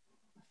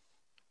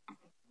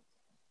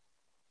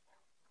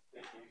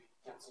 Thank you.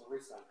 Councillor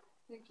Riso.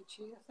 Thank you,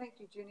 Chair. Thank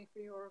you, Jenny, for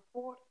your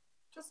report.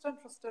 Just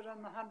interested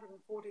in the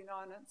 149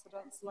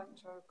 incidents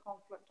linked to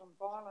conflict and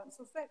violence.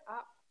 Is that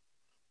up?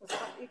 Is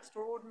that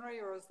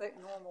extraordinary or is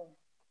that normal?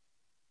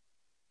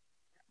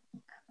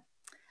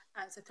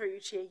 So through you,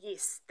 Chair,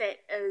 yes,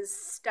 that is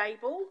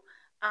stable,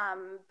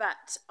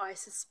 but I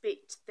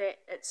suspect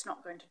that it's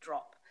not going to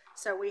drop.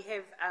 So we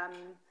have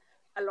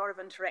a lot of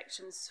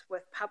interactions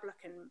with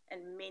public and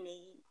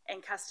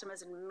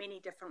customers in many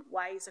different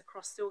ways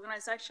across the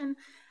organisation.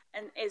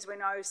 And as we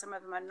know, some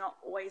of them are not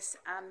always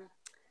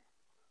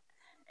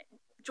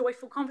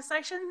joyful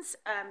conversations.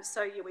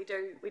 So yeah, we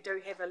do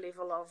have a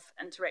level of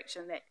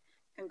interaction that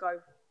can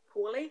go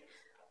poorly.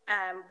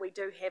 We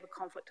do have a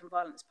conflict and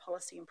violence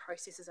policy and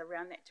processes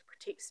around that to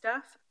protect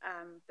staff.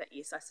 But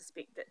yes, I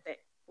suspect that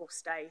will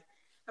stay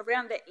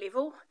around that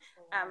level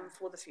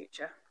for the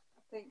future.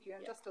 Thank you.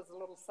 And just as a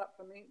little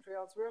supplementary,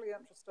 I was really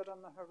interested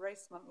in the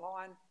harassment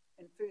line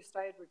and first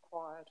aid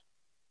required.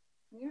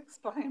 Can you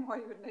explain why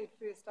you would need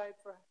first aid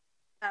for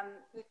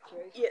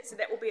yeah, so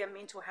that will be a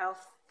mental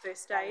health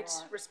first aid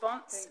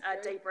response, a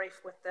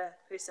debrief with the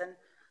person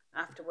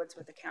afterwards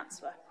with the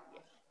counsellor.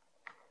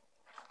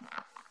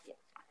 Yeah.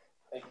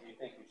 Thank you,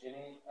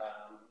 Jenny.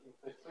 Any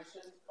further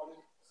questions,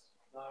 comments?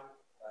 No.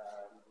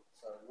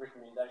 So the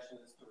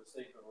recommendation is to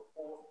receive the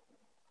report.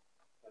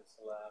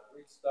 Councillor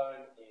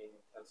Redstone and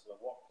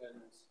Councillor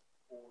Watkins,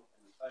 all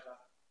in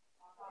favour?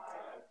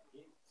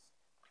 Against?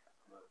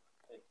 No.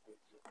 Thank you.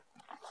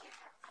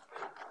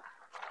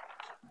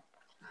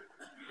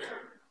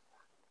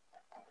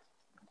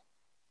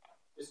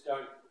 Just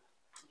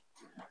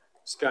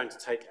going to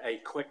take a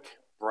quick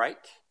break,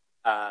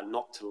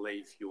 not to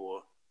leave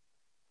the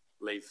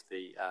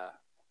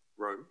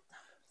room.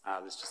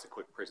 There's just a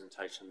quick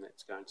presentation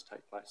that's going to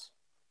take place.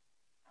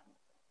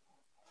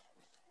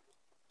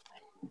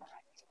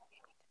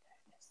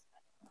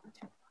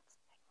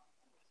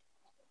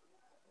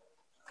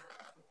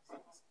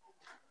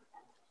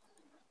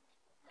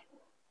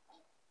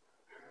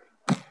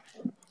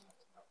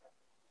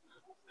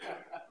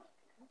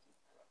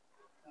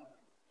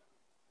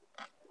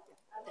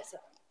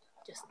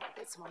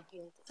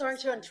 Sorry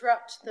to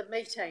interrupt the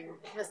meeting,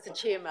 Mr.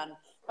 Chairman,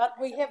 but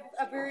we have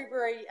a very,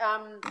 very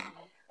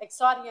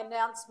exciting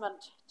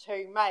announcement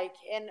to make,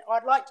 and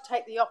I'd like to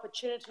take the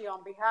opportunity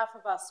on behalf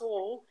of us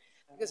all,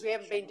 because we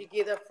haven't been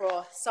together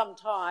for some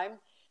time,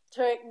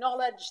 to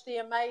acknowledge the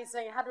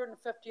amazing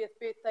 150th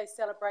birthday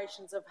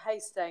celebrations of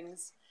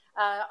Hastings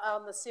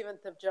on the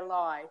 7th of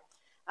July.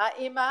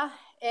 Emma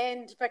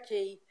and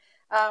Vicky,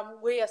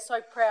 we are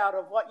so proud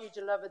of what you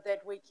delivered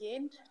that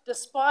weekend.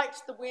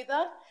 Despite the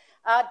weather,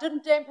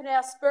 didn't dampen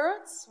our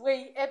spirits.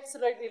 We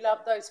absolutely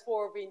loved those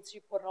 4 events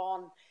you put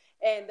on,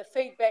 and the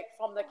feedback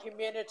from the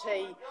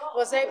community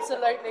was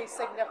absolutely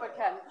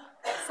significant.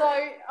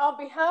 So on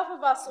behalf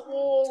of us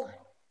all,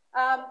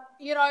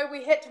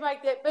 we had to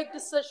make that big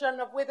decision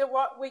of whether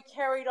we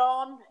carried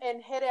on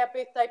and had our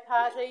birthday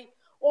party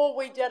or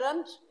we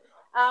didn't.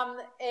 And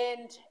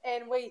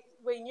we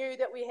knew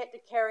that we had to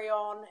carry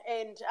on.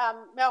 And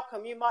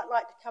Malcolm, you might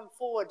like to come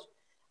forward,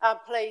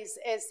 please,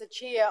 as the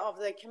chair of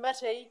the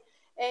committee,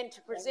 and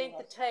to present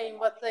the team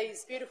with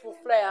these beautiful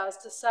flowers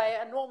to say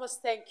enormous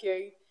thank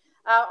you.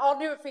 I'll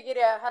never forget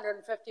our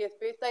 150th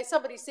birthday.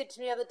 Somebody said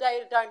to me the other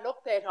day, "I don't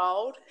look that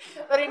old."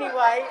 But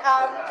anyway,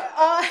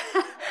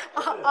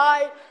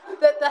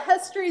 the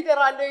history that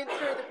I learned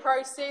through the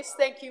process,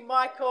 thank you,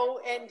 Michael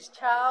and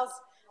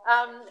Charles,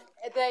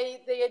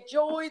 the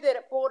joy that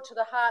it brought to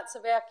the hearts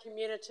of our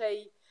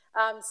community,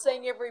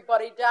 seeing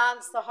everybody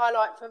dance. The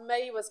highlight for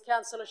me was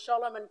Councillor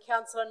Sholem and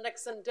Councillor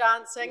Nixon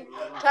dancing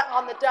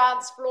on the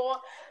dance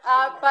floor.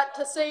 But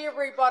to see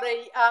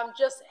everybody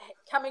just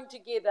coming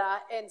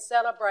together and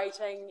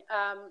celebrating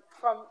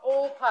from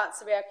all parts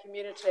of our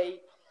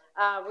community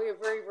we're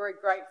very, very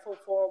grateful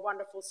for a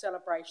wonderful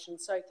celebration.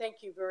 So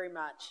thank you very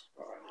much.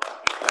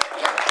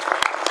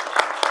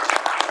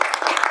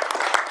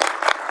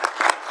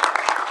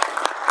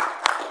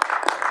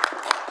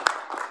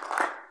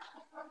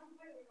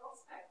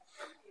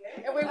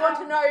 And we want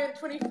to know in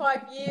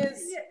 25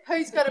 years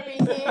who's going to be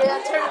here to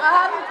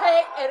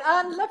unpack and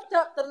unlift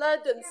up the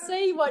lid and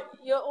see what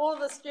all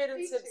the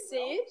students have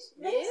said,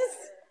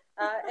 yes,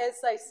 as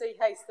they see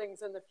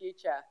Hastings in the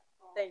future.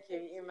 Thank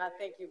you, Emma.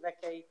 Thank you,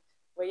 Vicky.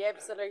 We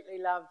just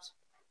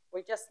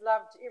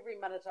loved every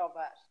minute of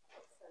it.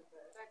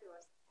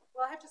 Fabulous.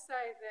 Well, I have to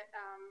say that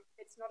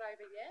it's not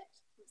over yet.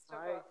 We've still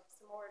got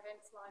some more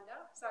events lined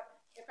up. So,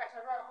 in fact, I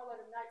wrote a whole lot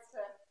of notes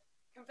to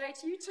convey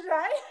to you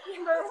today,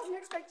 but I wasn't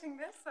expecting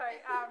this. So,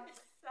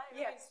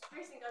 yes.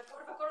 What have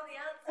I got all the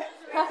answers?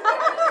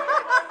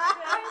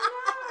 I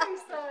know.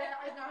 So,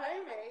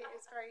 Naomi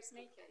is very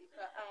sneaky,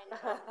 but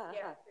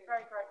yeah,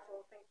 very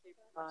grateful. Thank you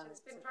very much.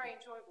 It's been very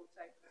enjoyable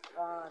too.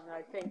 Oh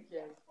no, thank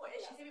you. What,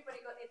 has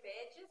everybody got their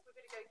badges? We're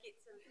going to go get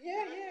some.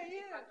 Yeah.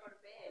 Everyone got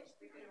a badge.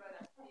 We're going to run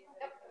up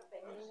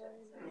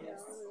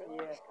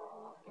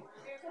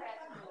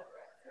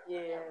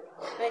Yeah.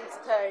 Thanks,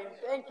 team.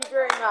 Thank you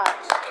very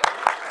much.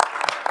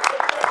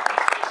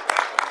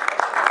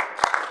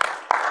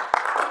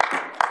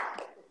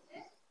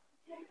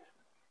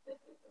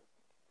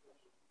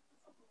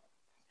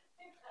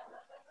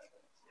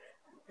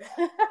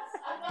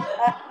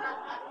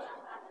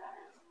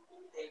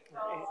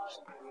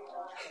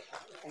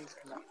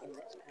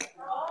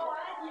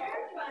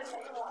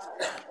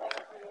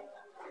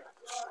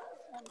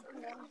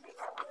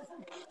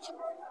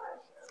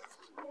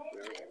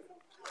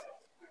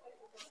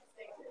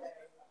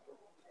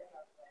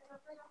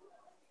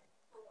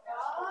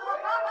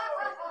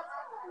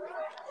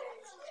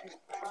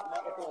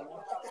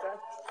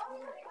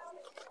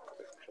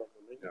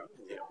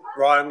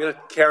 Right, I'm going to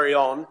carry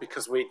on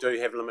because we do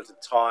have limited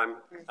time.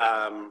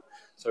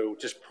 So we'll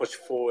just push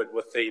forward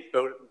with the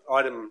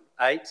item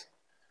 8,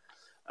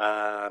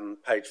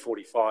 page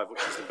 45,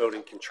 which is the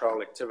building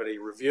control activity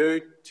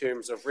review,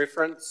 terms of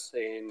reference.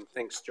 And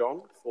thanks,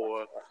 John,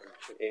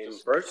 and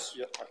Bruce.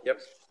 Yep.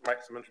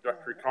 Make some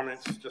introductory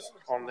comments just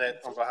on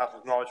that on behalf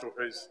of Nigel,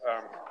 who's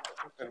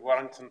in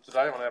Wellington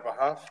today on our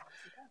behalf.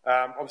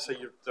 Obviously,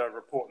 the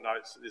report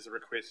notes that there's a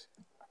request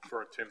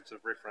for a terms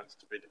of reference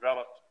to be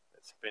developed.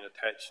 It's been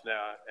attached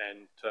now,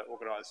 and to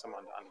organise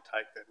someone to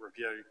undertake that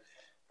review.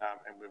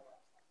 And we're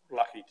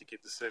lucky to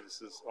get the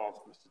services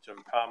of Mr.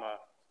 Jim Palmer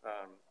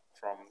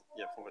from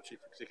former Chief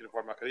Executive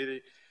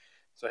Waimakariri.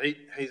 So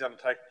he's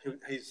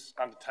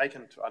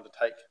undertaken to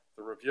undertake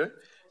the review.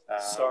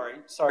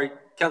 Sorry,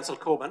 Councillor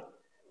Corbyn,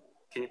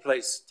 can you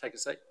please take a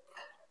seat?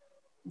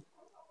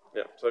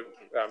 Yeah. So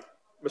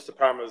Mr.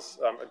 Palmer's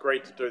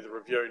agreed to do the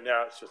review.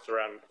 Now it's just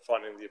around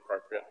finding the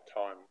appropriate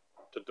time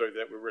to do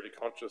that. We're really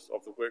conscious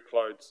of the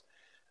workloads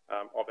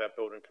of our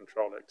building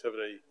control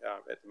activity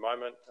at the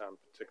moment,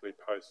 particularly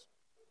post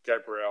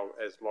Gabrielle,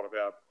 as a lot of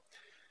our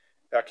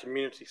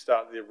community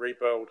start their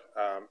rebuild.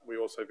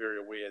 We're also very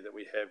aware that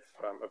we have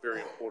a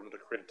very important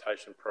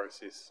accreditation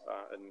process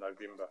in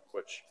November,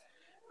 which,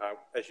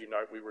 as you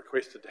know, we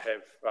requested to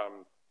have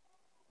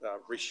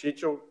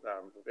rescheduled.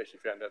 We've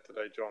actually found out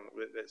today, John,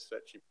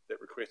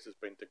 that request has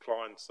been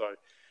declined. So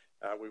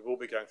we will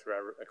be going through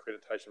our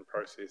accreditation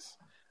process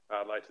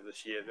later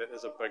this year. That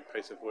is a big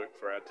piece of work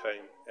for our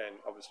team, and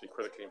obviously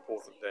critically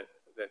important that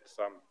that's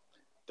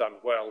done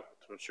well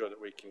to ensure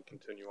that we can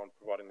continue on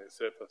providing that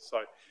service.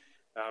 So,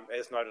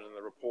 as noted in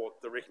the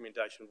report, the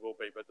recommendation will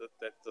be,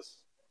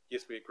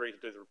 yes, we agree to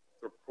do the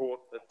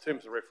report. The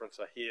terms of reference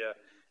are here,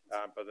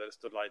 but that it's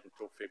delayed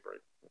until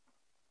February.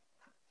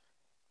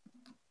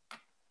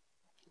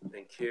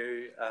 Thank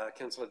you.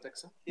 Councillor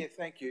Dixon? Yeah,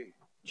 thank you,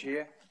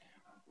 Chair.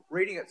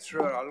 Reading it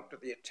through, and I looked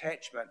at the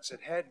attachments,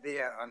 it had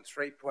there on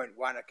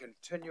 3.1 a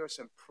continuous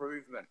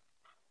improvement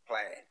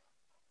plan.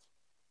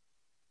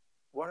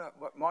 What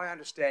my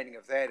understanding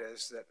of that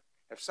is that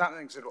if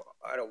something's at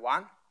a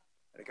 1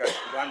 and it goes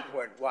to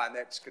 1.1,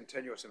 that's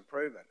continuous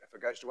improvement. If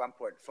it goes to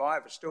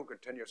 1.5, it's still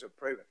continuous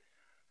improvement.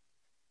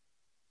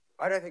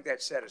 I don't think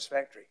that's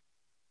satisfactory.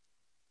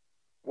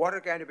 What are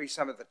going to be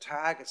some of the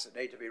targets that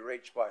need to be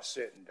reached by a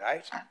certain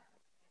date?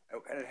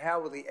 And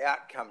how will the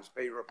outcomes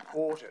be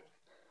reported?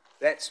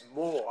 That's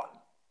more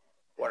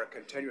what a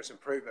continuous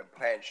improvement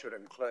plan should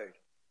include.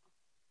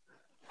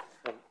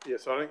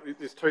 So I think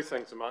there's two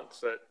things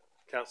amongst that,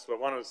 Councillor.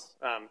 One is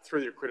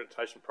through the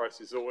accreditation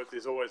process,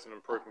 there's always an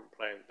improvement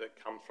plan that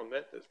comes from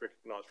that, that's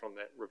recognised from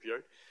that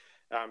review.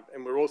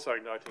 And we're also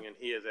noting in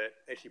here that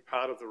actually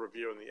part of the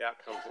review and the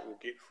outcomes that we'll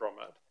get from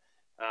it,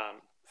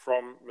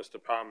 from Mr.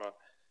 Palmer,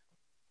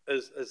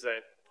 is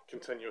that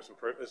continuous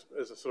improvement,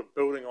 is a sort of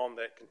building on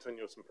that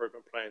continuous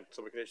improvement plan,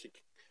 so we can actually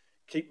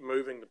keep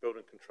moving the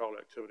building control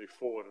activity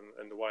forward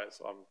in the way it's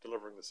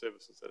delivering the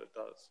services that it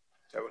does.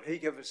 So will he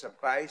give us a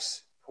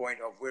base point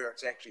of where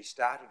it's actually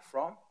started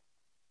from?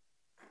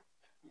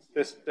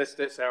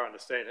 That's our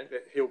understanding,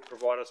 that he'll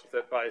provide us with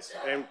that base,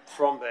 and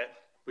from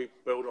that we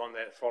build on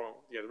that following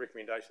the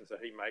recommendations that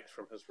he makes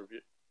from his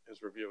review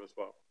as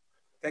well.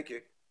 Thank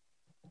you.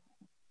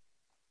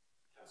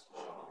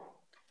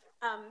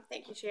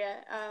 Thank you,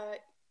 Chair.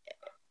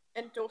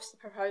 Endorse the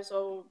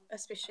proposal,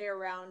 especially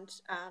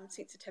around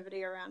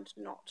sensitivity around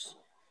not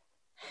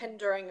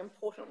hindering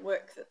important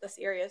work that this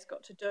area has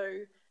got to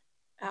do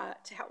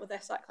to help with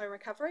our cyclone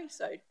recovery.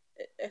 So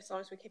as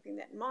long as we're keeping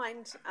that in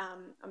mind,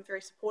 I'm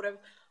very supportive.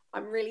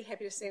 I'm really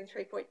happy to see in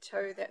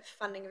 3.2 that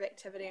funding of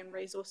activity and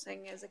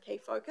resourcing is a key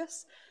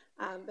focus,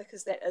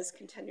 because that is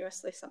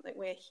continuously something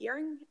we're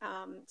hearing.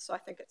 So I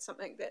think it's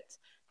something that's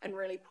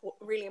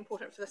really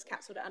important for this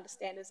council to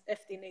understand is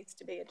if there needs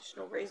to be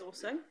additional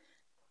resourcing.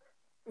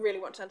 Really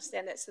want to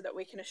understand that so that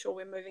we can assure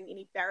we're moving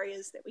any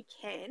barriers that we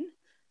can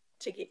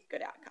to get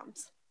good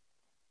outcomes.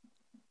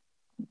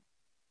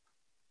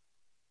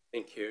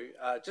 Thank you.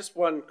 Just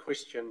one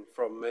question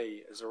from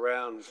me is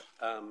around,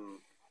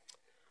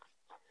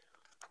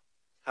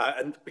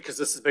 and because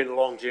this has been a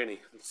long journey,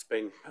 it's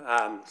been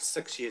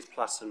 6 years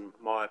plus in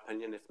my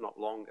opinion, if not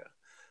longer.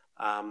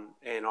 And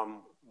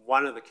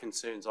one of the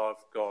concerns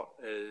I've got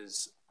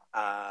is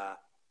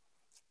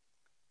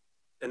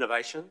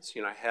innovations.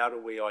 You know, how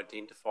do we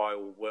identify,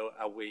 or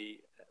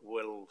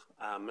will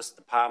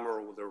Mr. Palmer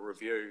or the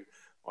review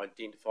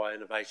identify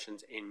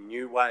innovations and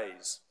new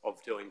ways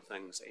of doing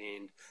things?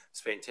 And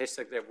it's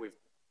fantastic that we've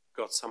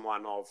got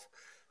someone of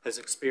his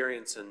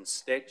experience and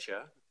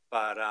stature,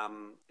 but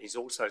he's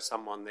also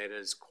someone that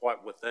is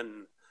quite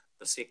within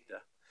the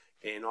sector.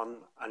 And I'm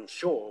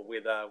unsure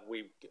whether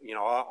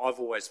I've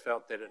always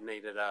felt that it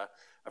needed a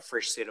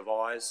fresh set of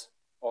eyes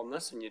on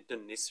this, and you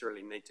didn't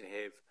necessarily need to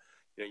have,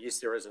 yes,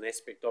 there is an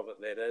aspect of it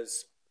that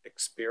is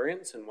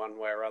experience in one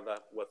way or other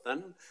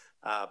within,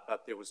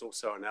 but there was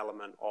also an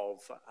element of,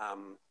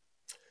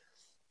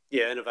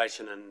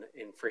 innovation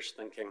and fresh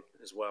thinking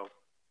as well.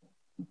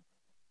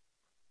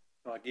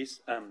 I guess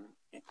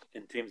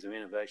in terms of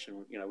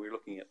innovation, we're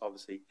looking at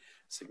obviously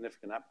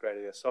significant upgrade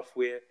of our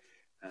software.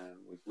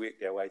 We've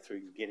worked our way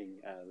through getting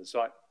the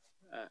site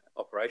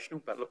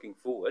operational, but looking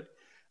forward,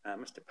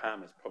 Mr.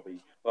 Palmer's probably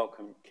well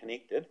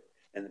connected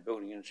in the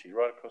building industry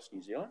right across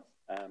New Zealand,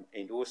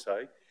 and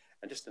also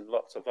just in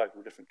lots of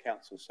local different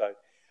councils. So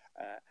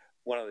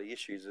one of the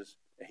issues is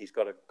he's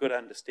got a good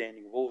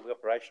understanding of all the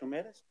operational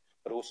matters,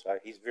 but also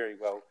he's very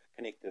well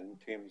connected in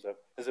terms of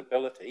his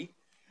ability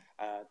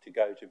to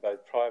go to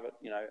both private,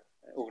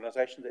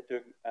 organisations that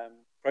do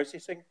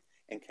processing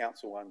and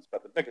council ones.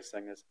 But the biggest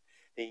thing is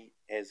he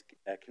has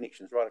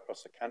connections right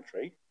across the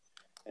country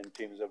in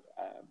terms of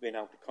being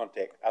able to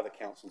contact other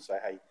councils and say,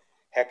 hey,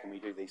 how can we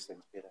do these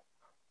things better?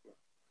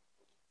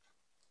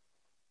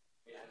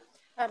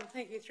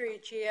 Thank you, through you,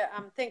 Chair.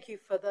 Thank you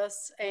for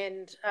this,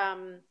 and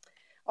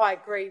I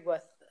agree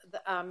with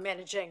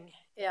managing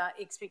our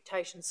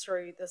expectations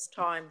through this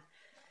time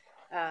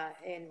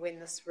and when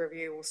this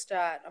review will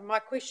start. My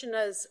question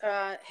is,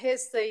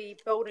 has the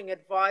building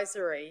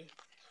advisory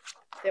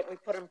that we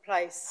put in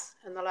place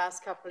in the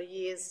last couple of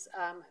years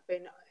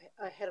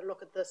had a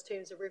look at this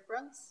terms of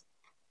reference?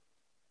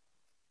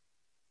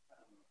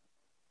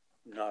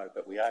 No,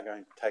 but we are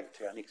going to take it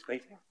to our next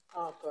meeting.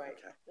 Oh, great.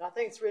 Okay. I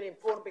think it's really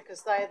important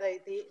because they're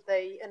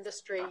the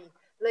industry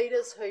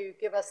leaders who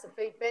give us the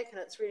feedback, and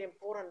it's really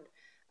important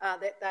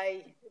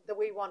that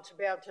we want to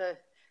be able to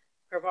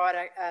provide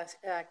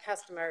a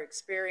customer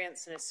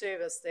experience and a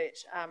service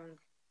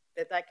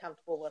that they're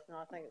comfortable with, and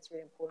I think it's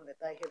really important that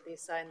they have their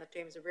say in the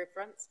terms of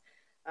reference.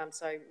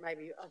 So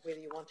maybe whether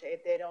you want to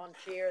add that on,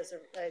 Chair, as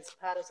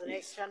part of an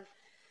action.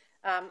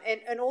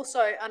 And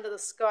also under the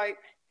scope,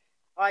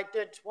 I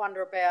did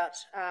wonder about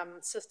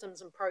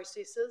systems and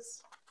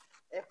processes,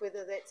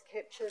 whether that's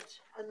captured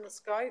in the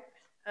scope,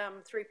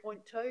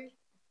 3.2.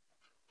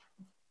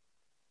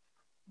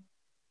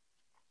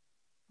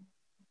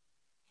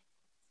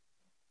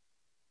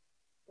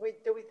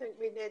 Do we think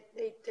we need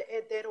to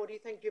add that, or do you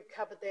think you've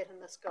covered that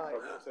in the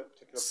scope?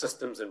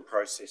 Systems and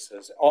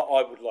processes.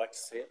 I would like to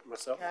see it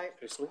myself,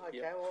 personally. Okay,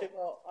 yeah.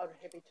 well, I'm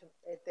happy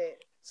to add that.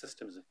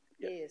 Systems,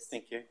 yes.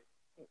 Thank you.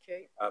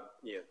 Thank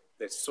you.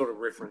 There's sort of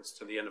reference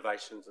to the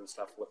innovations and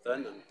stuff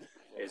within, and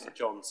as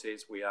John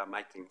says, we are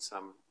making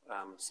some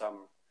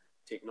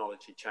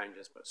technology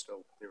changes, but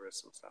still there is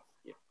some stuff.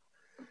 Yeah.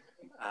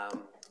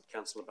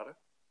 Councillor Butter.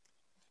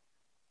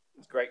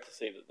 It's great to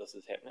see that this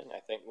is happening. I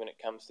think when it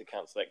comes to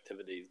council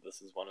activities,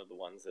 this is one of the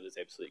ones that is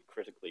absolutely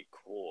critically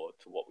core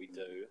to what we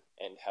do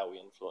and how we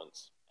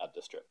influence our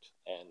district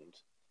and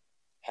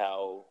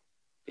how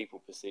people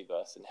perceive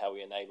us and how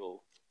we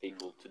enable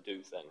people to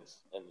do things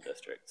in the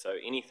district. So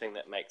anything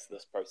that makes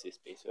this process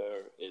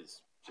better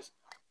is just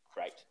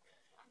great.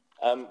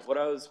 What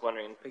I was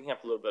wondering, picking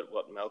up a little bit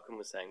what Malcolm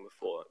was saying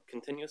before,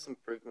 continuous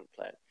improvement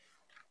plan,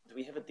 do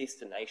we have a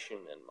destination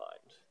in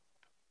mind?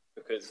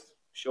 Because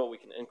sure, we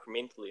can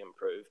incrementally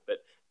improve,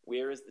 but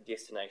where is the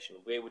destination?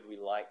 Where would we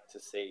like to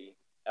see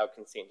our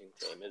consenting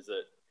team? Is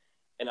it,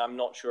 and I'm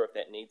not sure if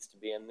that needs to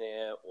be in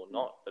there or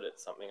not, but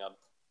it's something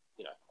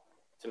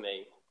to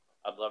me,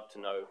 I'd love to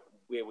know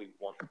where we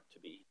want to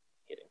be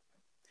heading.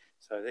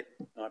 So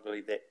I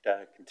believe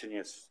that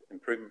continuous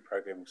improvement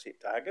program will set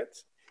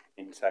targets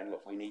and saying,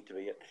 look, we need to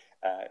be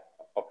at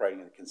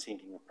operating at the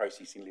consenting and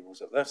processing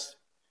levels at this.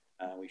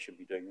 We should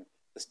be doing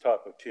this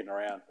type of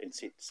turnaround and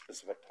set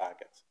specific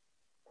targets.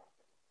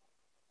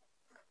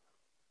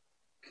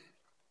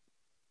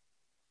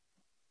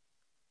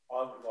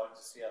 I would like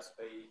to see us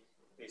be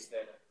best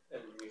at it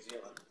in New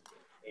Zealand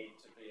and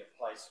to be a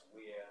place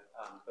where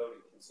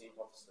building consent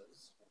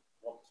officers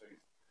want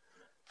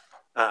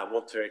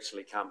to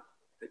actually come,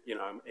 you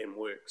know, and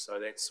work. So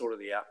that's sort of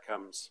the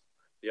outcomes,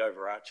 the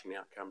overarching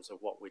outcomes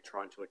of what we're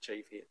trying to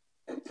achieve here.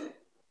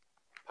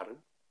 Pardon?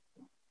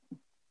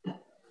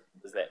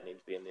 Does that need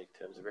to be in the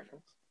terms of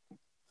reference?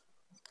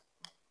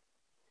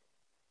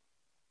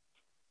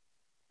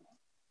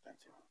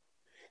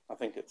 I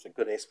think it's a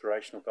good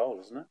aspirational goal,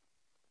 isn't it?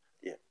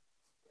 Yeah.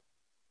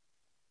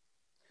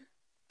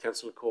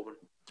 Councillor Corbyn.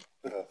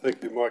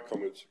 Thank you. My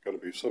comments are going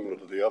to be similar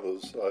to the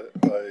others.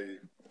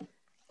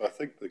 I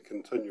think the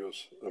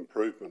continuous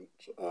improvement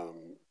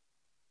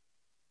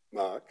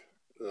mark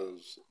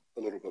is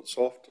a little bit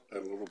soft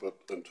and a little bit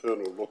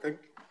internal looking.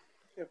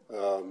 Yep.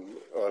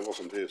 I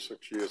wasn't here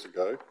 6 years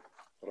ago,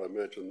 but I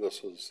imagine this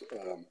has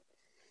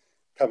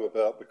come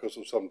about because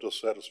of some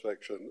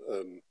dissatisfaction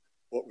in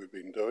what we've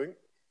been doing,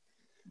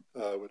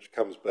 which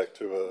comes back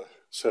to a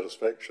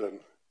satisfaction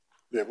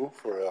level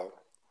for our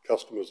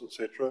customers,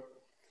 etc.,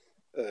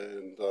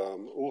 and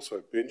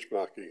also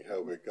benchmarking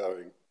how we're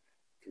going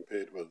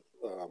compared with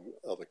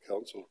other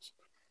councils.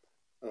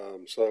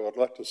 So I'd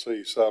like to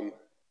see some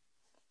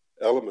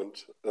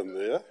element in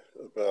there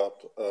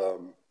about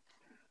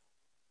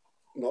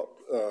not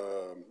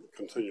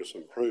continuous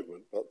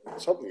improvement,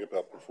 but something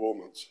about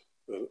performance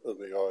in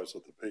the eyes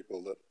of the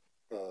people that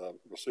are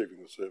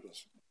receiving the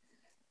service.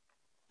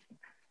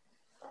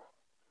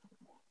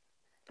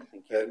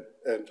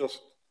 And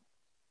just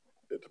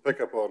to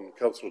pick up on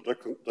Councillor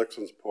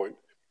Dixon's point,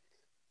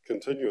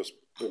 continuous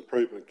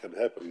improvement can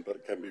happen, but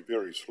it can be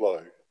very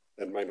slow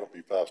and may not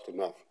be fast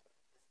enough.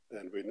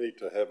 And we need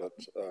to have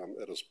it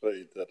at a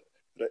speed that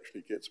it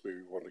actually gets where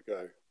we want to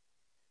go.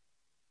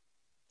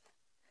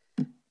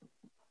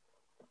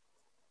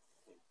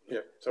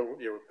 Yeah, so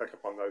yeah, we'll pick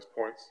up on those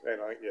points,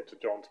 and I think yeah, to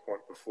John's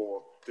point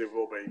before, there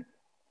will be,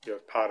 you know,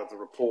 as part of the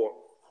report,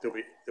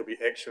 there'll be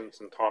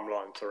actions and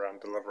timelines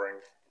around delivering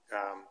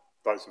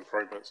those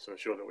improvements to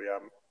ensure that we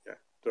are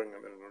doing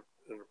them in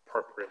an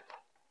appropriate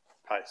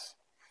pace.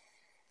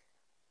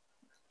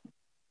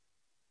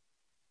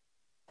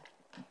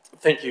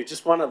 Thank you.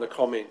 Just one other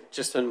comment,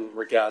 just in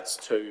regards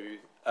to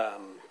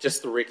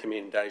just the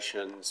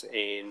recommendations,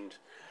 and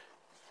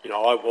you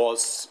know, I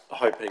was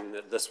hoping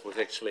that this was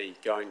actually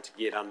going to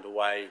get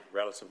underway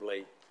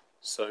relatively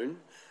soon,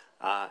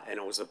 and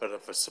it was a bit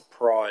of a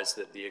surprise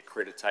that the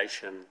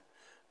accreditation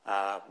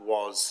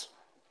was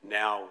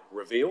now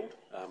revealed,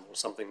 or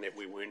something that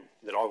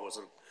I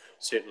wasn't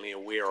certainly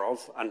aware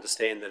of.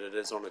 Understand that it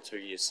is on a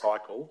 2-year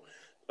cycle,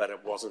 but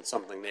it wasn't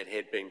something that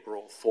had been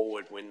brought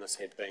forward when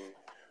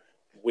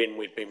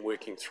we'd been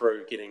working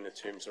through getting the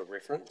terms of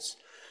reference.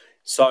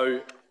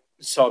 So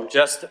I'm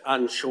just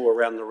unsure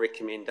around the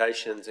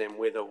recommendations and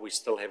whether we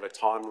still have a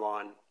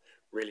timeline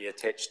really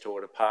attached to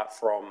it, apart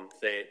from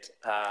that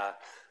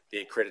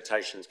the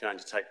accreditation is going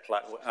to take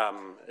place,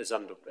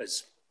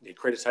 the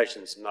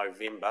accreditation is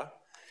November,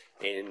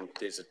 and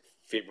there's a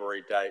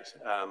February date.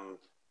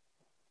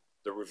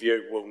 The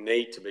review will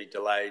need to be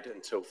delayed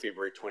until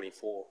February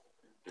 24.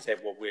 Is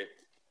that what we're...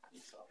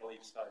 Yes, I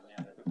believe so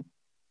now.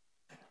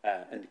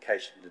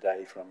 Indication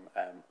today from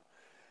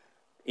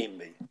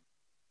MB.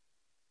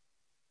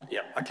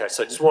 Yeah, okay,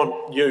 so just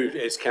want you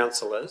as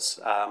councillors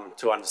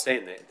to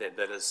understand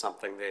that is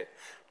something that,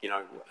 you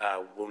know,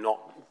 will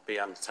not be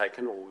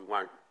undertaken, or we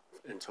won't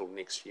until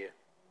next year.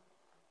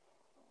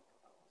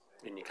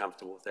 And you're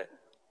comfortable with that?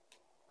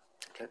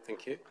 Okay,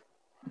 thank you.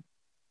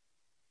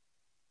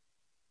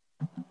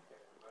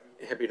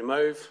 Happy to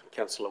move.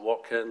 Councillor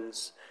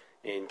Watkins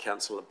and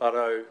Councillor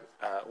Butto,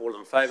 all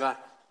in favour?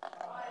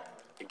 Aye.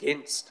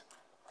 Against?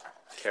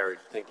 Carried.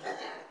 Thank you.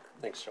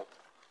 Thanks, John.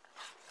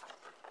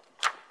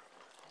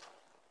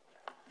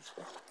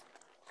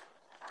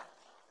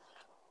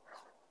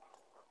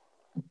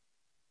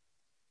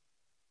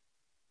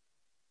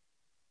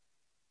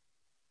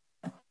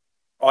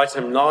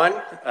 Item 9,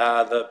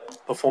 the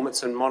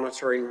performance and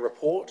monitoring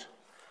report.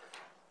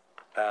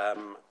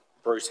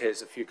 Bruce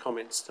has a few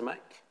comments to make.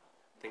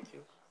 Thank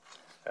you.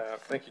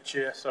 Thank you,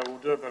 Chair. So we'll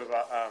do a bit of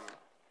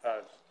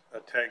a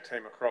tag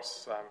team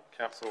across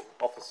council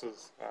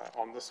officers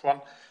on this one.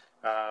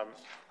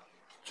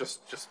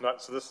 Just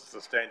note, so this is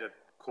the standard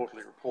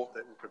quarterly report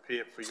that we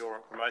prepare for your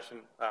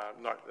information.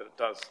 Note that it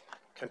does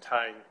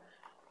contain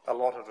a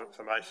lot of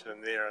information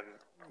in there, and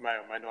may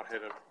or may not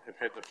have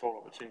had the full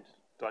opportunity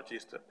to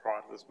digest it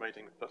prior to this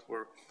meeting, but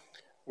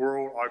we're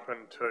all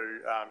open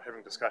to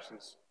having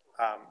discussions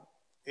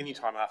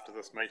anytime after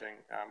this meeting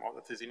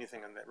if there's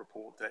anything in that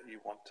report that you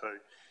want to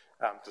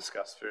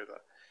discuss further.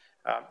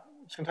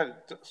 It's going to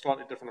take a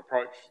slightly different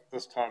approach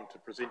this time to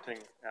presenting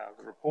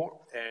the report,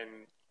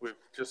 and we've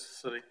just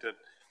selected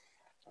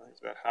I think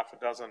it's about half a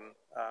dozen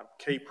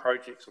key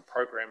projects or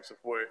programs of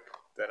work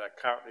that are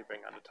currently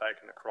being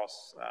undertaken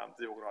across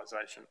the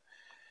organisation.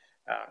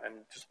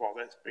 And just while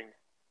that's being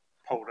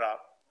pulled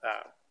up,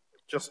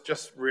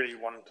 just really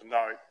wanted to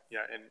note,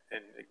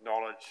 and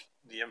acknowledge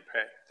the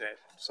impact that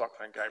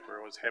Cyclone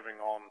Gabrielle is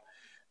having on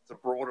the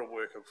broader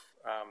work of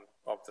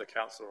the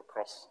council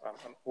across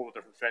all the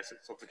different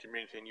facets of the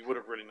community. And you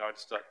would have really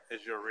noticed it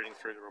as you were reading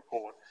through the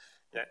report,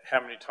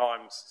 how many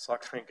times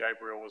Cyclone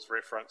Gabrielle was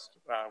referenced,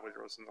 whether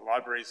it was in the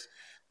libraries,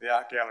 the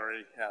art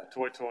gallery,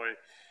 Toi Toi,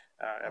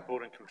 our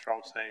building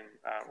control team,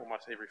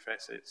 almost every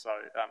facet. So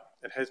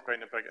it has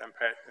been a big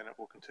impact, and it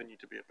will continue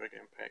to be a big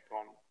impact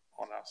on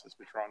us as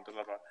we try and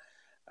deliver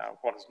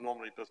what is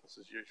normally business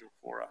as usual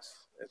for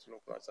us as an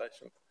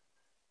organisation.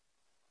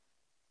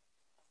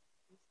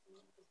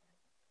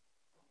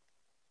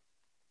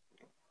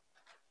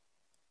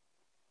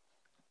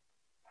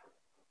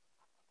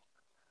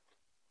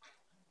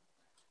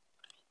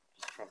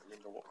 Just trying to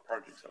remember what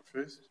projects are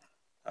first.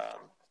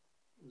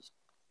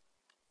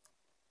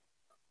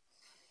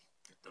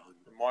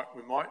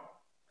 We might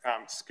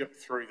skip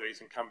through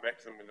these and come back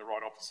to them when the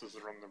right officers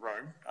are in the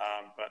room.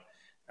 But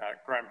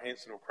Graham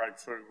Hanson or Craig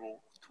Fu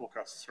will talk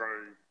us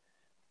through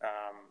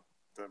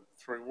the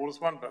Through Waters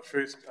one. But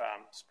first,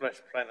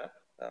 Splash Planet.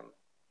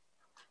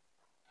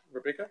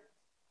 Rebecca?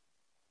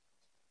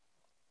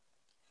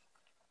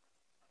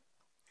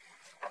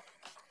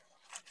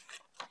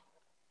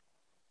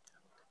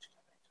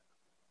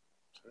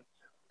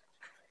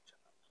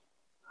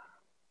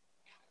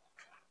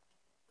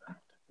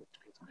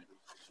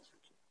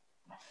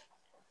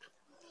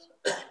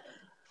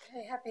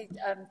 Okay, happy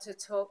to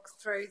talk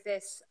through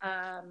this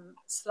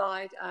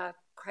slide.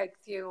 Craig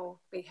Thew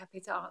will be happy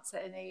to answer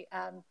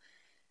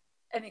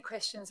any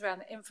questions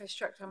around the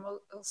infrastructure. I'm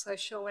also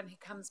sure when he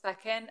comes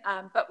back in.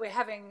 But we're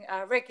having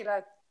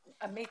regular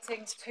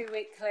meetings, 2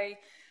 weekly,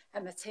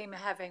 and the team are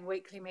having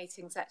weekly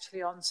meetings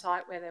actually on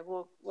site where they're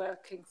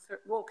walking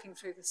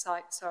through the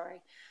site.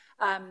 Sorry.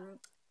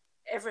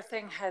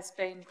 Everything has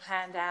been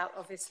planned out,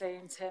 obviously,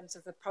 in terms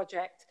of the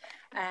project,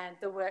 and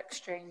the work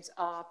streams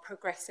are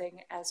progressing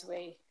as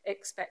we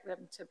expect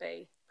them to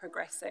be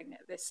progressing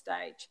at this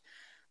stage.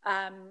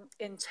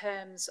 In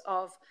terms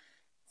of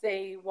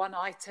the one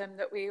item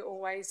that we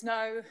always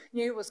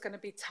knew was going to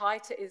be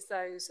tight is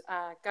those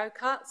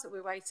go-karts that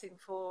we're waiting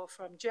for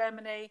from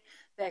Germany.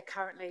 They're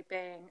currently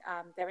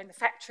they're in the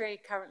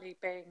factory, currently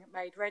being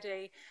made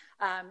ready.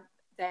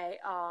 They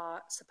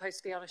are supposed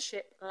to be on a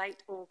ship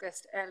late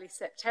August, early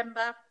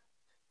September.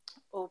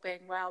 All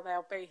being well,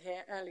 they'll be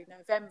here early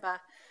November,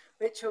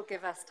 which will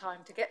give us time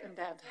to get them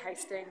down to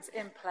Hastings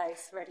in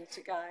place, ready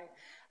to go.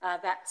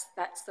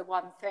 That's the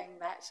one thing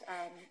that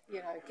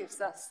gives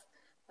us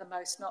the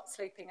most not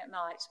sleeping at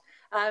night.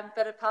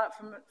 But apart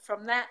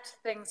from that,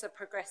 things are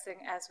progressing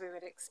as we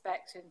would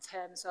expect in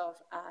terms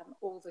of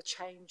all the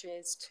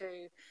changes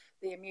to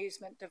the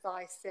amusement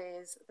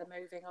devices, the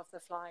moving of the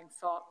Flying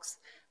Fox,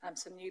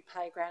 some new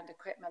playground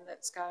equipment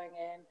that's going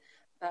in,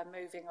 the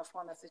moving of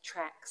one of the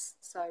tracks.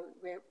 So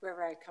we're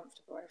very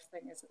comfortable where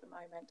everything is at the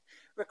moment.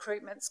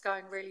 Recruitment's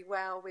going really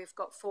well. We've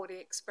got 40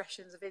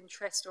 expressions of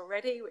interest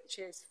already, which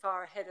is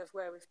far ahead of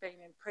where we've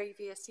been in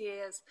previous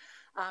years.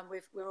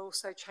 We're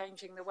also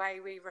changing the way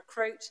we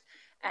recruit,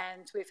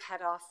 and we've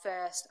had our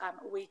first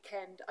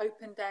weekend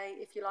open day,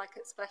 if you like,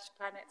 at Splash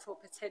Planet for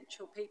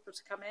potential people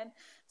to come in.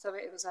 So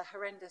it was a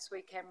horrendous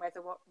weekend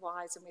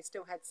weather-wise, and we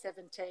still had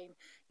 17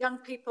 young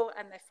people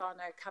and their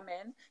whānau come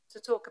in to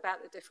talk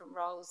about the different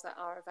roles that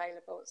are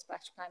available at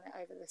Splash Planet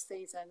over the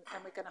season.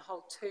 And we're going to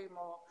hold 2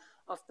 more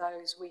of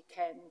those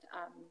weekend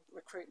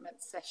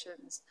recruitment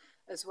sessions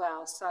as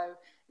well. So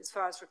as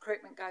far as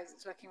recruitment goes,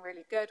 it's looking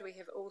really good. We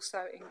have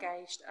also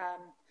engaged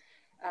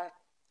a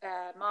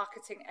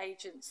marketing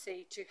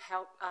agency to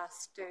help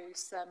us do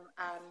some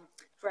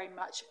very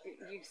much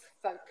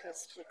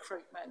youth-focused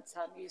recruitment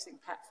using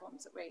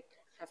platforms that we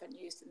haven't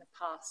used in the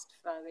past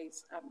for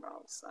these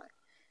roles. So,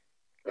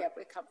 yeah,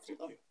 we're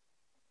comfortable.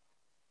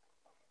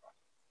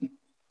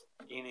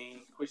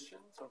 Any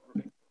questions of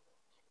Rebecca?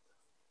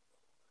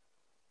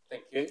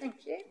 Thank you.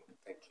 Thank you.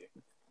 Thank you.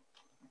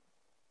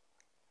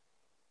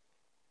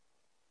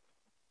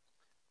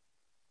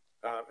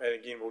 And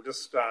again,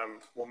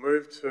 we'll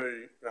move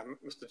to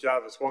Mr.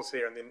 Jarvis was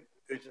here and then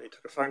urgently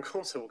took a phone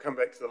call, so we'll come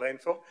back to the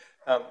landfill.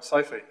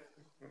 Sophie,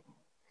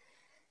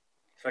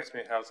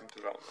 Flaxmere Housing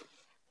Development.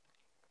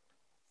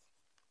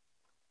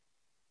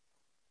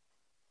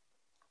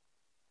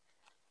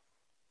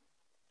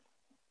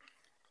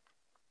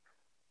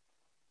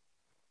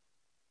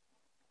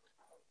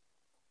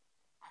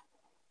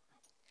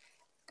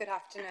 Good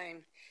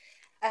afternoon.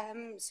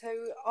 So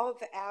of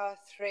our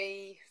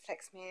 3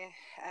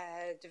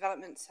 Flaxmere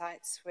development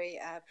sites, we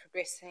are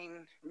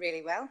progressing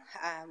really well.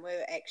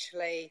 We're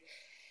actually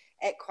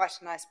at quite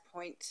a nice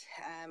point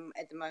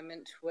at the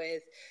moment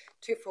with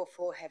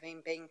 244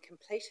 having been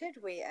completed.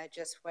 We are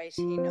just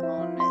waiting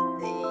on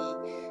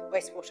the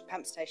wastewater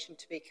pump station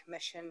to be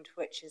commissioned,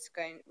 which is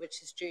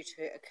due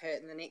to occur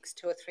in the next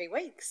 2 or 3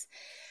 weeks.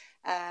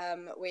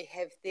 We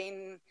have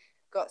then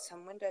got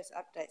some Windows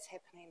updates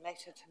happening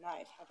later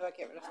tonight. How do I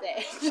get rid of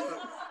that?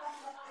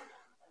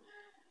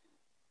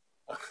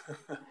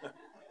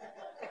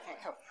 Okay,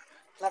 cool.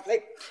 Lovely.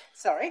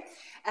 Sorry.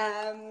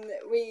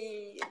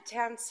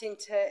 Town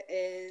Centre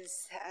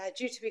is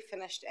due to be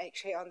finished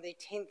actually on the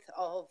 10th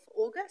of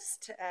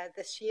August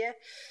this year.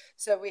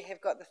 So we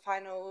have got the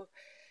final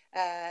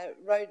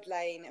road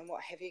lane and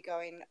what have you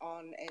going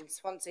on in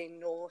Swansea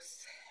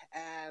North,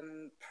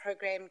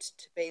 programmed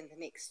to be in the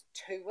next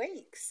 2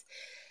 weeks.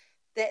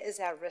 That is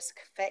our risk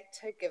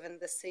factor given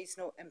the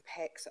seasonal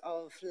impacts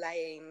of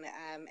laying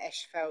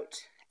asphalt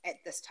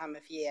at this time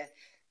of year.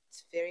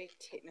 It's very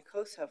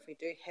technical, so if we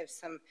do have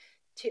some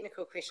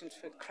technical questions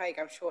for Craig,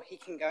 I'm sure he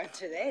can go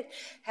into that.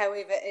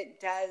 However,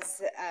 it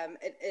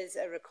is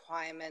a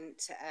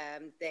requirement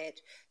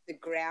that the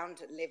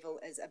ground level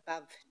is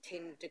above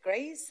 10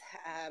 degrees,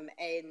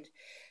 and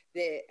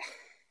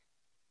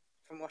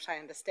from what I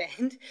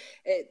understand,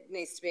 it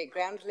needs to be a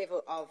ground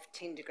level of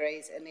 10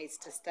 degrees. It needs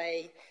to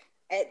stay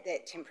at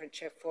that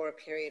temperature for a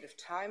period of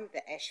time.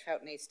 The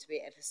asphalt needs to be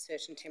at a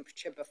certain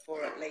temperature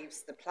before it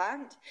leaves the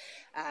plant.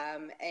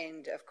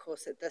 And of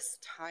course, at this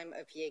time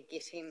of year,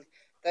 getting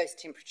those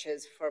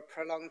temperatures for a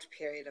prolonged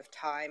period of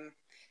time,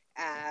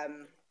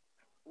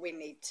 we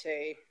need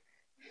to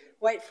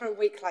wait for a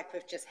week like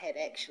we've just had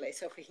actually.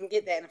 So if we can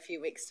get that in a few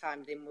weeks'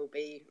 time, then we'll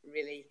be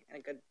really in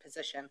a good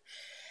position.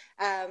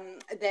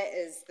 That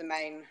is the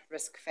main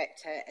risk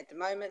factor at the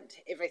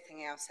moment.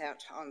 Everything else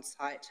out on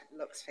site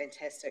looks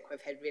fantastic.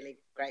 We've had really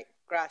great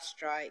grass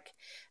strike,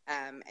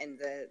 and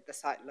the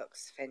site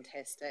looks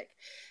fantastic.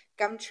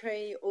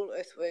 Gumtree, all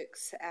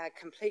earthworks are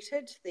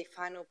completed. The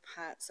final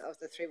parts of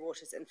the Three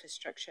Waters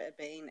infrastructure are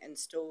being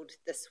installed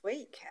this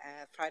week,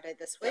 Friday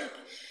this week.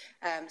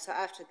 So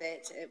after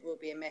that, it will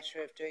be a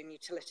matter of doing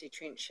utility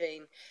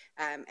trenching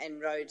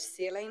and road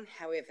sealing.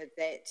 However,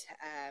 that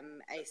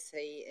AC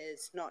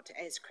is not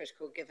as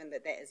critical given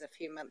that that is a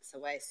few months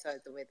away, so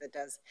the weather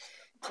does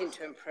tend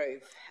to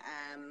improve.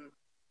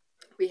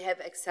 We have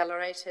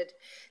accelerated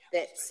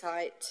that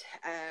site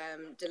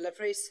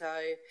delivery,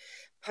 so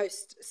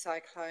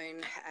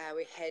post-cyclone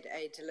we had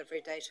a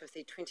delivery date of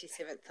the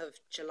 27th of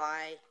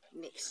July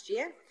next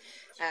year.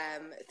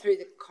 Through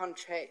the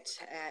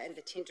contract and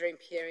the tendering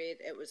period,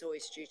 it was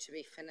always due to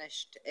be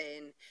finished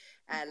in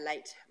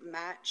late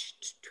March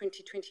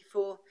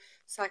 2024.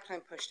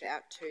 Cyclone pushed it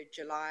out to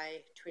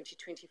July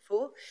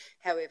 2024.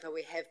 However,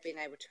 we have been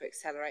able to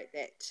accelerate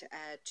that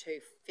to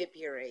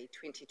February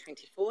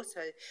 2024.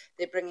 So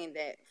they're bringing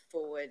that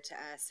forward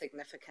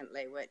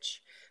significantly,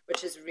 which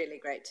is really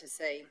great to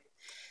see.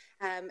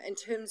 In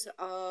terms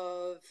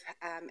of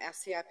our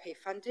CIP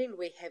funding,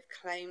 we have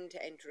claimed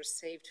and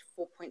received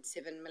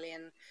 $4.7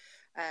 million.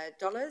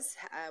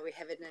 We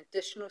have an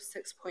additional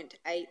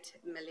 $6.8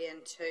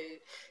 million to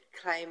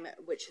claim,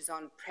 which is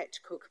on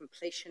practical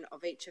completion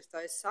of each of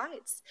those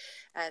sites.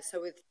 So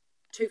with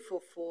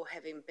 244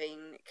 having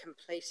been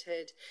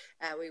completed,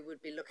 we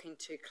would be looking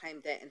to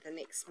claim that in the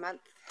next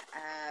month,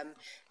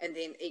 and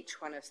then each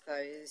one of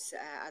those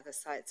other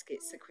sites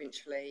gets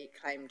sequentially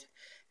claimed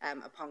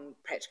upon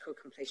practical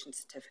completion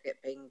certificate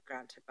being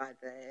granted by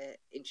the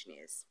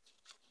engineers.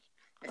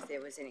 If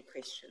there was any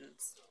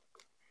questions.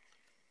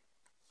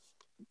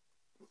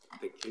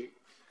 Thank you.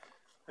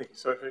 Thank you,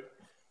 Sophie.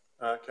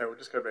 Okay, we'll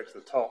just go back to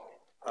the top.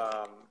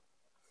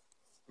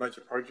 Major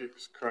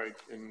projects, Craig,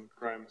 in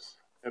Graham's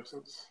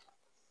absence.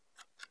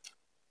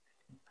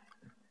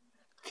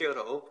 Kia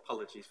ora all.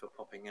 Apologies for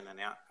popping in and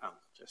out.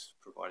 Just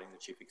providing the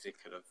Chief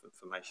Executive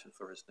information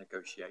for his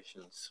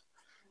negotiations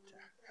to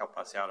help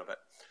us out a bit.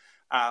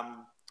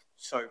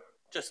 So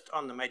just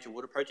on the major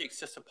water projects,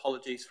 just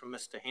apologies from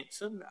Mr.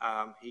 Henson.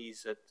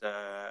 He's at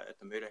the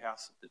murder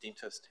house at the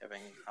dentist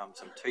having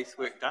some teeth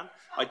work done.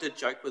 I did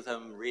joke with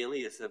him,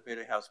 really, is the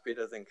murder house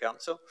better than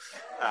council?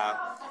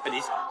 But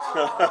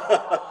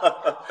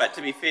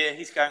to be fair,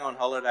 he's going on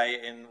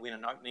holiday, and when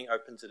an opening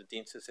opens at a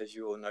dentist, as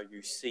you all know,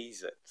 you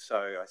seize it. So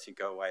I said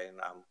go away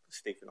and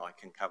Steve and I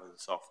can cover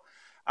this off.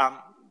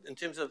 In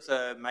terms of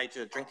the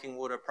major drinking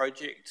water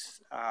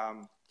projects,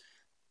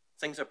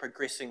 things are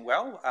progressing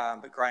well,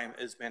 but Graham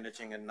is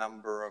managing a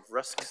number of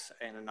risks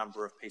and a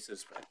number of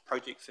pieces.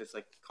 Projects as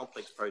a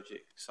complex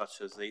project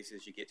such as these,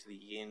 as you get to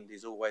the end,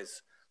 there's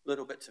always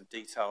little bits of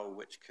detail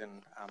which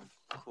can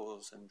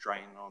cause and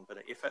drain on a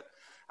bit of effort.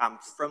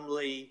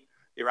 Frimley,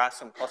 there are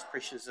some cost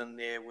pressures in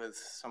there with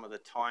some of the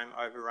time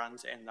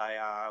overruns, and they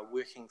are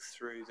working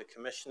through the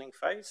commissioning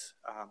phase,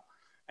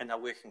 and they're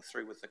working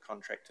through with the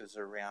contractors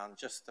around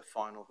just the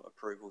final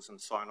approvals and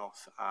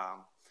sign-off.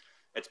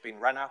 It's been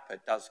run up,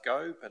 it does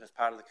go, but as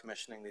part of the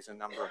commissioning, there's a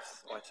number of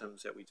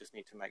items that we just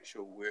need to make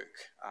sure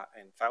work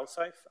and fail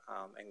safe.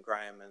 And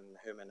Graham and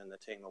Herman and the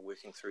team are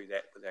working through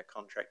that with our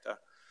contractor.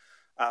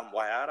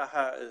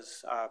 Waiaraha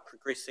is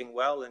progressing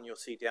well, and you'll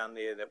see down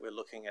there that we're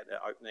looking at the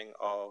opening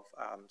of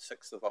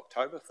 6th of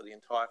October for the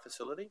entire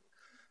facility.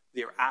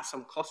 There are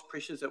some cost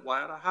pressures at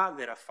Waiaraha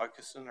that are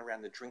focusing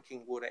around the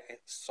drinking water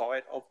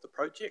side of the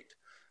project.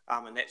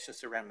 And that's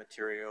just around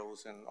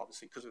materials, and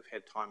obviously because we've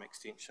had time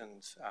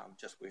extensions,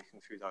 just working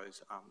through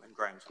those, and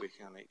Graham's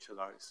working on each of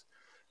those.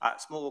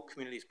 Small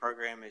Communities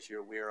Program, as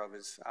you're aware of,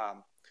 is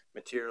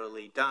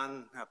materially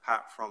done,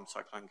 apart from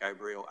Cyclone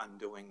Gabriel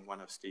undoing one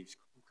of Steve's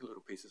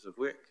little pieces of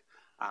work,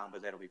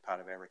 but that'll be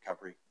part of our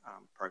recovery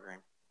program.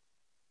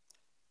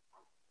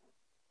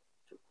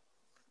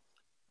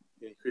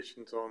 Any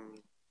questions on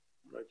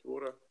Rage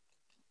Water?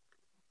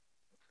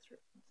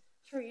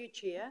 Through you,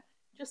 Chair.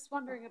 Just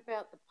wondering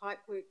about the pipe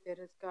work that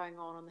is going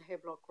on the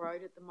Havelock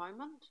Road at the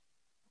moment.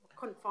 I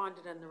couldn't find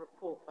it in the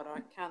report, but I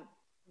can't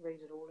read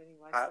it all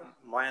anyway. So.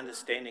 My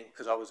understanding,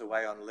 because I was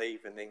away on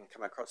leave and then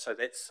come across, so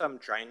that's some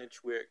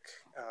drainage work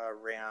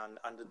around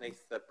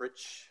underneath the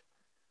bridge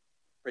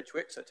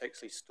work. So it's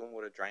actually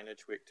stormwater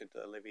drainage work to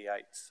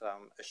alleviate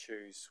some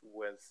issues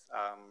with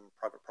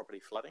private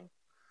property flooding.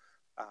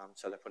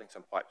 So they're putting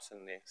some pipes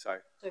in there. So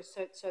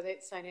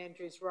that's St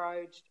Andrews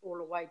Road all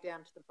the way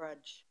down to the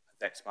bridge.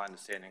 That's my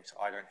understanding. So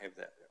I don't have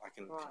that.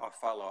 I'll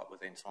follow up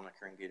with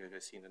Ansonica and get her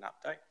to send an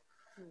update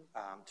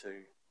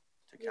to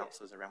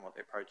councillors around what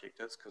their project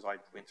is, because I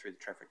went through the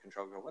traffic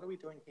control. Go, what are we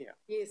doing here?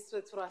 Yes,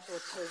 that's what I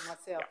thought too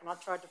myself, and I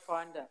tried to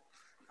find it.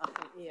 I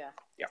think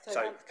Yeah.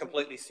 So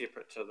completely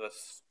separate to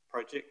this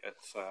project.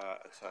 It's a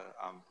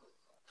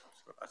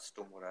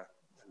stormwater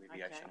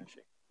alleviation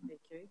issue.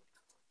 Thank you.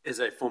 As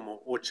a former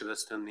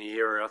orchardist in the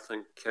area, I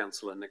think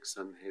Councillor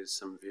Nixon has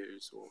some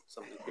views or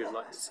something you'd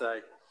like to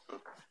say.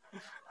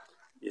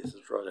 Yes,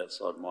 it's right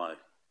outside my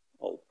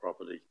old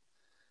property.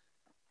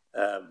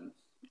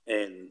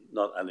 And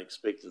not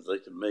unexpectedly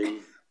to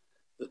me,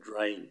 the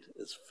drain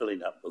is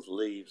filling up with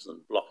leaves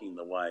and blocking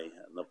the way,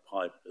 and the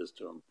pipe is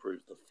to improve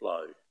the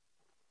flow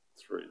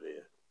through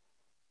there.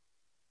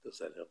 Does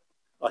that help?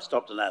 I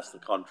stopped and asked the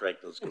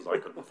contractors because I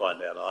couldn't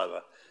find out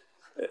either.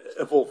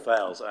 If all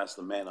fails, ask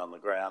the man on the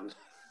ground.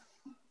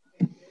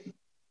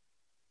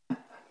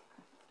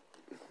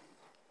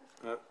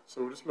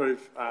 So we'll just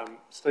move.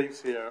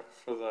 Steve's here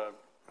for the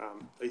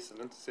Eastern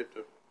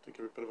Interceptor to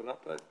give a bit of an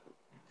update.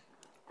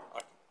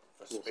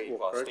 For speed,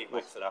 while Steve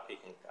makes it up, he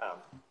can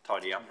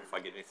tidy up if I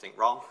get anything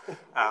wrong.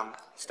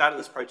 Started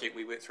this project,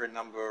 we went through a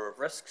number of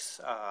risks.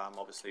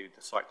 Obviously,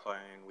 the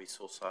cyclone, we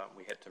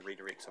had to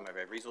redirect some of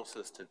our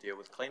resources to deal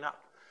with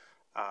cleanup.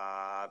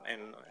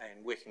 And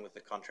working with the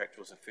contractor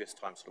was the first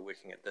time sort of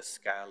working at this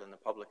scale in the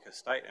public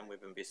estate, and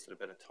we've invested a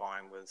bit of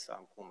time with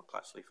Paul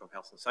McClutchley from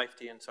Health and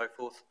Safety and so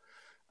forth.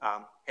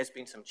 Has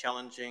been some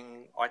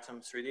challenging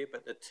items through there,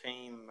 but the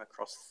team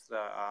across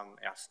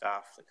our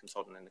staff, the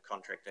consultant and the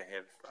contractor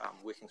have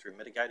working through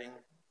mitigating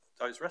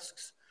those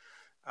risks.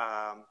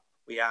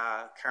 We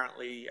are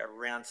currently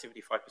around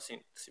 75%,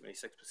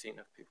 76%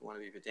 of people want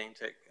to be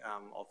pedantic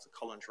of the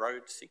Collins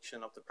Road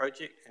section of the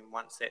project, and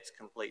once that's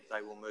complete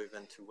they will move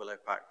into Willow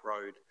Park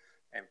Road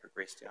and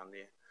progress down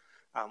there.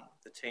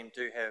 The team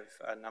do have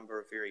a number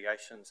of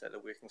variations that they're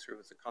working through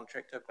with the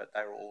contractor, but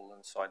they're all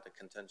inside the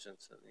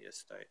contingents at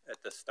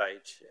this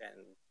stage,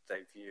 and they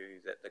view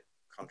that the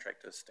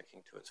contractor is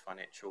sticking to its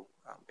financial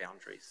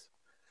boundaries.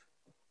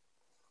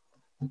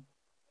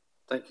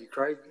 Thank you,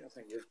 Craig. I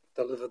think you've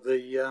delivered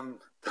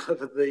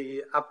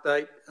the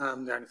update.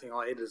 The only thing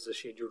I add is the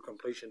scheduled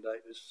completion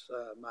date is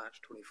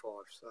March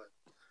 25, so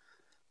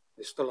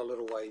there's still a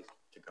little way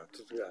to go.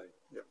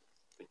 Yeah.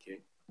 Thank you.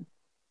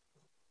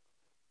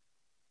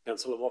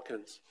 Councillor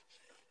Watkins.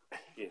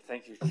 Yeah,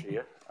 thank you,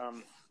 Chair.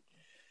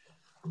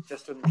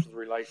 Just in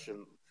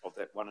relation of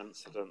that one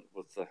incident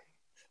with the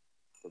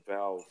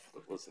valve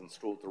that was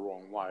installed the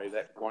wrong way,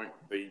 that won't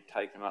be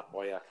taken up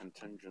by our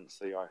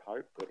contingency, I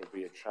hope. It'll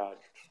be a charge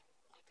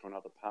to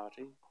another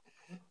party.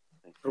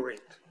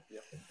 Correct.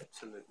 Yep,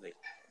 absolutely.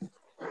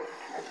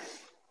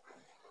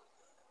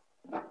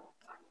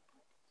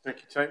 Thank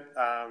you, team.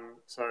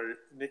 So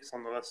next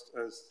on the list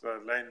is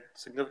the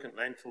significant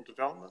landfill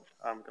development.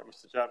 We've got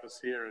Mr. Jarvis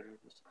here, and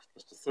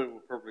Mr. Thu will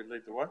probably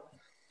lead the way.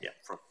 Yeah,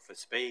 for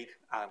speed,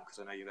 because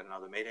I know you've got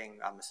another meeting.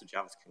 Mr.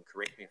 Jarvis can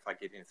correct me if I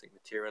get anything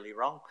materially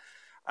wrong.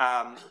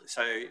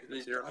 So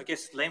I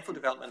guess landfill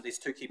development, there's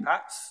two key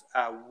parts.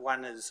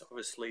 One is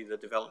obviously the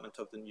development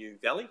of the new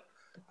valley,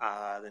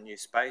 the new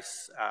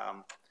space,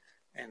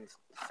 and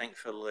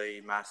thankfully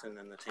Martin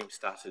and the team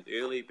started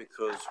early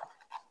because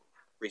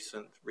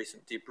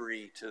recent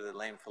debris to the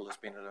landfill has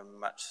been at a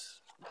much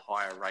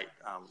higher rate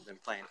than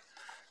planned.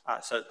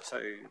 So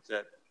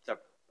the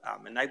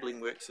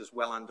enabling works is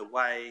well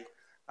underway.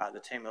 The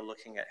team are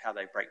looking at how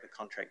they break the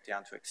contract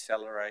down to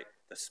accelerate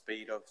the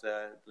speed of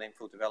the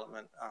landfill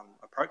development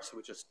approach. So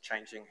we're just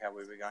changing how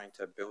we were going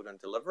to build and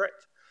deliver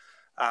it.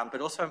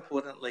 But also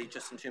importantly,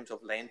 just in terms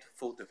of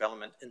landfill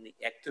development in the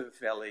active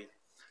valley,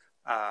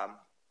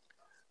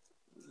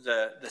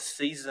 the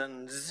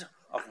seasons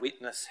of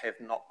wetness have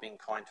not been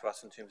kind to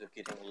us in terms of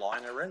getting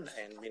liner in,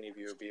 and many of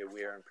you will be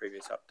aware in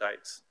previous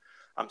updates.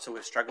 So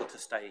we've struggled to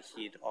stay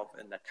ahead of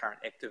in the current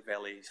active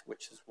valleys,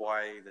 which is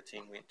why the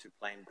team went to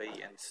Plan B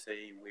and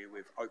C, where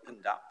we've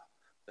opened up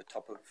the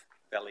top of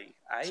Valley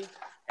A,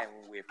 and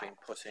we've been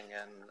putting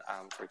in,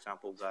 for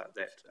example,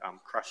 that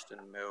crushed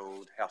and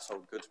milled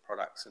household goods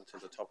products into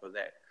the top of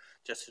that.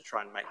 just to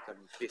try and make the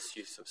best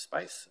use of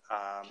space,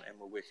 and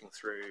we're working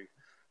through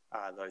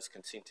those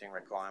consenting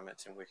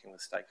requirements and working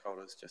with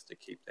stakeholders just to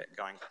keep that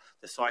going.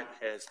 The site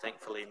has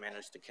thankfully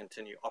managed to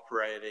continue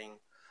operating.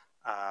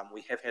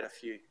 We have had a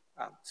few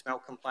smell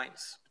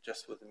complaints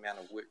just with the amount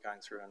of work going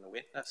through in the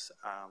wetness,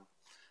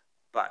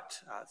 but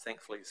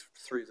thankfully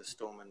through the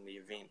storm and the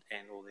event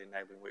and all the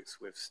enabling works,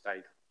 we've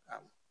stayed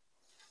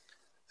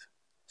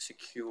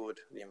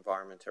secured the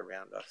environment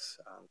around us.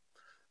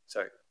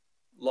 So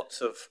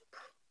lots of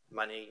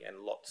money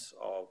and lots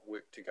of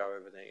work to go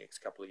over the next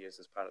couple of years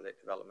as part of that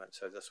development.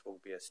 So this will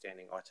be a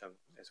standing item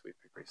as we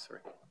progress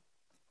through.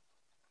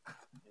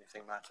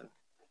 Anything, Martin?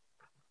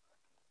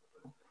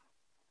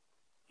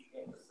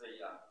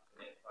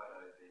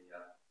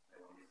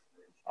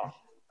 Oh,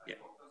 yeah.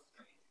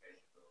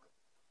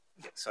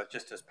 Yeah. So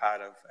just as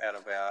part of out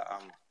of our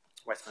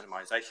waste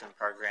minimisation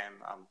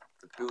program,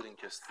 the building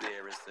just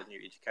there is the new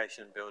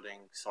education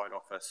building, site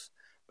office,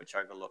 which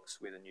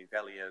overlooks where the new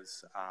valley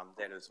is.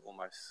 That is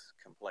almost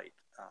complete.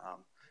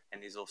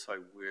 And there's also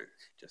work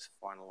just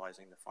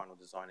finalising the final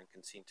design and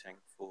consenting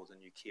for the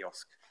new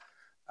kiosk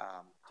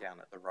down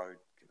at the road,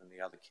 given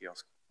the other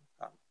kiosk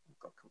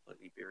got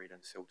completely buried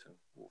in silt and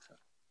water.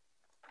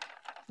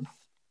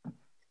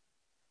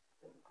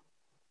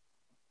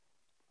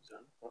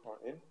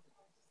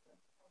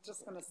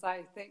 Just going to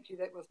say thank you.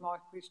 That was my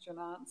question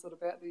answered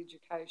about the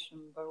education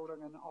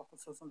building and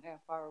offices and how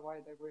far away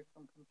they were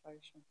from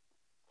completion.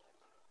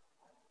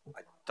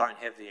 I don't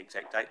have the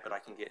exact date, but I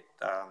can get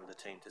the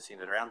team to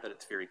send it around, but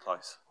it's very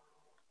close.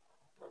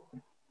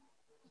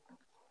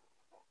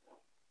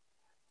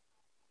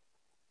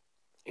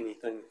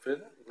 Anything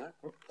further? No.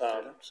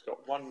 Just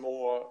got one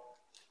more,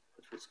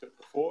 which we skipped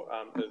before,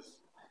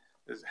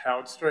 is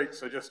Howard Street.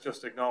 So just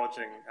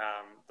acknowledging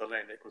the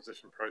land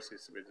acquisition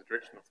process to be the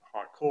direction of the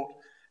High Court.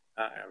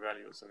 Our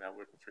valuers are now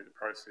working through the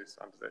process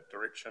under that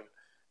direction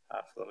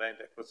for the land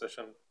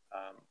acquisition.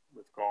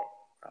 We've got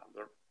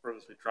the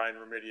Riversley drain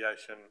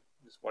remediation,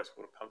 this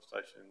wastewater pump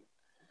station,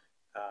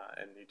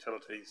 and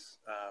utilities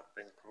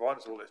being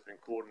provided. All that's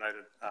being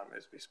coordinated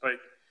as we speak.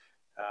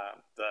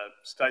 The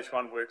stage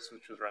 1 works,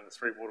 which was around the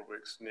 3 water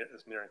works,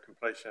 is nearing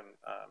completion.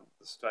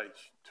 The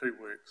stage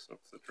 2 works of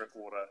the drink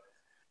water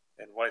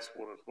and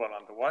wastewater is well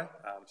underway.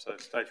 So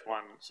stage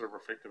 1 sort of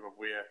reflective of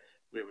where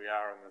we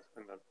are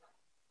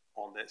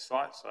on that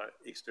site. So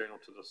external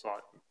to the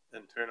site,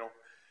 internal.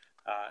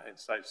 And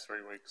stage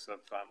 3 weeks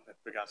have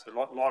begun. So a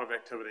lot of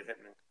activity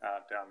happening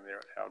down there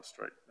at Howard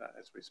Street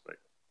as we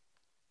speak.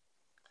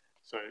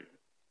 So,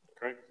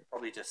 Craig?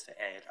 Probably just to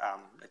add,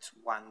 it's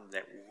one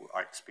that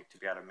I expect to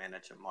be able to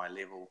manage at my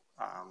level.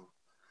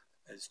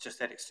 It's just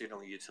that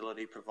external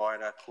utility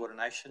provider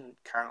coordination.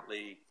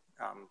 Currently,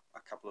 a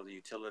couple of the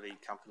utility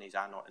companies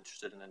are not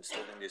interested in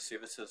installing their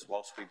services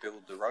whilst we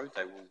build the road.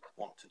 They will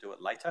want to do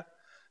it later,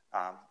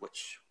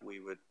 which we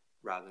would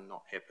rather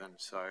not happen.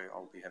 So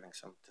I'll be having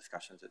some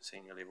discussions at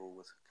senior level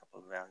with a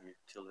couple of our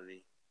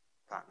utility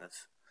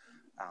partners,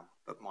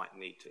 but might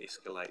need to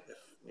escalate if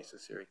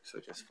necessary. So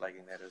just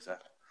flagging that as a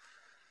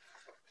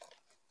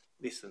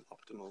less than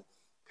optimal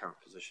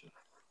current position.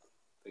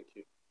 Thank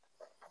you.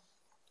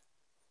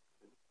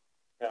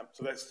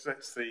 So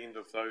that's the end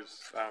of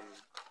those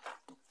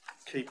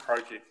key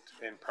project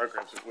and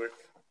programs of work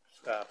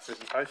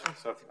presentations.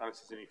 So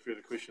unless there's any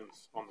further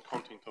questions on the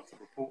content of the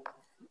report.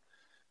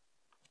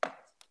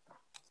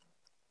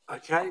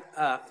 Okay,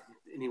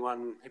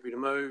 anyone happy to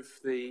move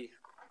the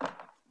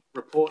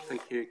report?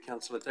 Thank you,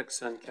 Councillor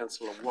Dixon.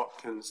 Councillor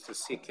Watkins to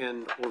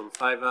second. All in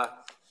favour?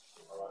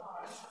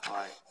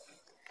 Aye.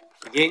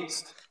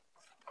 Against?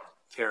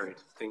 Carried.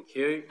 Thank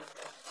you.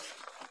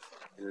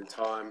 And in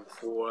time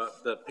for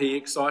the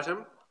PX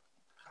item.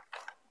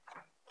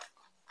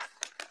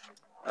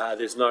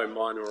 There's no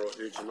minor or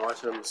urgent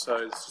items, so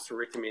it's just a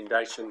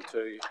recommendation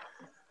to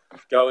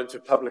go into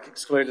public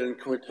excluded. And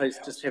can we please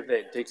just have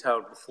that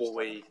detailed before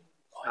we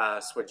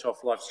switch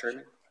off live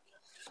streaming?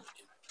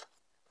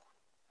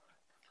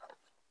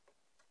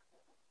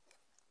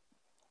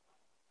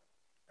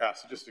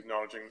 So just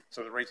acknowledging,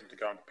 so the reason to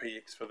go into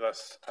PX for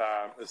this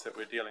is that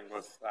we're dealing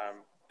with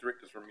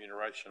directors'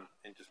 remuneration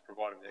and just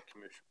providing that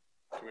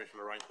commercial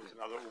arrangements,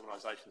 and other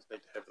organisations need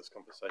to have this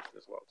conversation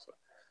as well. So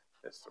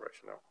that's the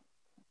rationale.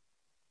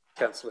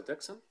 Councillor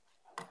Dixon.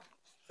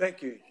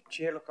 Thank you,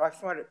 Chair. Look, I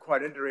find it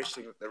quite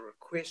interesting that the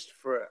request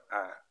for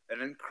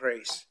an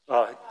increase.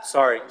 Oh,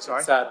 sorry. It's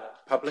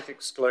public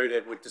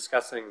excluded. We're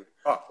discussing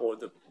or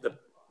the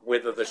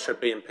whether this should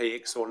be in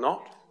PX or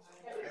not.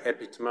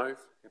 Happy to move.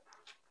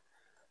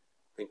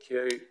 Thank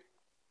you.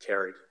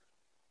 Carried.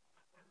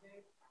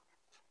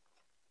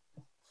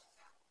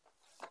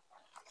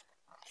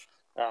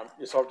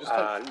 Yes, I'll just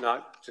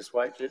no, just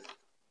wait.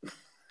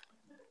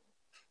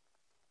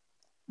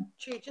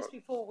 Chair, just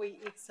before we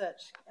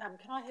exit,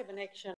 can I have an action